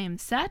are the same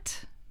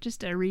set,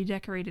 just a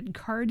redecorated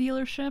car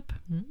dealership.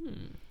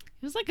 Mm.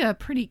 It was like a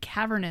pretty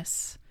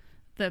cavernous,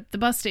 the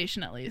bus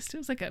station at least. It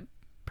was like a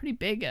pretty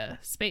big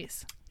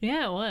space.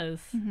 Yeah, it was.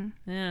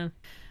 Yeah.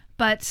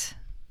 But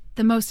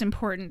the most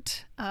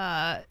important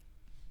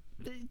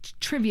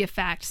trivia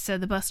fact, so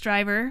the bus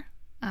driver,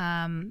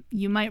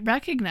 you might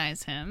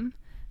recognize him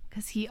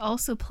because he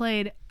also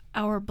played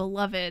our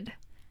beloved,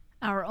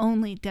 our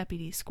only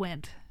Deputy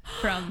Squint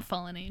from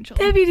Fallen Angel.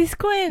 Deputy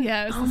Squint.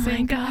 Yeah, it was Oh the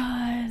same my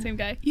guy. God. Same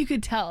guy. You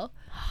could tell.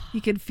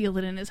 You could feel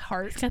it in his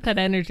heart. He's got that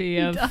energy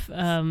of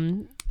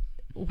does.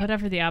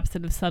 whatever the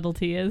opposite of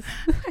subtlety is.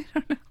 I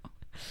don't know.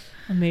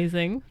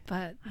 Amazing.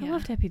 But I yeah,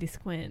 love Deputy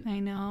Squint. I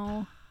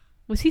know.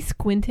 Was he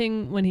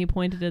squinting when he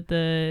pointed at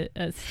the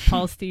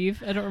Paul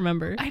Steve? I don't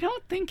remember. I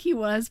don't think he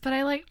was, but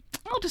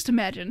I'll just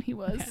imagine he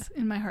was Okay.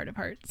 in my heart of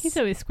hearts. He's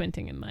always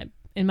squinting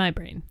in my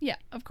brain. Yeah,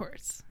 of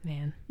course.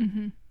 Man,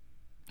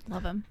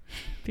 Love him.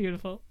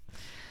 beautiful.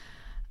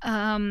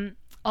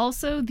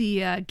 Also,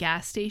 the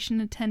gas station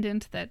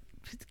attendant that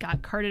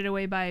got carted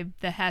away by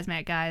the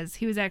hazmat guys,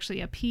 he was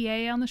actually a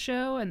PA on the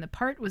show, and the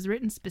part was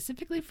written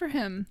specifically for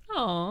him.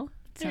 Oh,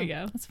 there you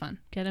go. That's fun.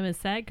 Get him his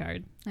SAG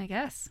card. I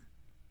guess.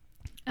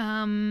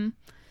 And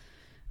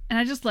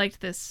I just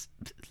liked this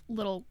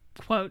little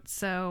quote.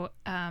 So,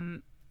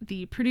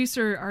 the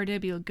producer,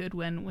 R.W.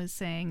 Goodwin, was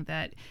saying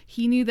that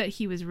he knew that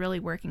he was really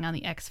working on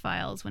the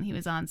X-Files when he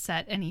was on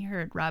set, and he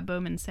heard Rob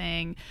Bowman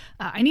saying,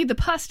 I need the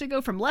pus to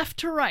go from left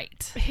to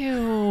right.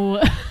 Ew.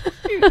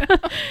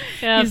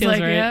 Yeah, he's feels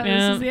like, right. yeah,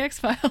 this is the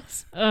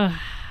X-Files.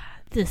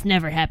 This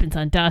never happens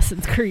on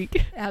Dawson's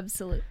Creek.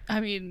 Absolutely.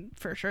 I mean,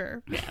 for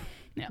sure.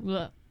 Yeah.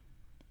 Ugh.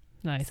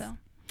 Nice. So,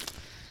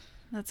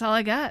 that's all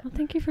I got. Well,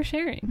 thank you for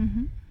sharing.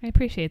 Mm-hmm. I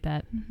appreciate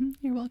that. Mm-hmm.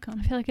 You're welcome.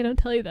 I feel like I don't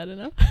tell you that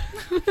enough.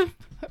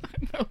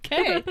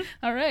 Okay.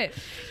 All right.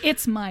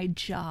 It's my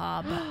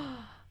job.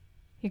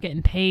 You're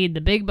getting paid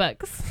the big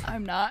bucks.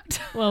 I'm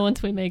not. Well,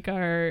 once we make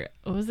our,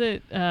 what was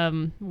it?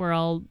 We're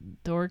all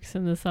dorks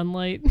in the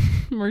sunlight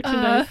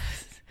merchandise.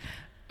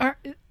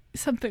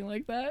 Something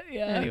like that.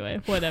 Yeah.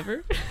 Anyway,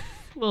 whatever.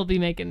 We'll be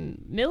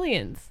making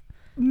millions.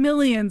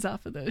 Millions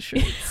off of those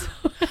shirts.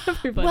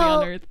 Everybody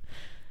on Earth.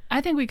 I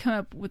think we come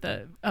up with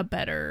a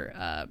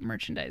better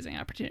merchandising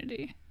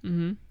opportunity.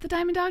 Mm-hmm. The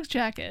Diamond Dogs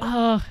jacket.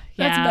 Oh,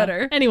 yeah. That's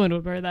better. Anyone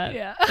would wear that.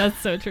 Yeah. That's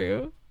so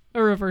true.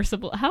 A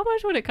reversible. How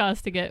much would it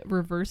cost to get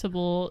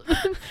reversible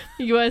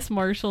U.S.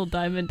 Marshal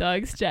Diamond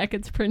Dogs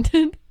jackets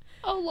printed?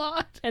 A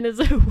lot. And is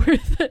it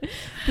worth it?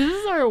 This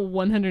is our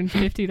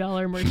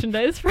 $150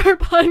 merchandise for our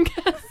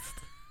podcast.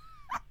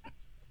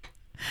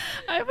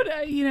 I would,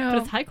 But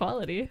it's high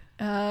quality.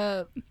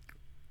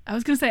 I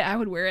was going to say I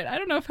would wear it. I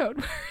don't know if I would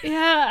wear it.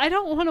 Yeah, I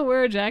don't want to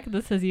wear a jacket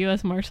that says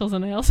U.S. Marshals,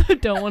 and I also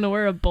don't want to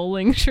wear a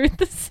bowling shirt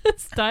that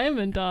says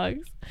Diamond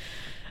Dogs.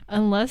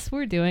 Unless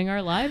we're doing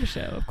our live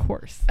show, of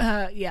course.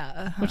 Yeah.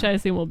 Uh-huh. Which I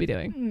assume we'll be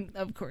doing.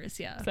 Of course,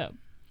 yeah. So.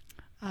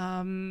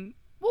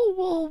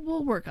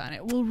 We'll work on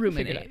it. We'll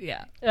ruminate.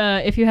 Yeah.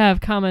 If you have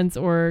comments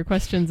or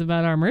questions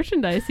about our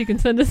merchandise, you can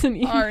send us an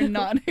email. Are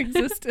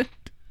non-existent.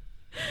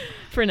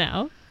 For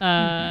now.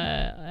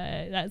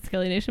 That's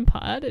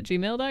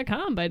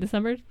SkellyNationPod@gmail.com by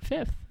December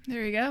 5th.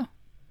 There you go.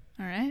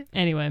 All right.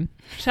 Anyway,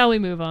 shall we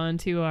move on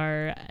to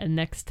our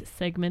next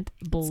segment,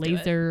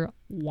 Blazer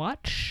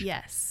Watch?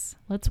 Yes.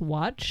 Let's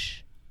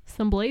watch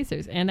some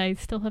Blazers. And I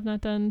still have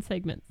not done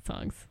segment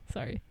songs.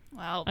 Sorry.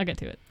 Well, I'll get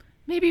to it.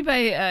 Maybe by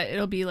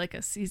it'll be like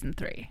a season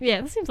 3. Yeah,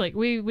 it seems like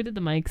we did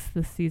the mics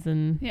this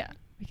season. Yeah.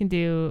 We can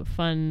do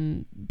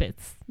fun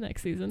bits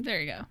next season. There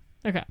you go.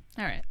 Okay.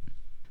 All right.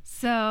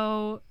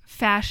 So,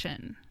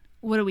 fashion.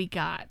 What do we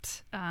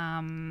got?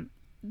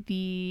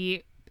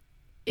 The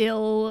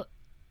ill-lucked,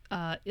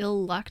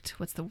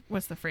 what's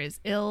the phrase?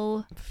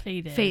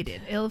 Ill-fated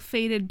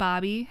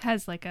Bobby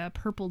has like a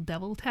purple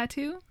devil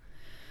tattoo.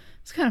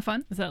 It's kind of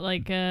fun. Is that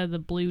like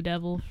the Blue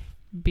Devil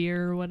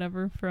beer or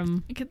whatever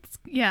from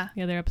the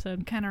other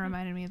episode? Kind of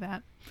reminded me of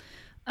that.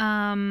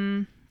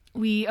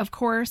 We, of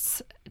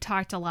course,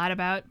 talked a lot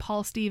about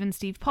Paul Steve and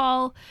Steve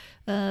Paul.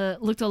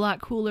 Looked a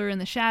lot cooler in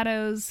the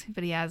shadows,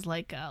 but he has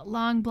like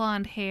long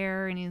blonde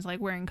hair and he's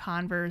like wearing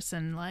Converse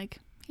and like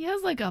he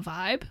has like a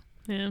vibe.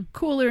 Yeah.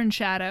 Cooler in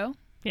shadow.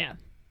 Yeah.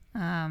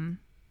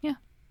 Yeah.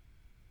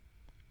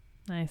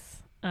 Nice.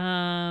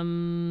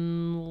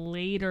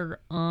 Later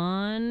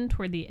on,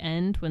 toward the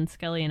end, when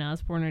Skelly and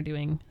Osborne are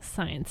doing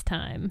science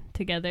time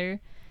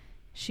together,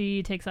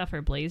 she takes off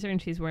her blazer and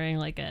she's wearing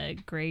like a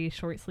gray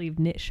short sleeve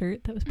knit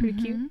shirt that was pretty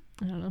cute.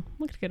 I don't know.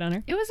 Looked good on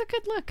her. It was a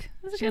good look.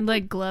 She had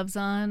like gloves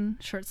on,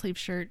 short sleeve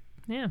shirt.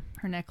 Yeah.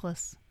 Her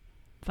necklace.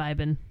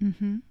 Vibin'.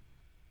 Mm-hmm.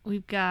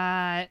 We've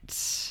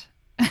got...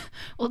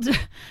 Well,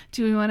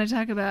 do we want to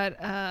talk about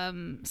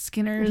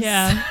Skinner's?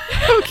 Yeah.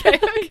 Okay.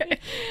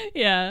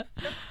 Yeah.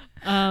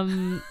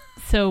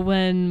 So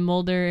when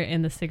Mulder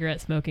and the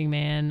cigarette smoking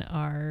man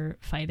are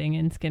fighting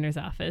in Skinner's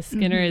office,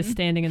 Skinner is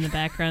standing in the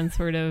background,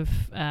 sort of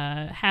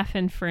half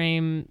in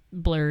frame,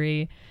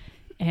 blurry,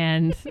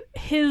 and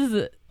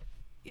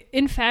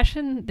in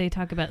fashion they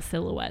talk about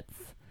silhouettes.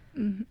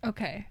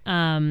 Okay.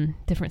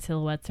 Different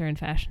silhouettes are in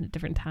fashion at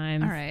different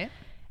times. All right.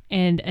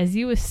 And as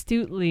you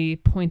astutely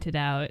pointed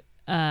out,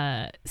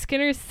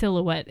 Skinner's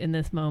silhouette in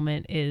this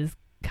moment is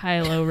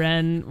Kylo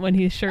Ren when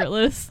he's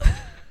shirtless.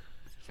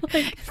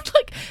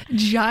 like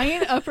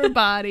giant upper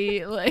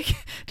body, like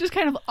just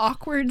kind of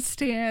awkward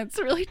stance,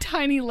 really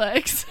tiny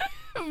legs.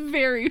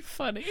 Very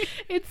funny.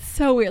 It's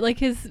so weird. Like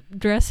his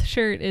dress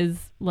shirt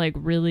is like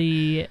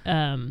really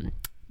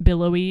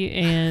billowy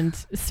and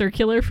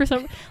circular for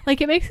some, like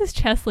it makes his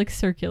chest look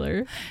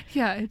circular.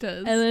 Yeah, it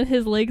does. And then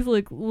his legs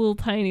look little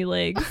tiny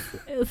legs.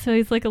 So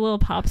he's like a little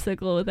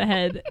popsicle with a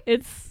head.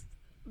 It's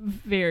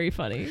very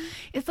funny.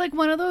 It's like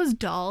one of those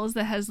dolls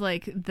that has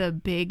like the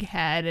big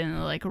head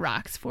and like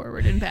rocks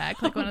forward and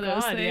back, like one of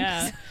those things.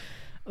 Yeah.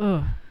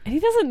 Ugh. And he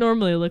doesn't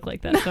normally look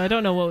like that, so I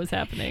don't know what was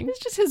happening. It's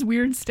just his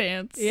weird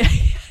stance. Yeah,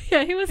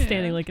 he was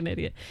standing like an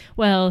idiot.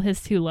 Well,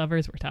 his two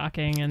lovers were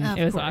talking, and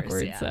it was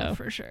awkward. Yeah, so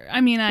for sure. I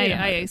mean,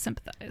 I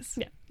sympathize.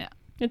 Yeah,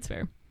 it's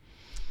fair.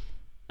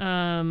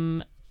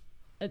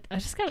 I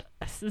just got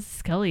this is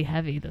Scully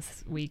heavy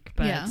this week,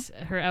 but Yeah.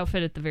 her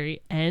outfit at the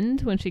very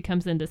end when she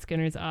comes into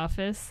Skinner's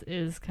office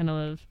is kind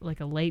of like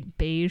a light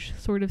beige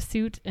sort of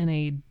suit and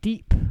a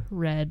deep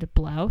red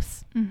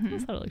blouse. I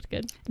just thought it looked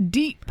good.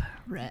 Deep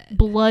red.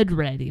 Blood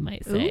red, you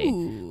might say.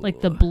 Ooh.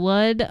 Like the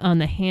blood on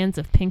the hands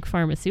of Pink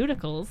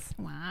Pharmaceuticals.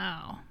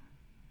 Wow.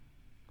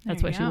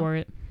 That's There why you she go. wore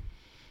it.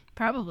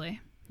 Probably.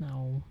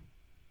 No.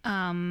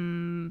 I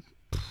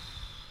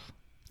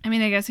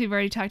mean, I guess we've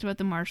already talked about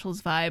the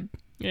Marshall's vibe.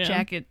 Yeah.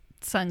 Jacket,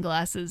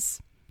 sunglasses,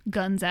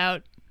 guns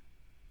out.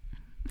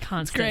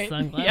 Constant great.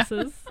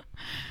 sunglasses.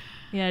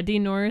 Yeah,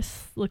 Dean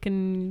Norris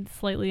looking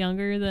slightly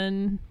younger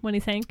than when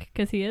he's Hank,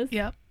 because he is.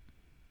 Yep.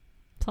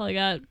 That's all I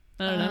got.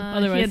 I don't know. He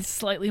Otherwise, had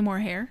slightly more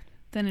hair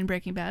than in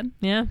Breaking Bad.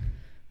 yeah,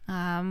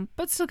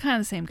 But still kind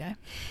of the same guy.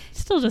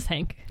 still just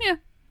Hank. Yeah.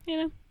 You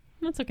know,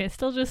 that's okay.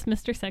 Still just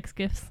Mr. Sex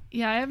Gifts.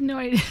 Yeah, I have no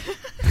idea.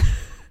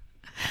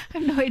 I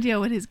have no idea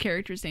what his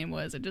character's name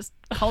was. I just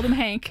called him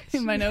Hank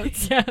in my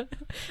notes. Yeah,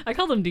 I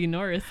called him Dean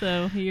Norris,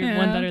 so you're Yeah.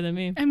 one better than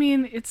me. I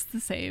mean, it's the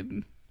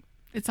same.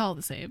 It's all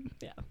the same.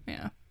 Yeah.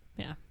 Yeah.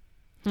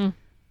 Yeah.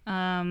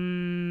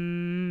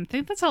 I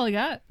think that's all I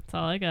got. That's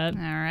all I got.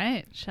 All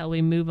right. Shall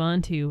we move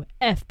on to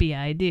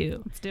FBI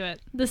Do? Let's do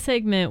it. The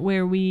segment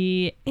where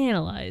we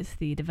analyze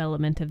the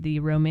development of the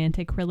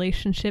romantic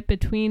relationship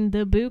between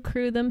the Boo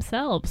crew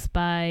themselves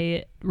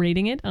by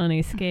rating it on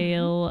a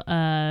scale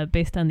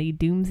based on the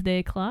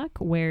Doomsday Clock,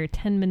 where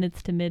 10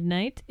 minutes to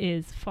midnight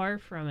is far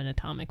from an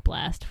atomic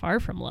blast, far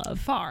from love.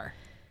 Far.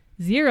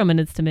 0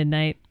 minutes to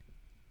midnight,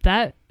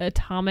 that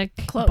atomic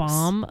Close.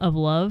 bomb of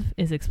love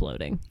is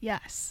exploding.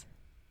 Yes.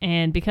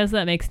 And because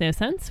that makes no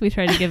sense, we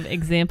try to give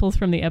examples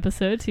from the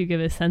episode to give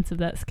a sense of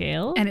that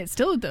scale. And it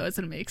still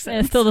doesn't make sense.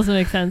 And it still doesn't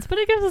make sense, but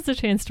it gives us a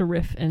chance to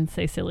riff and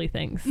say silly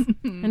things.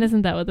 And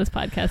isn't that what this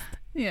podcast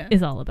Yeah.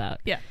 is all about?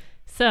 Yeah.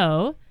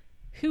 So,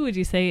 who would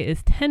you say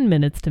is 10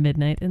 minutes to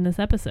midnight in this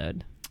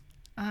episode?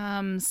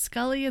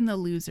 Scully and the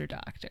loser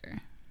doctor.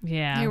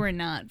 Yeah. They were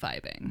not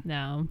vibing.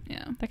 No.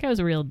 Yeah. That guy was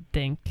a real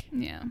dink.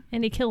 Yeah.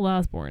 And he killed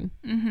Osborne.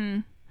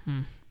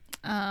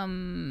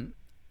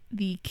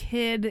 The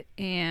kid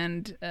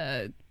and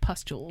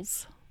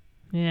pustules.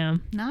 Yeah.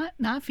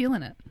 Not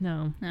feeling it.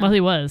 No. No. Well, he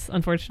was,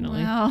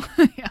 unfortunately. Well,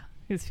 yeah.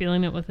 He was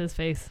feeling it with his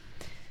face.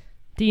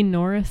 Dean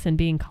Norris and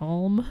being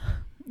calm.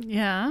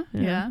 Yeah.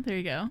 Yeah. Yeah. There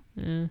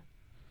you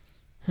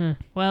go.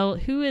 Well,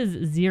 who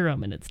is 0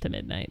 minutes to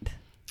midnight?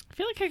 I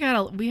feel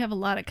like we have a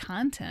lot of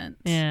content.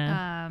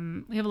 Yeah.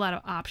 We have a lot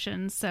of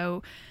options.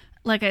 So,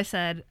 like I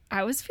said,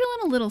 I was feeling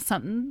a little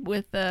something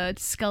with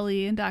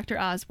Scully and Dr.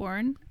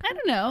 Osborne. I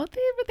don't know.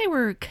 They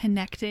were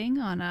connecting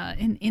on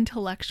an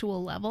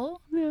intellectual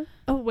level. Yeah.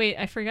 Oh, wait.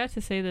 I forgot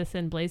to say this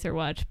in Blazer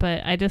Watch,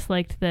 but I just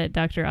liked that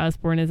Dr.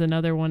 Osborne is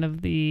another one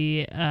of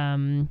the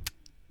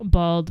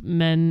bald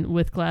men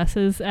with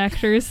glasses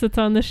actors that's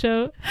on the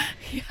show.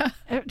 Yeah.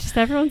 Just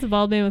everyone's a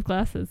bald man with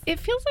glasses. It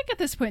feels like at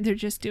this point they're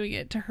just doing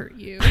it to hurt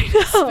you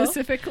know.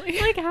 specifically.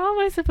 Like, how am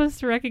I supposed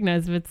to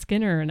recognize if it's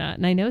Skinner or not?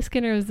 And I know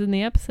Skinner was in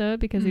the episode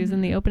because he was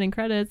in the opening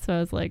credits, so I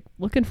was like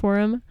looking for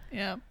him.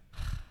 Yeah.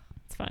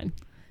 It's fine.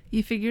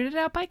 You figured it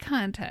out by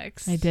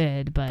context. I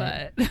did,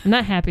 but But I'm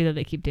not happy that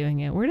they keep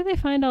doing it. Where do they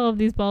find all of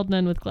these bald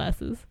men with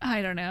glasses?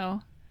 I don't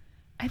know.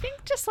 I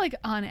think just like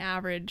on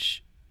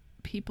average,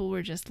 people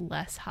were just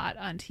less hot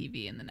on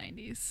TV in the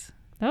 90s.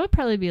 That would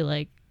probably be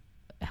like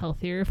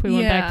healthier if we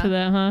went back Yeah. to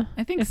that, huh?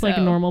 I think if so. like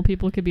normal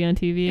people could be on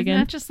TV It's again.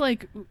 not just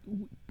like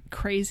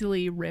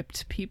crazily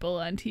ripped people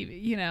on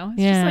TV, you know?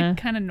 It's Yeah. just like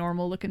kind of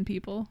normal looking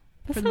people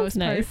That for the sounds most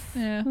nice.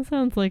 part. Yeah. That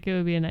sounds like it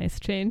would be a nice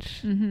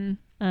change.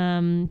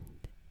 Mm-hmm.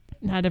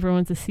 Not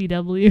everyone's a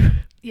CW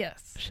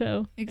Yes,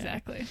 show.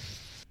 exactly.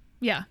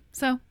 Yeah.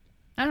 So,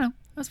 I don't know.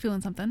 I was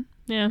feeling something.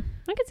 Yeah,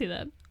 I could see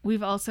that.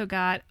 We've also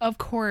got, of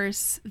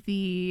course,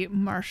 the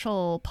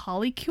Marshall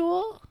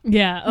polycule.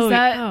 Yeah.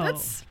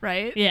 That's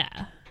right.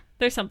 Yeah.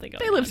 There's something going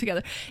They on. live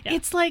together. Yeah.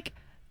 It's like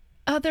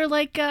they're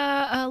like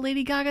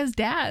Lady Gaga's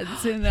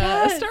dads in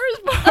Yes. A Star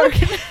Is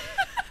Born.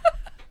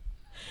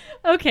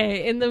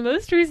 Okay, in the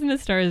most recent A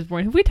Star Is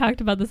Born, have we talked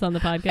about this on the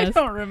I podcast?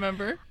 don't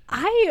remember.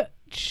 I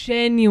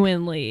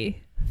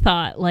genuinely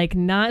thought, like,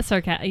 not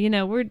sarcastic. You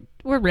know, we're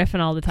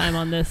riffing all the time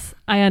on this.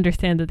 I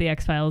understand that the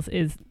X-Files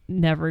is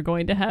never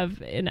going to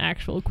have an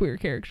actual queer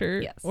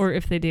character. Yes. Or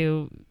if they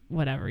do,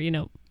 whatever, you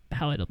know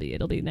how it'll be.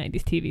 It'll be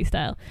 90s TV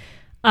style.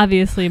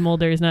 Obviously,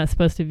 Mulder is not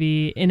supposed to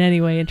be in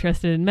any way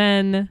interested in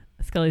men.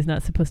 Scully's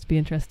not supposed to be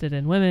interested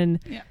in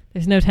women. Yeah.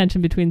 There's no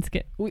tension between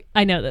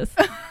I know this.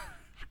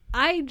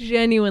 I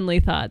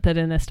genuinely thought that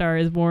in A Star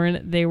Is Born,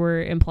 they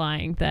were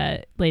implying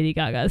that Lady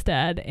Gaga's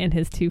dad and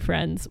his two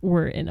friends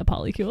were in a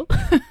polycule.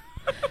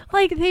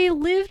 Like, they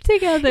lived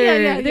together.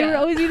 Yeah, They were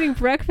always eating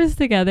breakfast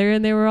together,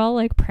 and they were all,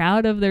 like,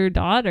 proud of their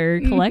daughter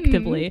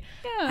collectively.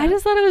 Yeah. I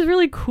just thought it was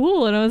really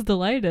cool, and I was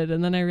delighted.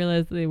 And then I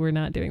realized they were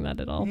not doing that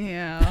at all.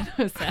 Yeah.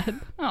 I was sad.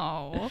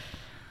 Oh.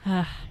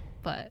 Ah,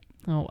 But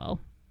oh, well.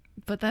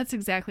 that's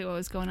exactly what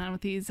was going on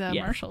with these Yes.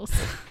 Marshalls.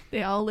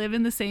 They all live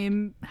in the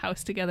same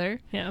house together.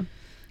 Yeah.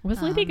 Was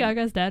Lady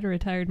Gaga's dad a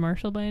retired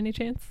marshal by any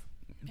chance?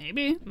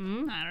 Maybe.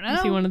 Mm? I don't know.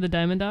 Is he one of the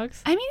Diamond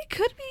Dogs? I mean, it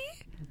could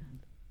be.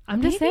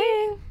 I'm just Maybe.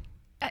 saying.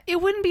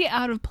 It wouldn't be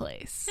out of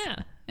place. Yeah.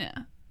 Yeah.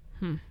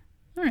 Hmm.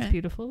 All It's right.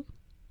 beautiful.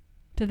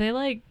 Do they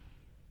like,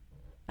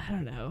 I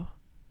don't know.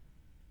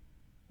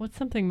 What's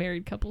something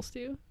married couples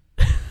do?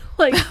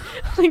 like, I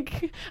was going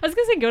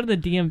to say go to the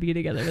DMV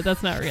together, but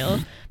that's not real.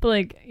 But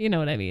like, you know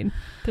what I mean.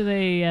 Do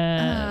they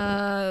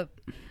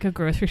go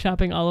grocery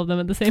shopping, all of them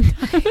at the same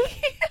time?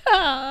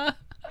 Yeah.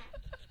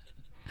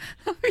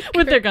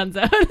 With their guns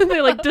out.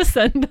 They like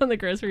descend on the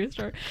grocery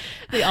store.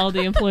 The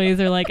Aldi employees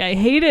are like, I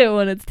hate it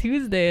when it's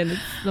Tuesday and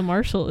it's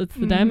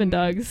the Diamond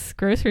Dogs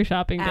grocery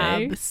shopping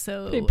day.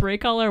 Absolutely. They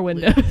break all our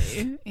windows.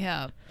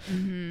 Yeah.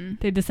 Mm-hmm.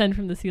 They descend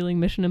from the ceiling,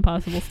 Mission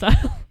Impossible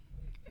style.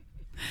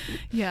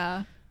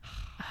 Yeah.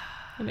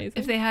 Amazing.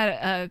 If they had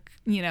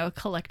a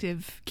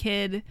collective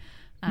kid,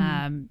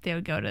 they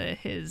would go to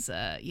his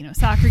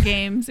soccer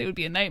games. It would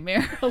be a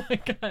nightmare. Oh my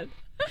god.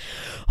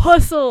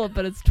 Hustle,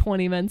 but it's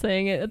 20 men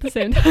saying it at the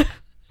same time.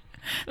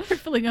 They're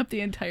filling up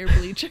the entire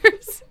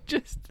bleachers.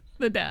 Just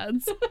the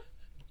dads.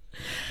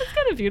 That's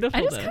kind of beautiful.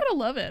 I just though. kind of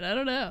love it. I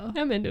don't know.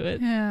 I'm into it.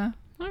 Yeah.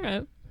 All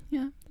right.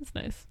 Yeah. That's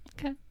nice.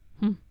 Okay.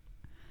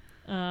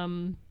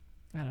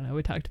 I don't know.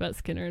 We talked about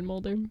Skinner and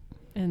Mulder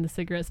and the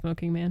cigarette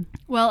smoking man.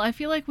 Well, I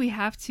feel like we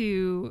have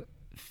to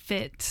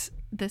fit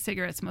the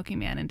cigarette smoking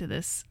man into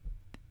this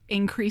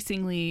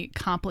increasingly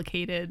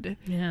complicated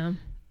Yeah.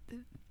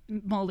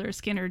 Mulder,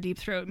 Skinner, Deep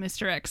Throat,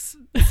 Mr. X,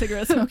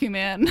 cigarette smoking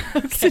man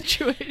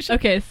situation.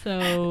 Okay,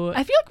 so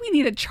I feel like we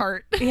need a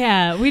chart.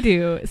 yeah, we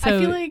do. So I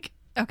feel like,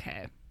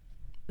 okay.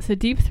 So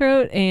Deep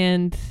Throat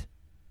and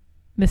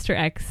Mr.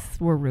 X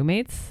were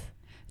roommates.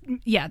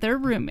 Yeah, they're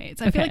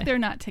roommates. I feel Okay. like they're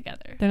not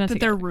together. They're not but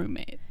together. they're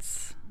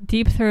roommates.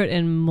 Deep Throat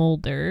and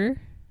Mulder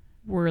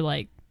were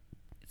like,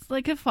 It's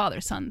like a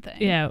father-son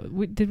thing. yeah.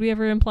 Did we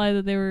ever imply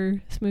that they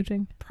were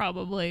smooching?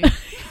 Probably.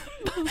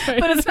 Sorry.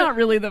 But it's not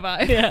really the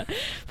vibe. Yeah,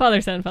 father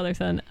son.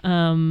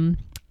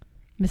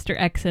 Mr.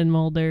 X and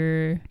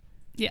Mulder.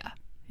 Yeah.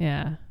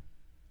 Yeah,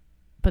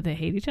 but they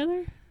hate each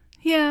other.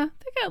 Yeah,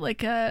 they got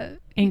like a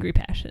Angry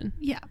passion.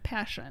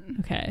 passion.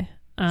 Okay.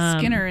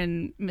 Skinner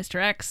and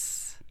Mr.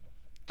 X,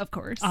 of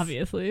course.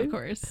 Obviously. Of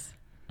course.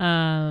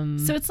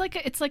 So it's like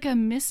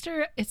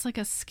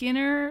a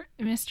Skinner,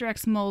 Mr.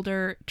 X,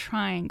 Mulder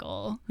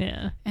triangle,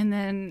 yeah, and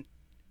then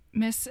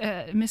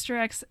Mr.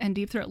 X and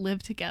Deep Throat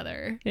live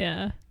together,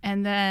 yeah.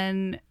 and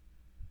then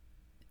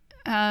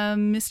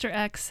Mr.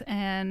 X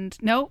and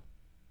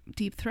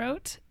Deep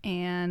Throat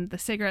and the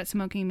cigarette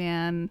smoking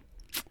man.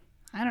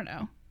 I don't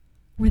know.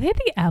 Were they at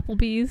the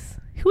Applebee's?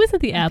 Who was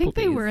at the Applebee's? I think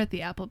they were at the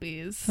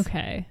Applebee's.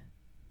 Okay.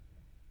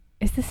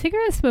 Is the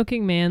cigarette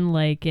smoking man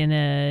like in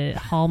a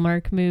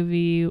Hallmark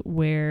movie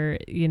where,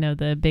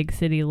 the big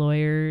city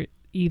lawyer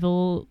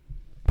evil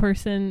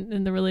person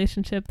in the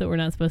relationship that we're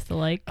not supposed to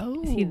like?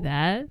 Oh. Is he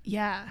that?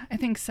 Yeah, I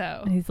think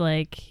so. And he's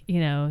like,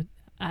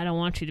 I don't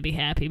want you to be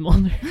happy,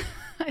 Mulder.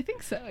 I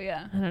think so,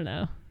 yeah. I don't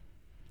know.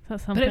 Is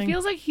that something? But it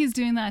feels like he's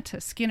doing that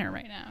to Skinner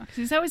right now because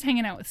he's always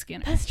hanging out with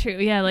Skinner. That's true.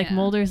 Yeah, like Yeah.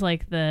 Mulder's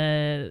like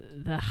the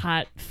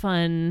hot,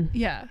 fun...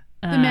 Yeah,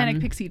 the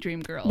manic pixie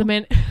dream girl.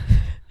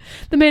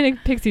 The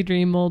manic pixie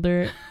dream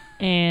Mulder,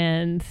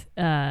 and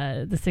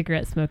the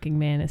cigarette smoking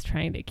man is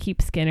trying to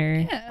keep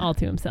Skinner Yeah. all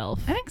to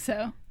himself. I think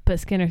so. But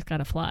Skinner's got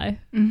to fly.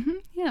 Mm-hmm.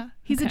 Yeah,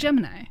 he's a Okay.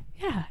 Gemini.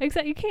 Yeah,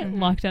 exactly. You can't Mhm.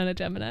 lock down a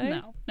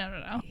Gemini.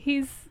 No.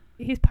 He's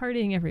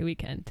partying every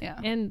weekend. Yeah.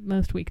 And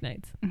most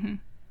weeknights. Mm-hmm.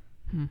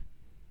 Hmm.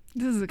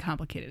 This is a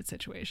complicated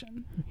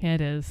situation. Yeah,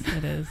 it is.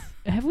 It is.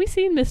 Have we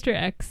seen Mr.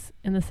 X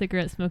and the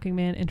cigarette smoking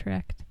man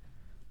interact?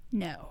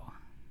 No.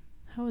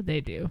 How would they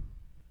do?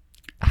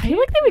 I feel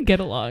like they would get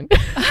along.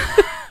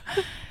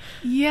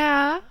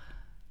 Yeah,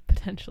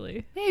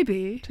 Potentially.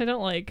 maybe. Which I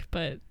don't like,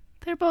 but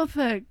They're both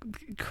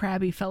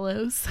crabby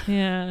fellows.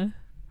 yeah.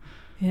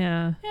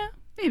 Yeah. Yeah,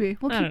 maybe.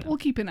 I don't know. We'll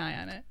keep an eye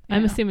on it.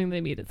 I'm Yeah. assuming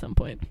they meet at some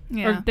point.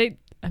 Yeah. Or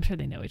I'm sure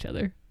they know each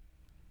other.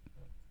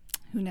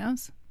 Who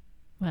knows?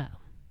 Wow.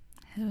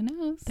 Who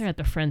knows? They're at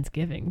the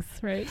Friendsgivings,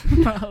 right?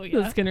 Oh, yeah.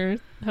 The Skinner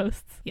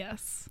hosts.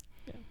 Yes.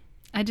 Yeah.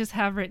 I just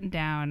have written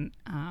down,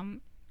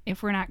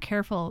 if we're not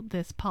careful,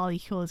 this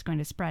polycule is going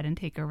to spread and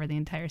take over the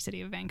entire city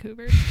of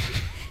Vancouver.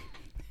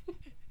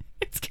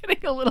 It's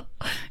getting a little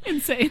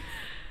insane.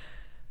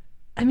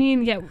 I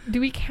mean, yeah. Do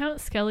we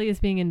count Skelly as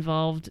being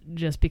involved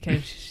just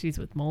because she's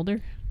with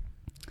Mulder?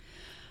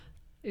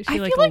 Is she I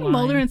like feel like a line?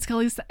 Mulder and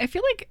Scully's, I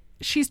feel like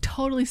she's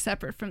totally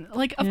separate from,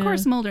 like, of Yeah.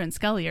 course Mulder and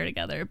Scully are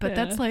together, but Yeah.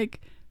 that's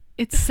like,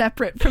 it's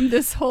separate from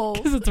this whole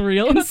Because it's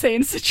real.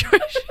 insane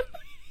situation.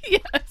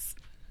 Yes.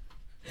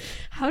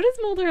 How does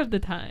Mulder have the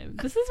time?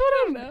 This is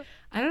what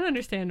I don't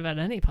understand about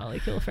any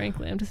polycule,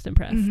 frankly. I'm just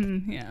impressed.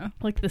 Mm-hmm, yeah.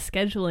 Like the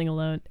scheduling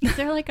alone. Is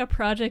there like a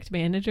project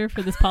manager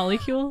for this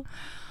polycule?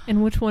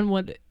 And which one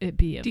would it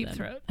be of Deep them?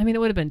 Throat. I mean, it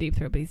would have been Deep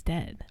Throat, but he's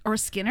dead. Or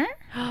Skinner?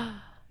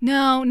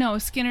 No,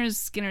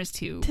 Skinner's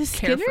too Does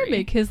carefree. Skinner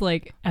make his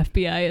like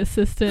FBI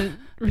assistant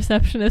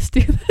receptionist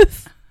do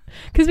this?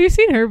 Because we've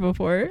seen her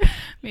before.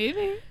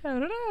 Maybe. I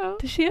don't know.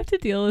 Does she have to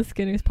deal with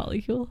Skinner's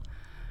polycule?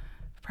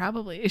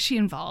 Probably. Is she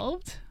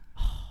involved?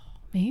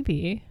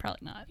 Maybe. Probably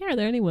not. Yeah, are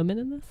there any women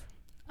in this?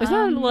 There's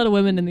not a Um, lot of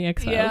women in the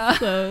X-Files, yeah.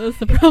 so that's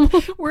the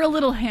problem. We're a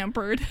little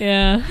hampered.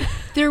 Yeah.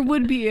 There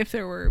would be if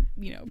there were,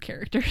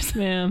 characters.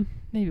 Yeah.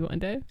 Maybe one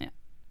day. Yeah.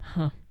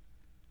 Huh.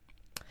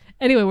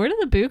 Anyway, where did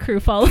the Boo Crew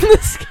fall on the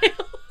scale?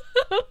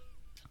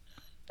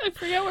 I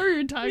forget what we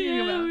were talking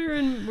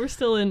about. We're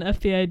still in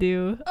FBI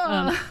Do.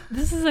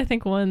 This is, I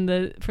think, one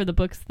that for the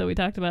books that we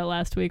talked about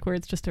last week where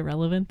it's just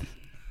irrelevant.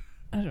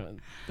 I don't know.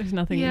 There's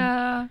nothing.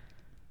 Yeah.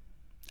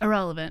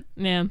 Irrelevant.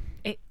 Yeah.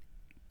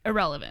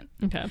 Irrelevant.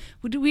 Okay.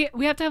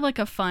 We have to have like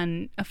a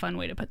fun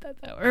way to put that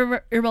though.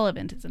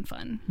 Irrelevant isn't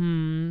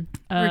fun.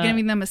 We're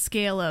giving them a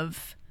scale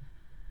of.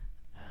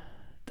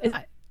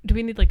 Do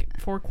we need like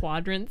 4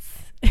 quadrants?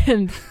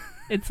 And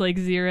it's like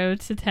 0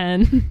 to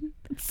 10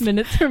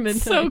 minutes from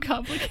midnight. So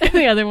complicated. And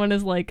the other one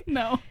is like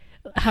No.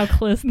 how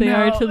close they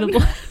are to the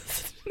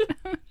blast.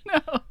 No.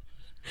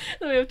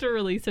 Then we have to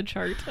release a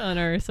chart on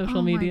our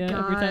social media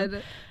every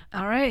time.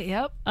 All right.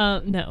 Yep.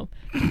 No,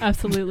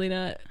 absolutely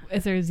not.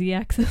 Is there a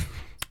z-axis?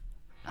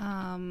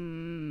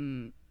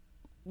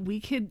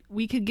 We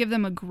could give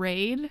them a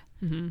grade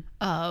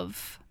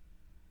of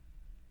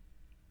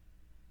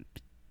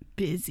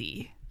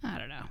busy. I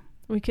don't know.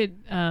 We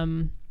could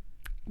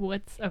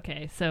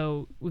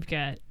so we've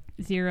got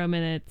 0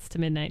 minutes to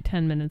midnight,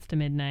 10 minutes to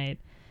midnight.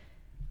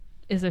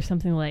 Is there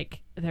something like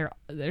they're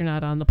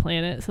not on the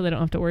planet, so they don't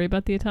have to worry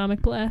about the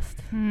atomic blast?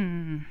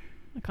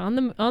 Like on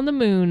the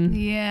moon.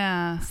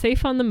 Yeah.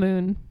 Safe on the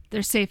moon.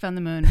 They're safe on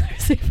the moon. They're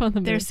safe on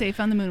the moon. They're safe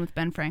on the moon with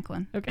Ben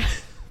Franklin. Okay.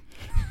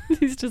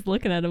 He's just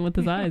looking at him with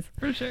his eyes.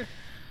 For sure.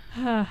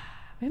 We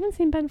haven't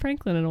seen Ben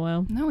Franklin in a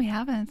while. No, we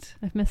haven't.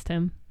 I've missed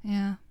him.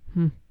 Yeah.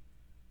 All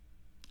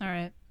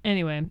right.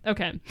 Anyway,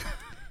 okay.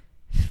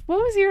 What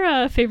was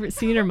your favorite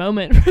scene or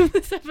moment from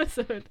this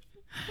episode?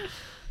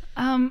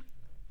 I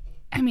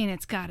mean,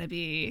 it's got to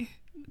be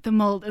the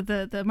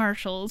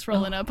marshals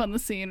rolling up on the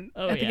scene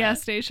at the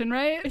gas station,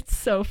 right? It's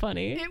so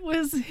funny. It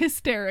was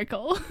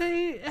hysterical.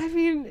 I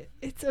mean,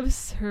 it's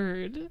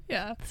absurd.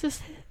 Yeah. It's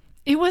just...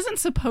 It wasn't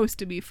supposed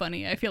to be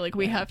funny. I feel like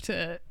we have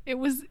to... It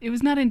was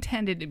not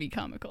intended to be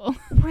comical.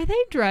 Were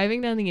they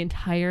driving down the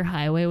entire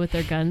highway with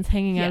their guns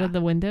hanging out of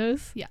the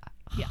windows? Yeah.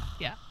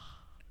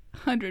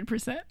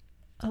 100%.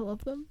 I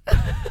love them.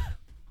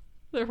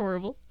 They're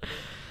horrible.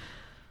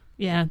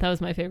 Yeah, that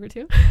was my favorite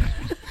too.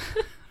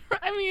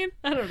 I mean,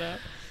 I don't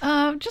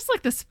know. Just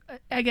like this,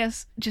 I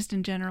guess, just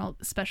in general,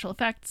 special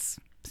effects,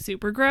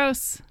 super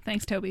gross.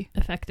 Thanks, Toby.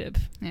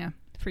 Effective. Yeah.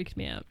 Freaked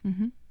me out.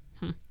 Mm-hmm.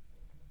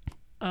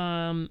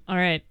 All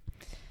right.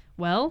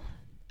 Well,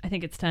 I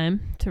think it's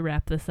time to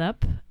wrap this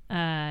up.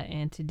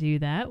 And to do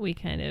that, we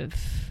kind of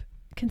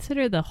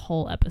consider the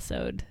whole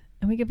episode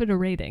and we give it a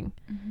rating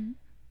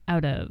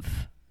out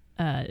of,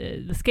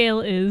 the scale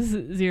is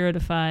 0 to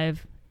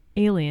 5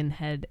 alien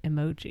head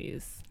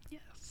emojis.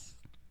 Yes.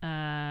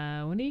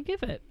 What do you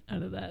give it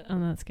out of that,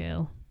 on that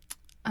scale?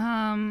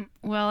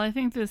 Well, I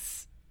think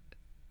this,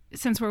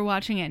 since we're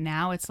watching it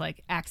now, it's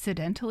like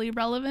accidentally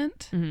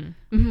relevant.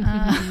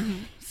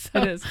 So,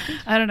 it is.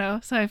 I don't know.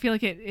 So I feel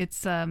like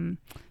it's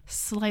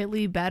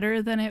slightly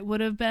better than it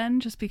would have been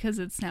just because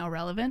it's now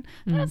relevant.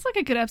 But it's like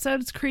a good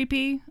episode. It's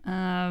creepy.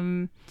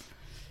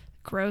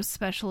 Gross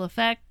special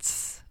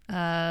effects.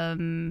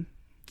 Love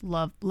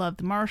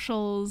the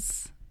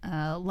marshals.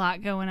 A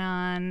lot going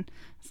on.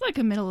 It's like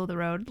a middle of the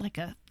road, like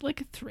a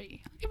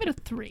 3. I'll give it a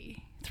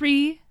 3.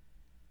 3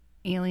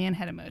 alien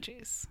head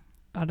emojis.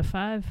 Out of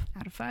 5.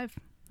 Out of 5.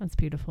 That's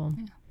beautiful.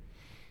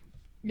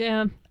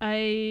 Yeah,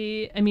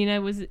 I mean, I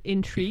was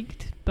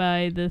intrigued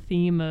by the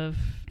theme of,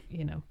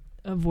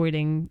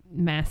 avoiding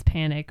mass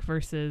panic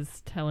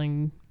versus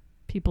telling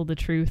people the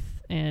truth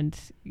and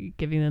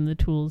giving them the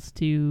tools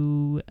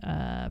to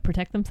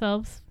protect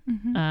themselves,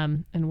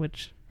 and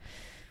which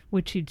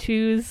you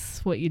choose,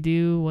 what you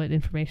do, what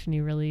information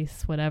you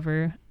release,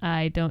 whatever.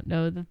 I don't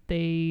know that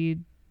they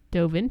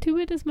dove into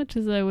it as much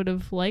as I would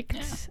have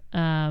liked.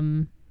 Yeah.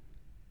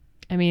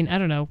 I mean, I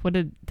don't know. What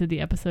did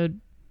the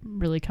episode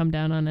really come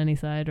down on any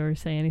side or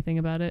say anything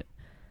about it?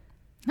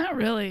 Not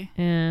really.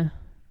 Yeah.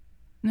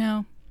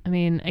 No. I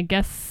mean, I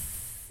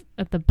guess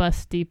at the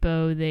bus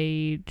depot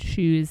they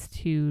choose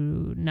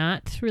to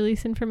not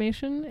release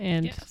information,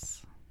 and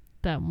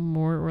that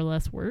more or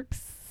less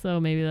works. So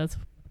maybe that's,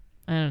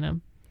 I don't know.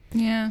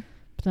 Yeah.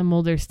 But then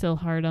Mulder's still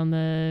hard on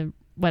the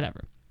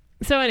whatever.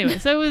 So anyway,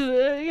 so it was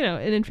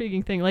an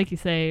intriguing thing, like you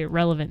say,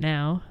 relevant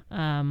now,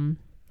 in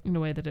a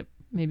way that it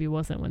maybe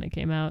wasn't when it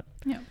came out.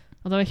 Yeah.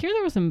 Although I hear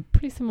there was a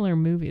pretty similar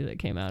movie that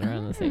came out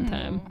around the same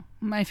time.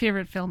 My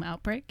favorite film,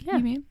 Outbreak. Yeah.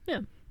 You mean?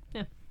 Yeah.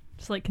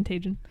 Just like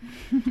Contagion.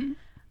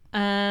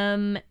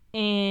 And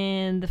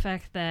the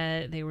fact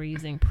that they were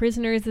using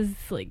prisoners as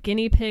like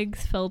guinea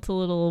pigs felt a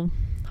little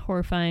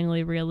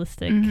horrifyingly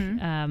realistic.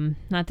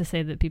 Not to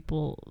say that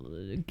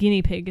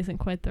guinea pig isn't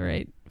quite the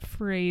right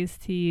phrase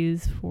to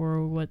use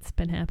for what's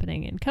been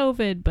happening in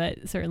COVID,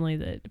 but certainly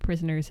that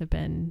prisoners have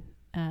been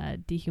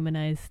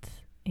dehumanized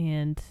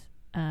and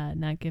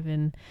not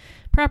given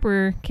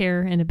proper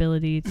care and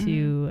ability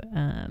to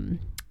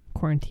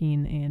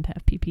quarantine and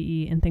have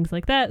PPE and things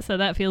like that. So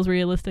that feels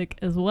realistic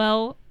as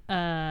well.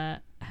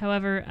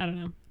 However, I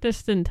don't know.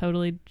 This didn't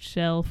totally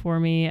gel for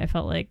me. I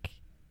felt like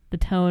the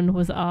tone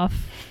was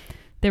off.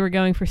 They were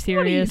going for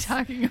serious. What are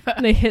you talking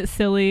about? They hit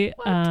silly.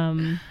 What?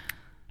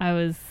 I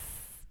was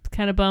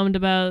kind of bummed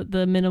about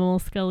the minimal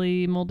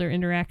Scully Mulder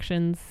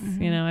interactions.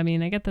 Mhm. You know, I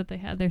mean, I get that they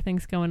had their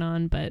things going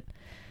on, but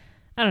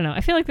I don't know.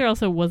 I feel like there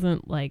also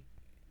wasn't like,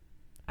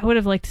 I would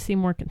have liked to see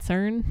more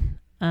concern.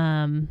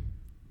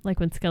 Like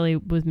when Scully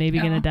was maybe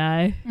Oh. gonna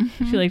die,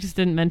 she like just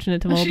didn't mention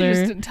it to She Mulder.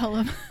 just didn't tell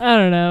him. I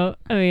don't know.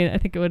 I mean, I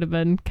think it would have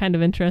been kind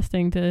of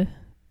interesting to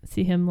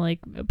see him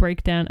like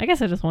break down. I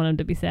guess I just want him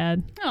to be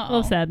sad. A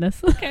little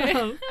sadness. Okay.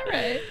 All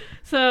right.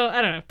 So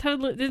I don't know.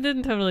 Totally, it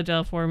didn't totally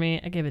gel for me.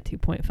 I gave it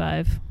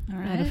 2.5 All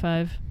out of right.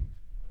 5.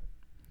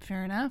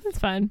 Fair enough. It's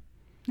fine.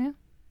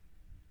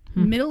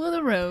 Middle of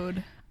the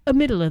road. A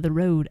middle of the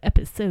road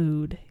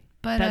episode.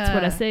 But That's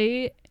what I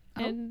say.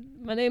 oh. And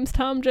my name's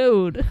Tom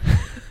Joad.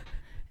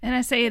 And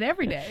I say it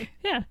every day.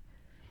 Yeah.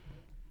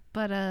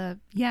 But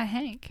yeah,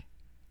 Hank.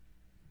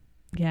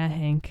 Yeah,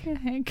 Hank. Yeah,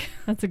 Hank.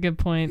 That's a good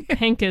point.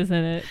 Hank is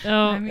in it.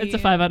 Oh, I it's a mean-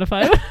 5 out of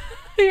 5.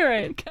 You're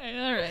right. Okay,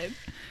 all right.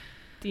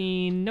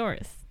 Dean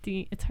Norris.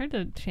 It's hard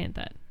to chant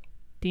that.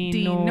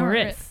 Dean Norris.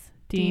 Norris.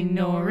 Dean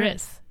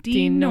Norris.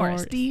 Dean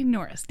Norris. Dean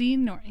Norris.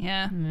 Dean Norris.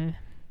 Yeah. Meh.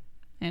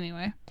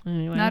 Anyway,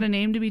 Anyway. not a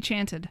name to be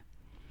chanted.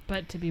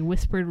 but to be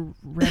whispered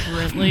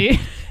reverently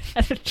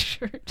at a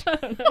church. I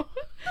don't know.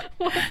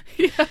 What,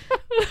 Yeah.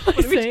 what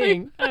am I are we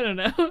saying? I don't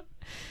know.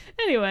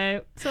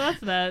 Anyway, so that's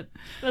that.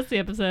 That's the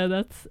episode.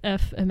 That's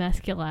F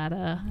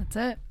Emasculata.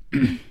 That's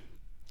it.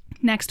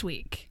 Next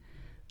week,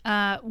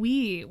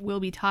 we will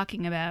be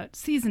talking about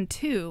season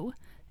 2,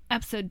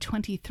 episode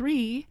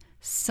 23,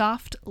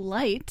 Soft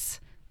Light.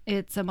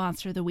 It's a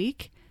monster of the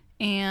week,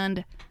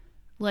 and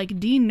like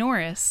Dean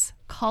Norris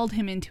called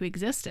him into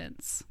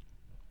existence,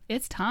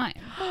 it's time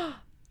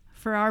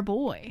for our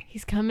boy.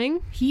 He's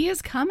coming? He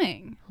is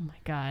coming. Oh my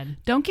god.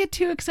 Don't get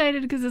too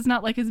excited because it's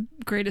not like his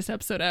greatest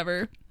episode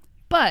ever,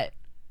 but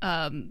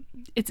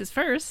it's his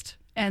first,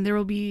 and there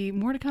will be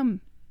more to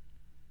come.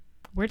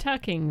 We're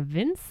talking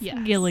Vince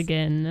Yes.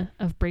 Gilligan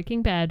of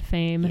Breaking Bad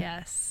fame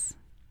Yes.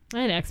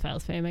 and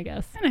X-Files fame, I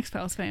guess. And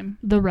X-Files fame.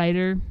 The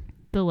writer,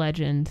 the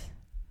legend,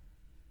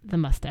 the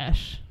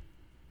mustache.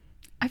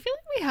 I feel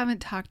like we haven't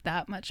talked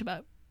that much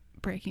about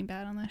Breaking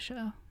Bad on this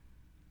show.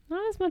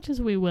 Not as much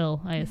as we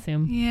will, I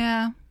assume.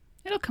 Yeah,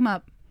 it'll come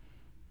up.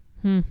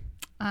 Hmm.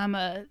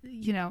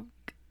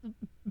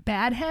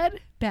 Bad head.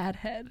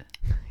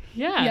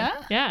 Yeah.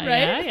 Right.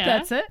 Yeah.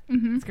 That's it.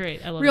 Mm-hmm. It's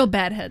great. I love Real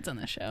bad heads on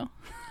the show.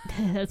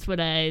 it. That's what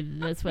I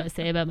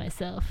say about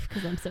myself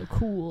because I'm so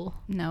cool.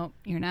 No,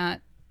 you're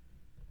not.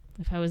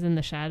 If I was in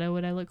the shadow,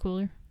 would I look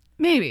cooler?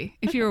 Maybe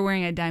if you were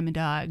wearing a Diamond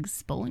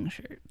Dogs bowling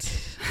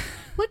shirt.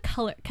 What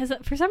color? Because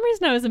for some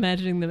reason I was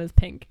imagining them as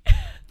pink.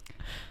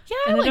 Yeah,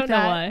 And I like don't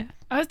that. know why.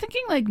 I was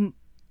thinking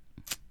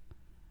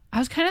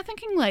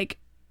like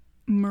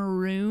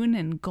maroon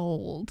and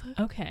gold.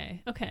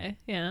 Okay.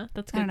 Yeah,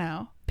 that's I don't good.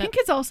 know. That- Pink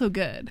is also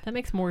good. That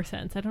makes more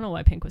sense. I don't know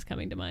why pink was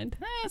coming to mind.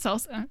 It's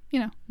also,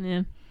 Yeah.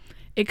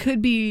 it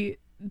could be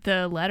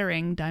the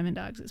lettering Diamond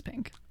Dogs is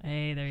pink.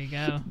 Hey, there you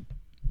go.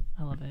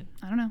 I love it.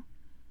 I don't know.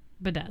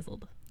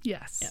 Bedazzled.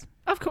 Yes. Yeah.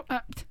 Of course.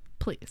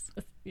 Please.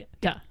 Yeah.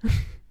 Duh.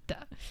 Duh.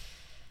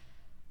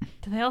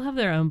 Do they all have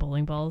their own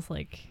bowling balls,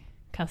 like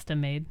custom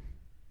made?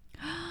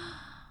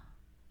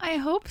 I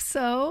hope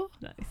so.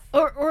 Nice.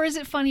 Or is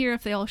it funnier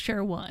if they all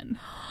share one?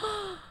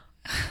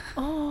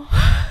 Oh,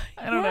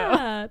 I don't know.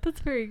 yeah, that's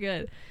very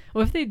good.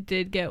 What if they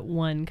did get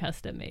one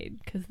custom made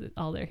because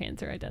all their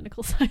hands are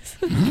identical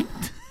sizes?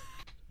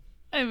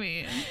 I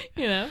mean,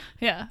 You know,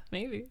 yeah,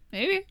 maybe.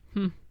 maybe.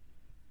 Hmm.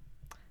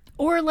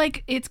 Or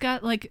like it's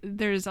got like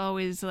there's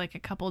always like a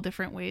couple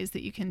different ways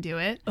that you can do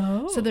it.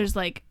 Oh, So there's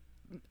like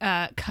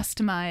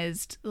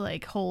customized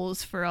like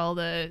holes for all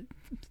the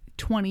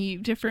 20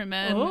 different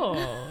men.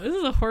 Oh, this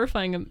is a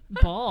horrifying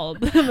ball.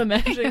 I'm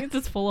imagining it's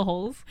just full of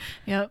holes.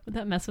 Yep. Would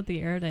that mess with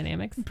the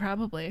aerodynamics?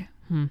 Probably.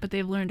 Hmm. But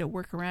they've learned to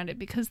work around it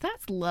because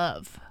that's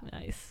love,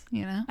 Nice.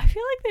 you know? I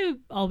feel like they would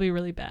all be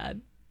really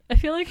bad. I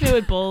feel like they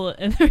would bowl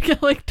and they would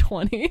get like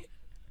 20.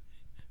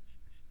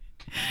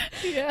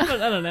 Yeah.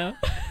 But I don't know.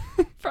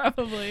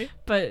 Probably.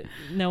 But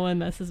no one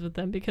messes with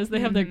them because they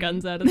have their Mhm.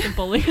 guns out at the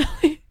bowling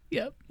alley.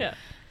 Yep. Yeah.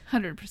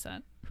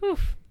 100%.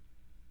 Oof.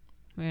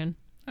 Man.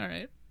 All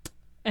right.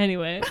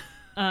 Anyway,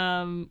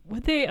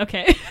 would they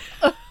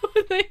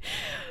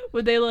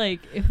would they like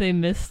if they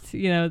missed,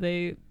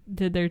 they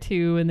did their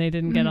 2 and they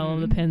didn't get all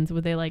of the pins,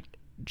 would they like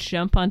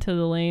jump onto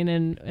the lane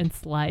and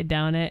slide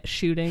down it,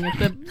 shooting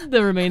at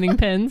the remaining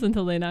pins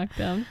until they knocked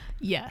down?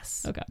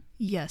 Yes. Okay.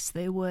 Yes,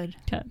 they would.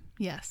 Okay.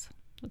 Yes.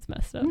 That's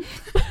messed up.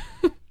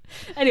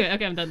 Anyway,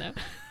 okay, I'm done now.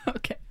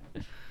 Okay.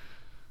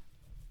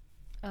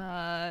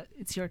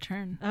 It's your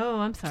turn. Oh,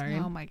 I'm sorry.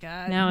 Oh my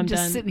god. Now I'm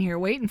just done. sitting here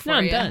waiting for No,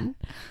 I'm you. done.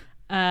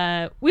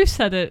 We've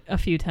said it a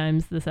few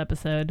times this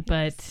episode,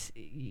 but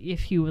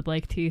if you would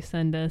like to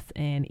send us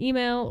an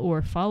email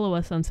or follow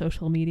us on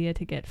social media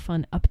to get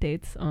fun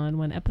updates on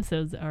when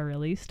episodes are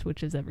released,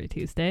 which is every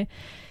Tuesday,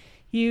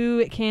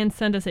 you can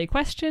send us a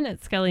question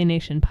at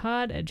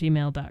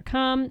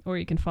skellynationpod@gmail.com, or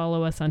you can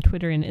follow us on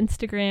Twitter and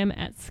Instagram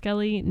at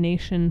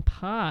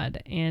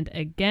skellynationpod. And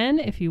again,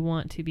 if you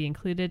want to be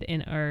included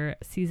in our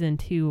Season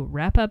 2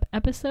 wrap-up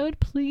episode,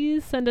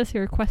 please send us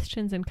your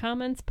questions and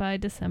comments by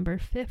December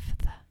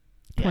 5th,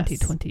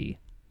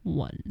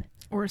 2021.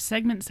 Or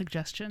segment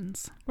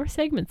suggestions. Or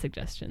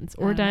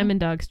Diamond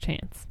Dog's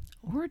Chance.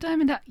 Or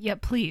Diamond Dog. Yeah,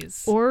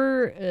 please.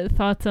 Or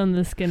thoughts on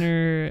the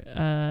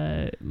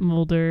Skinner,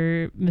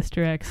 Mulder,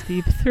 Mr. X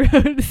Deep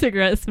Throat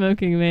cigarette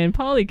smoking man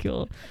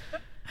polycule.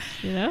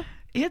 You know?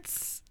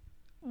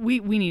 We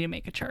need to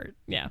make a chart.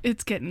 Yeah.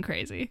 It's getting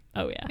crazy.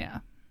 Oh, yeah.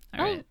 Yeah.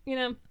 All right.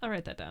 I'll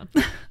write that down.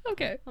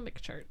 Okay. I'll make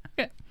a chart.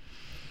 Okay.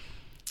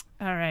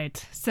 All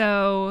right.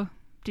 So,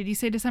 did you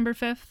say December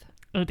 5th?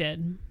 Oh,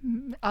 did.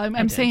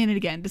 I'm saying it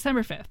again.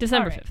 December 5th.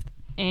 December 5th.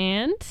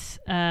 And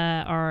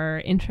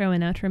our intro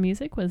and outro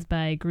music was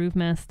by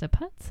Groovemaster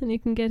Putz, and you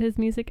can get his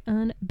music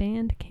on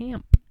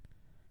Bandcamp.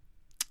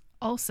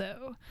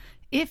 Also,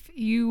 if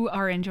you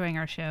are enjoying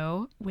our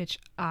show, which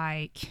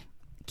I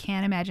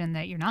can't imagine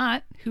that you're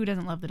not, who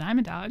doesn't love the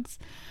Diamond Dogs,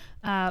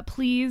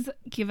 please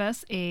give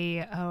us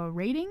a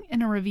rating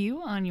and a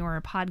review on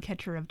your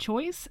podcatcher of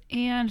choice,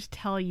 and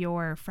tell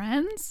your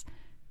friends,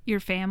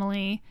 your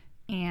family,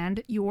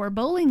 and your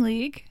bowling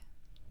league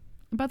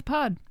about the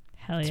pod.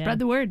 Hell yeah. Spread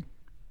the word.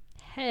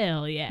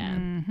 Hell yeah.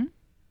 Mm-hmm.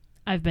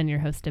 I've been your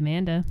host,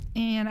 Amanda.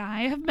 And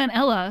I have been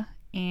Ella.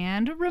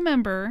 And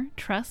remember,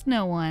 trust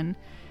no one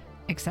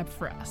except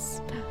for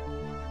us.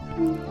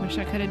 Wish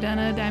I could have done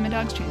a Diamond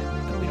Dogs chant,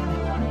 but we don't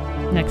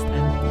have one. Next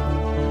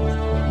time.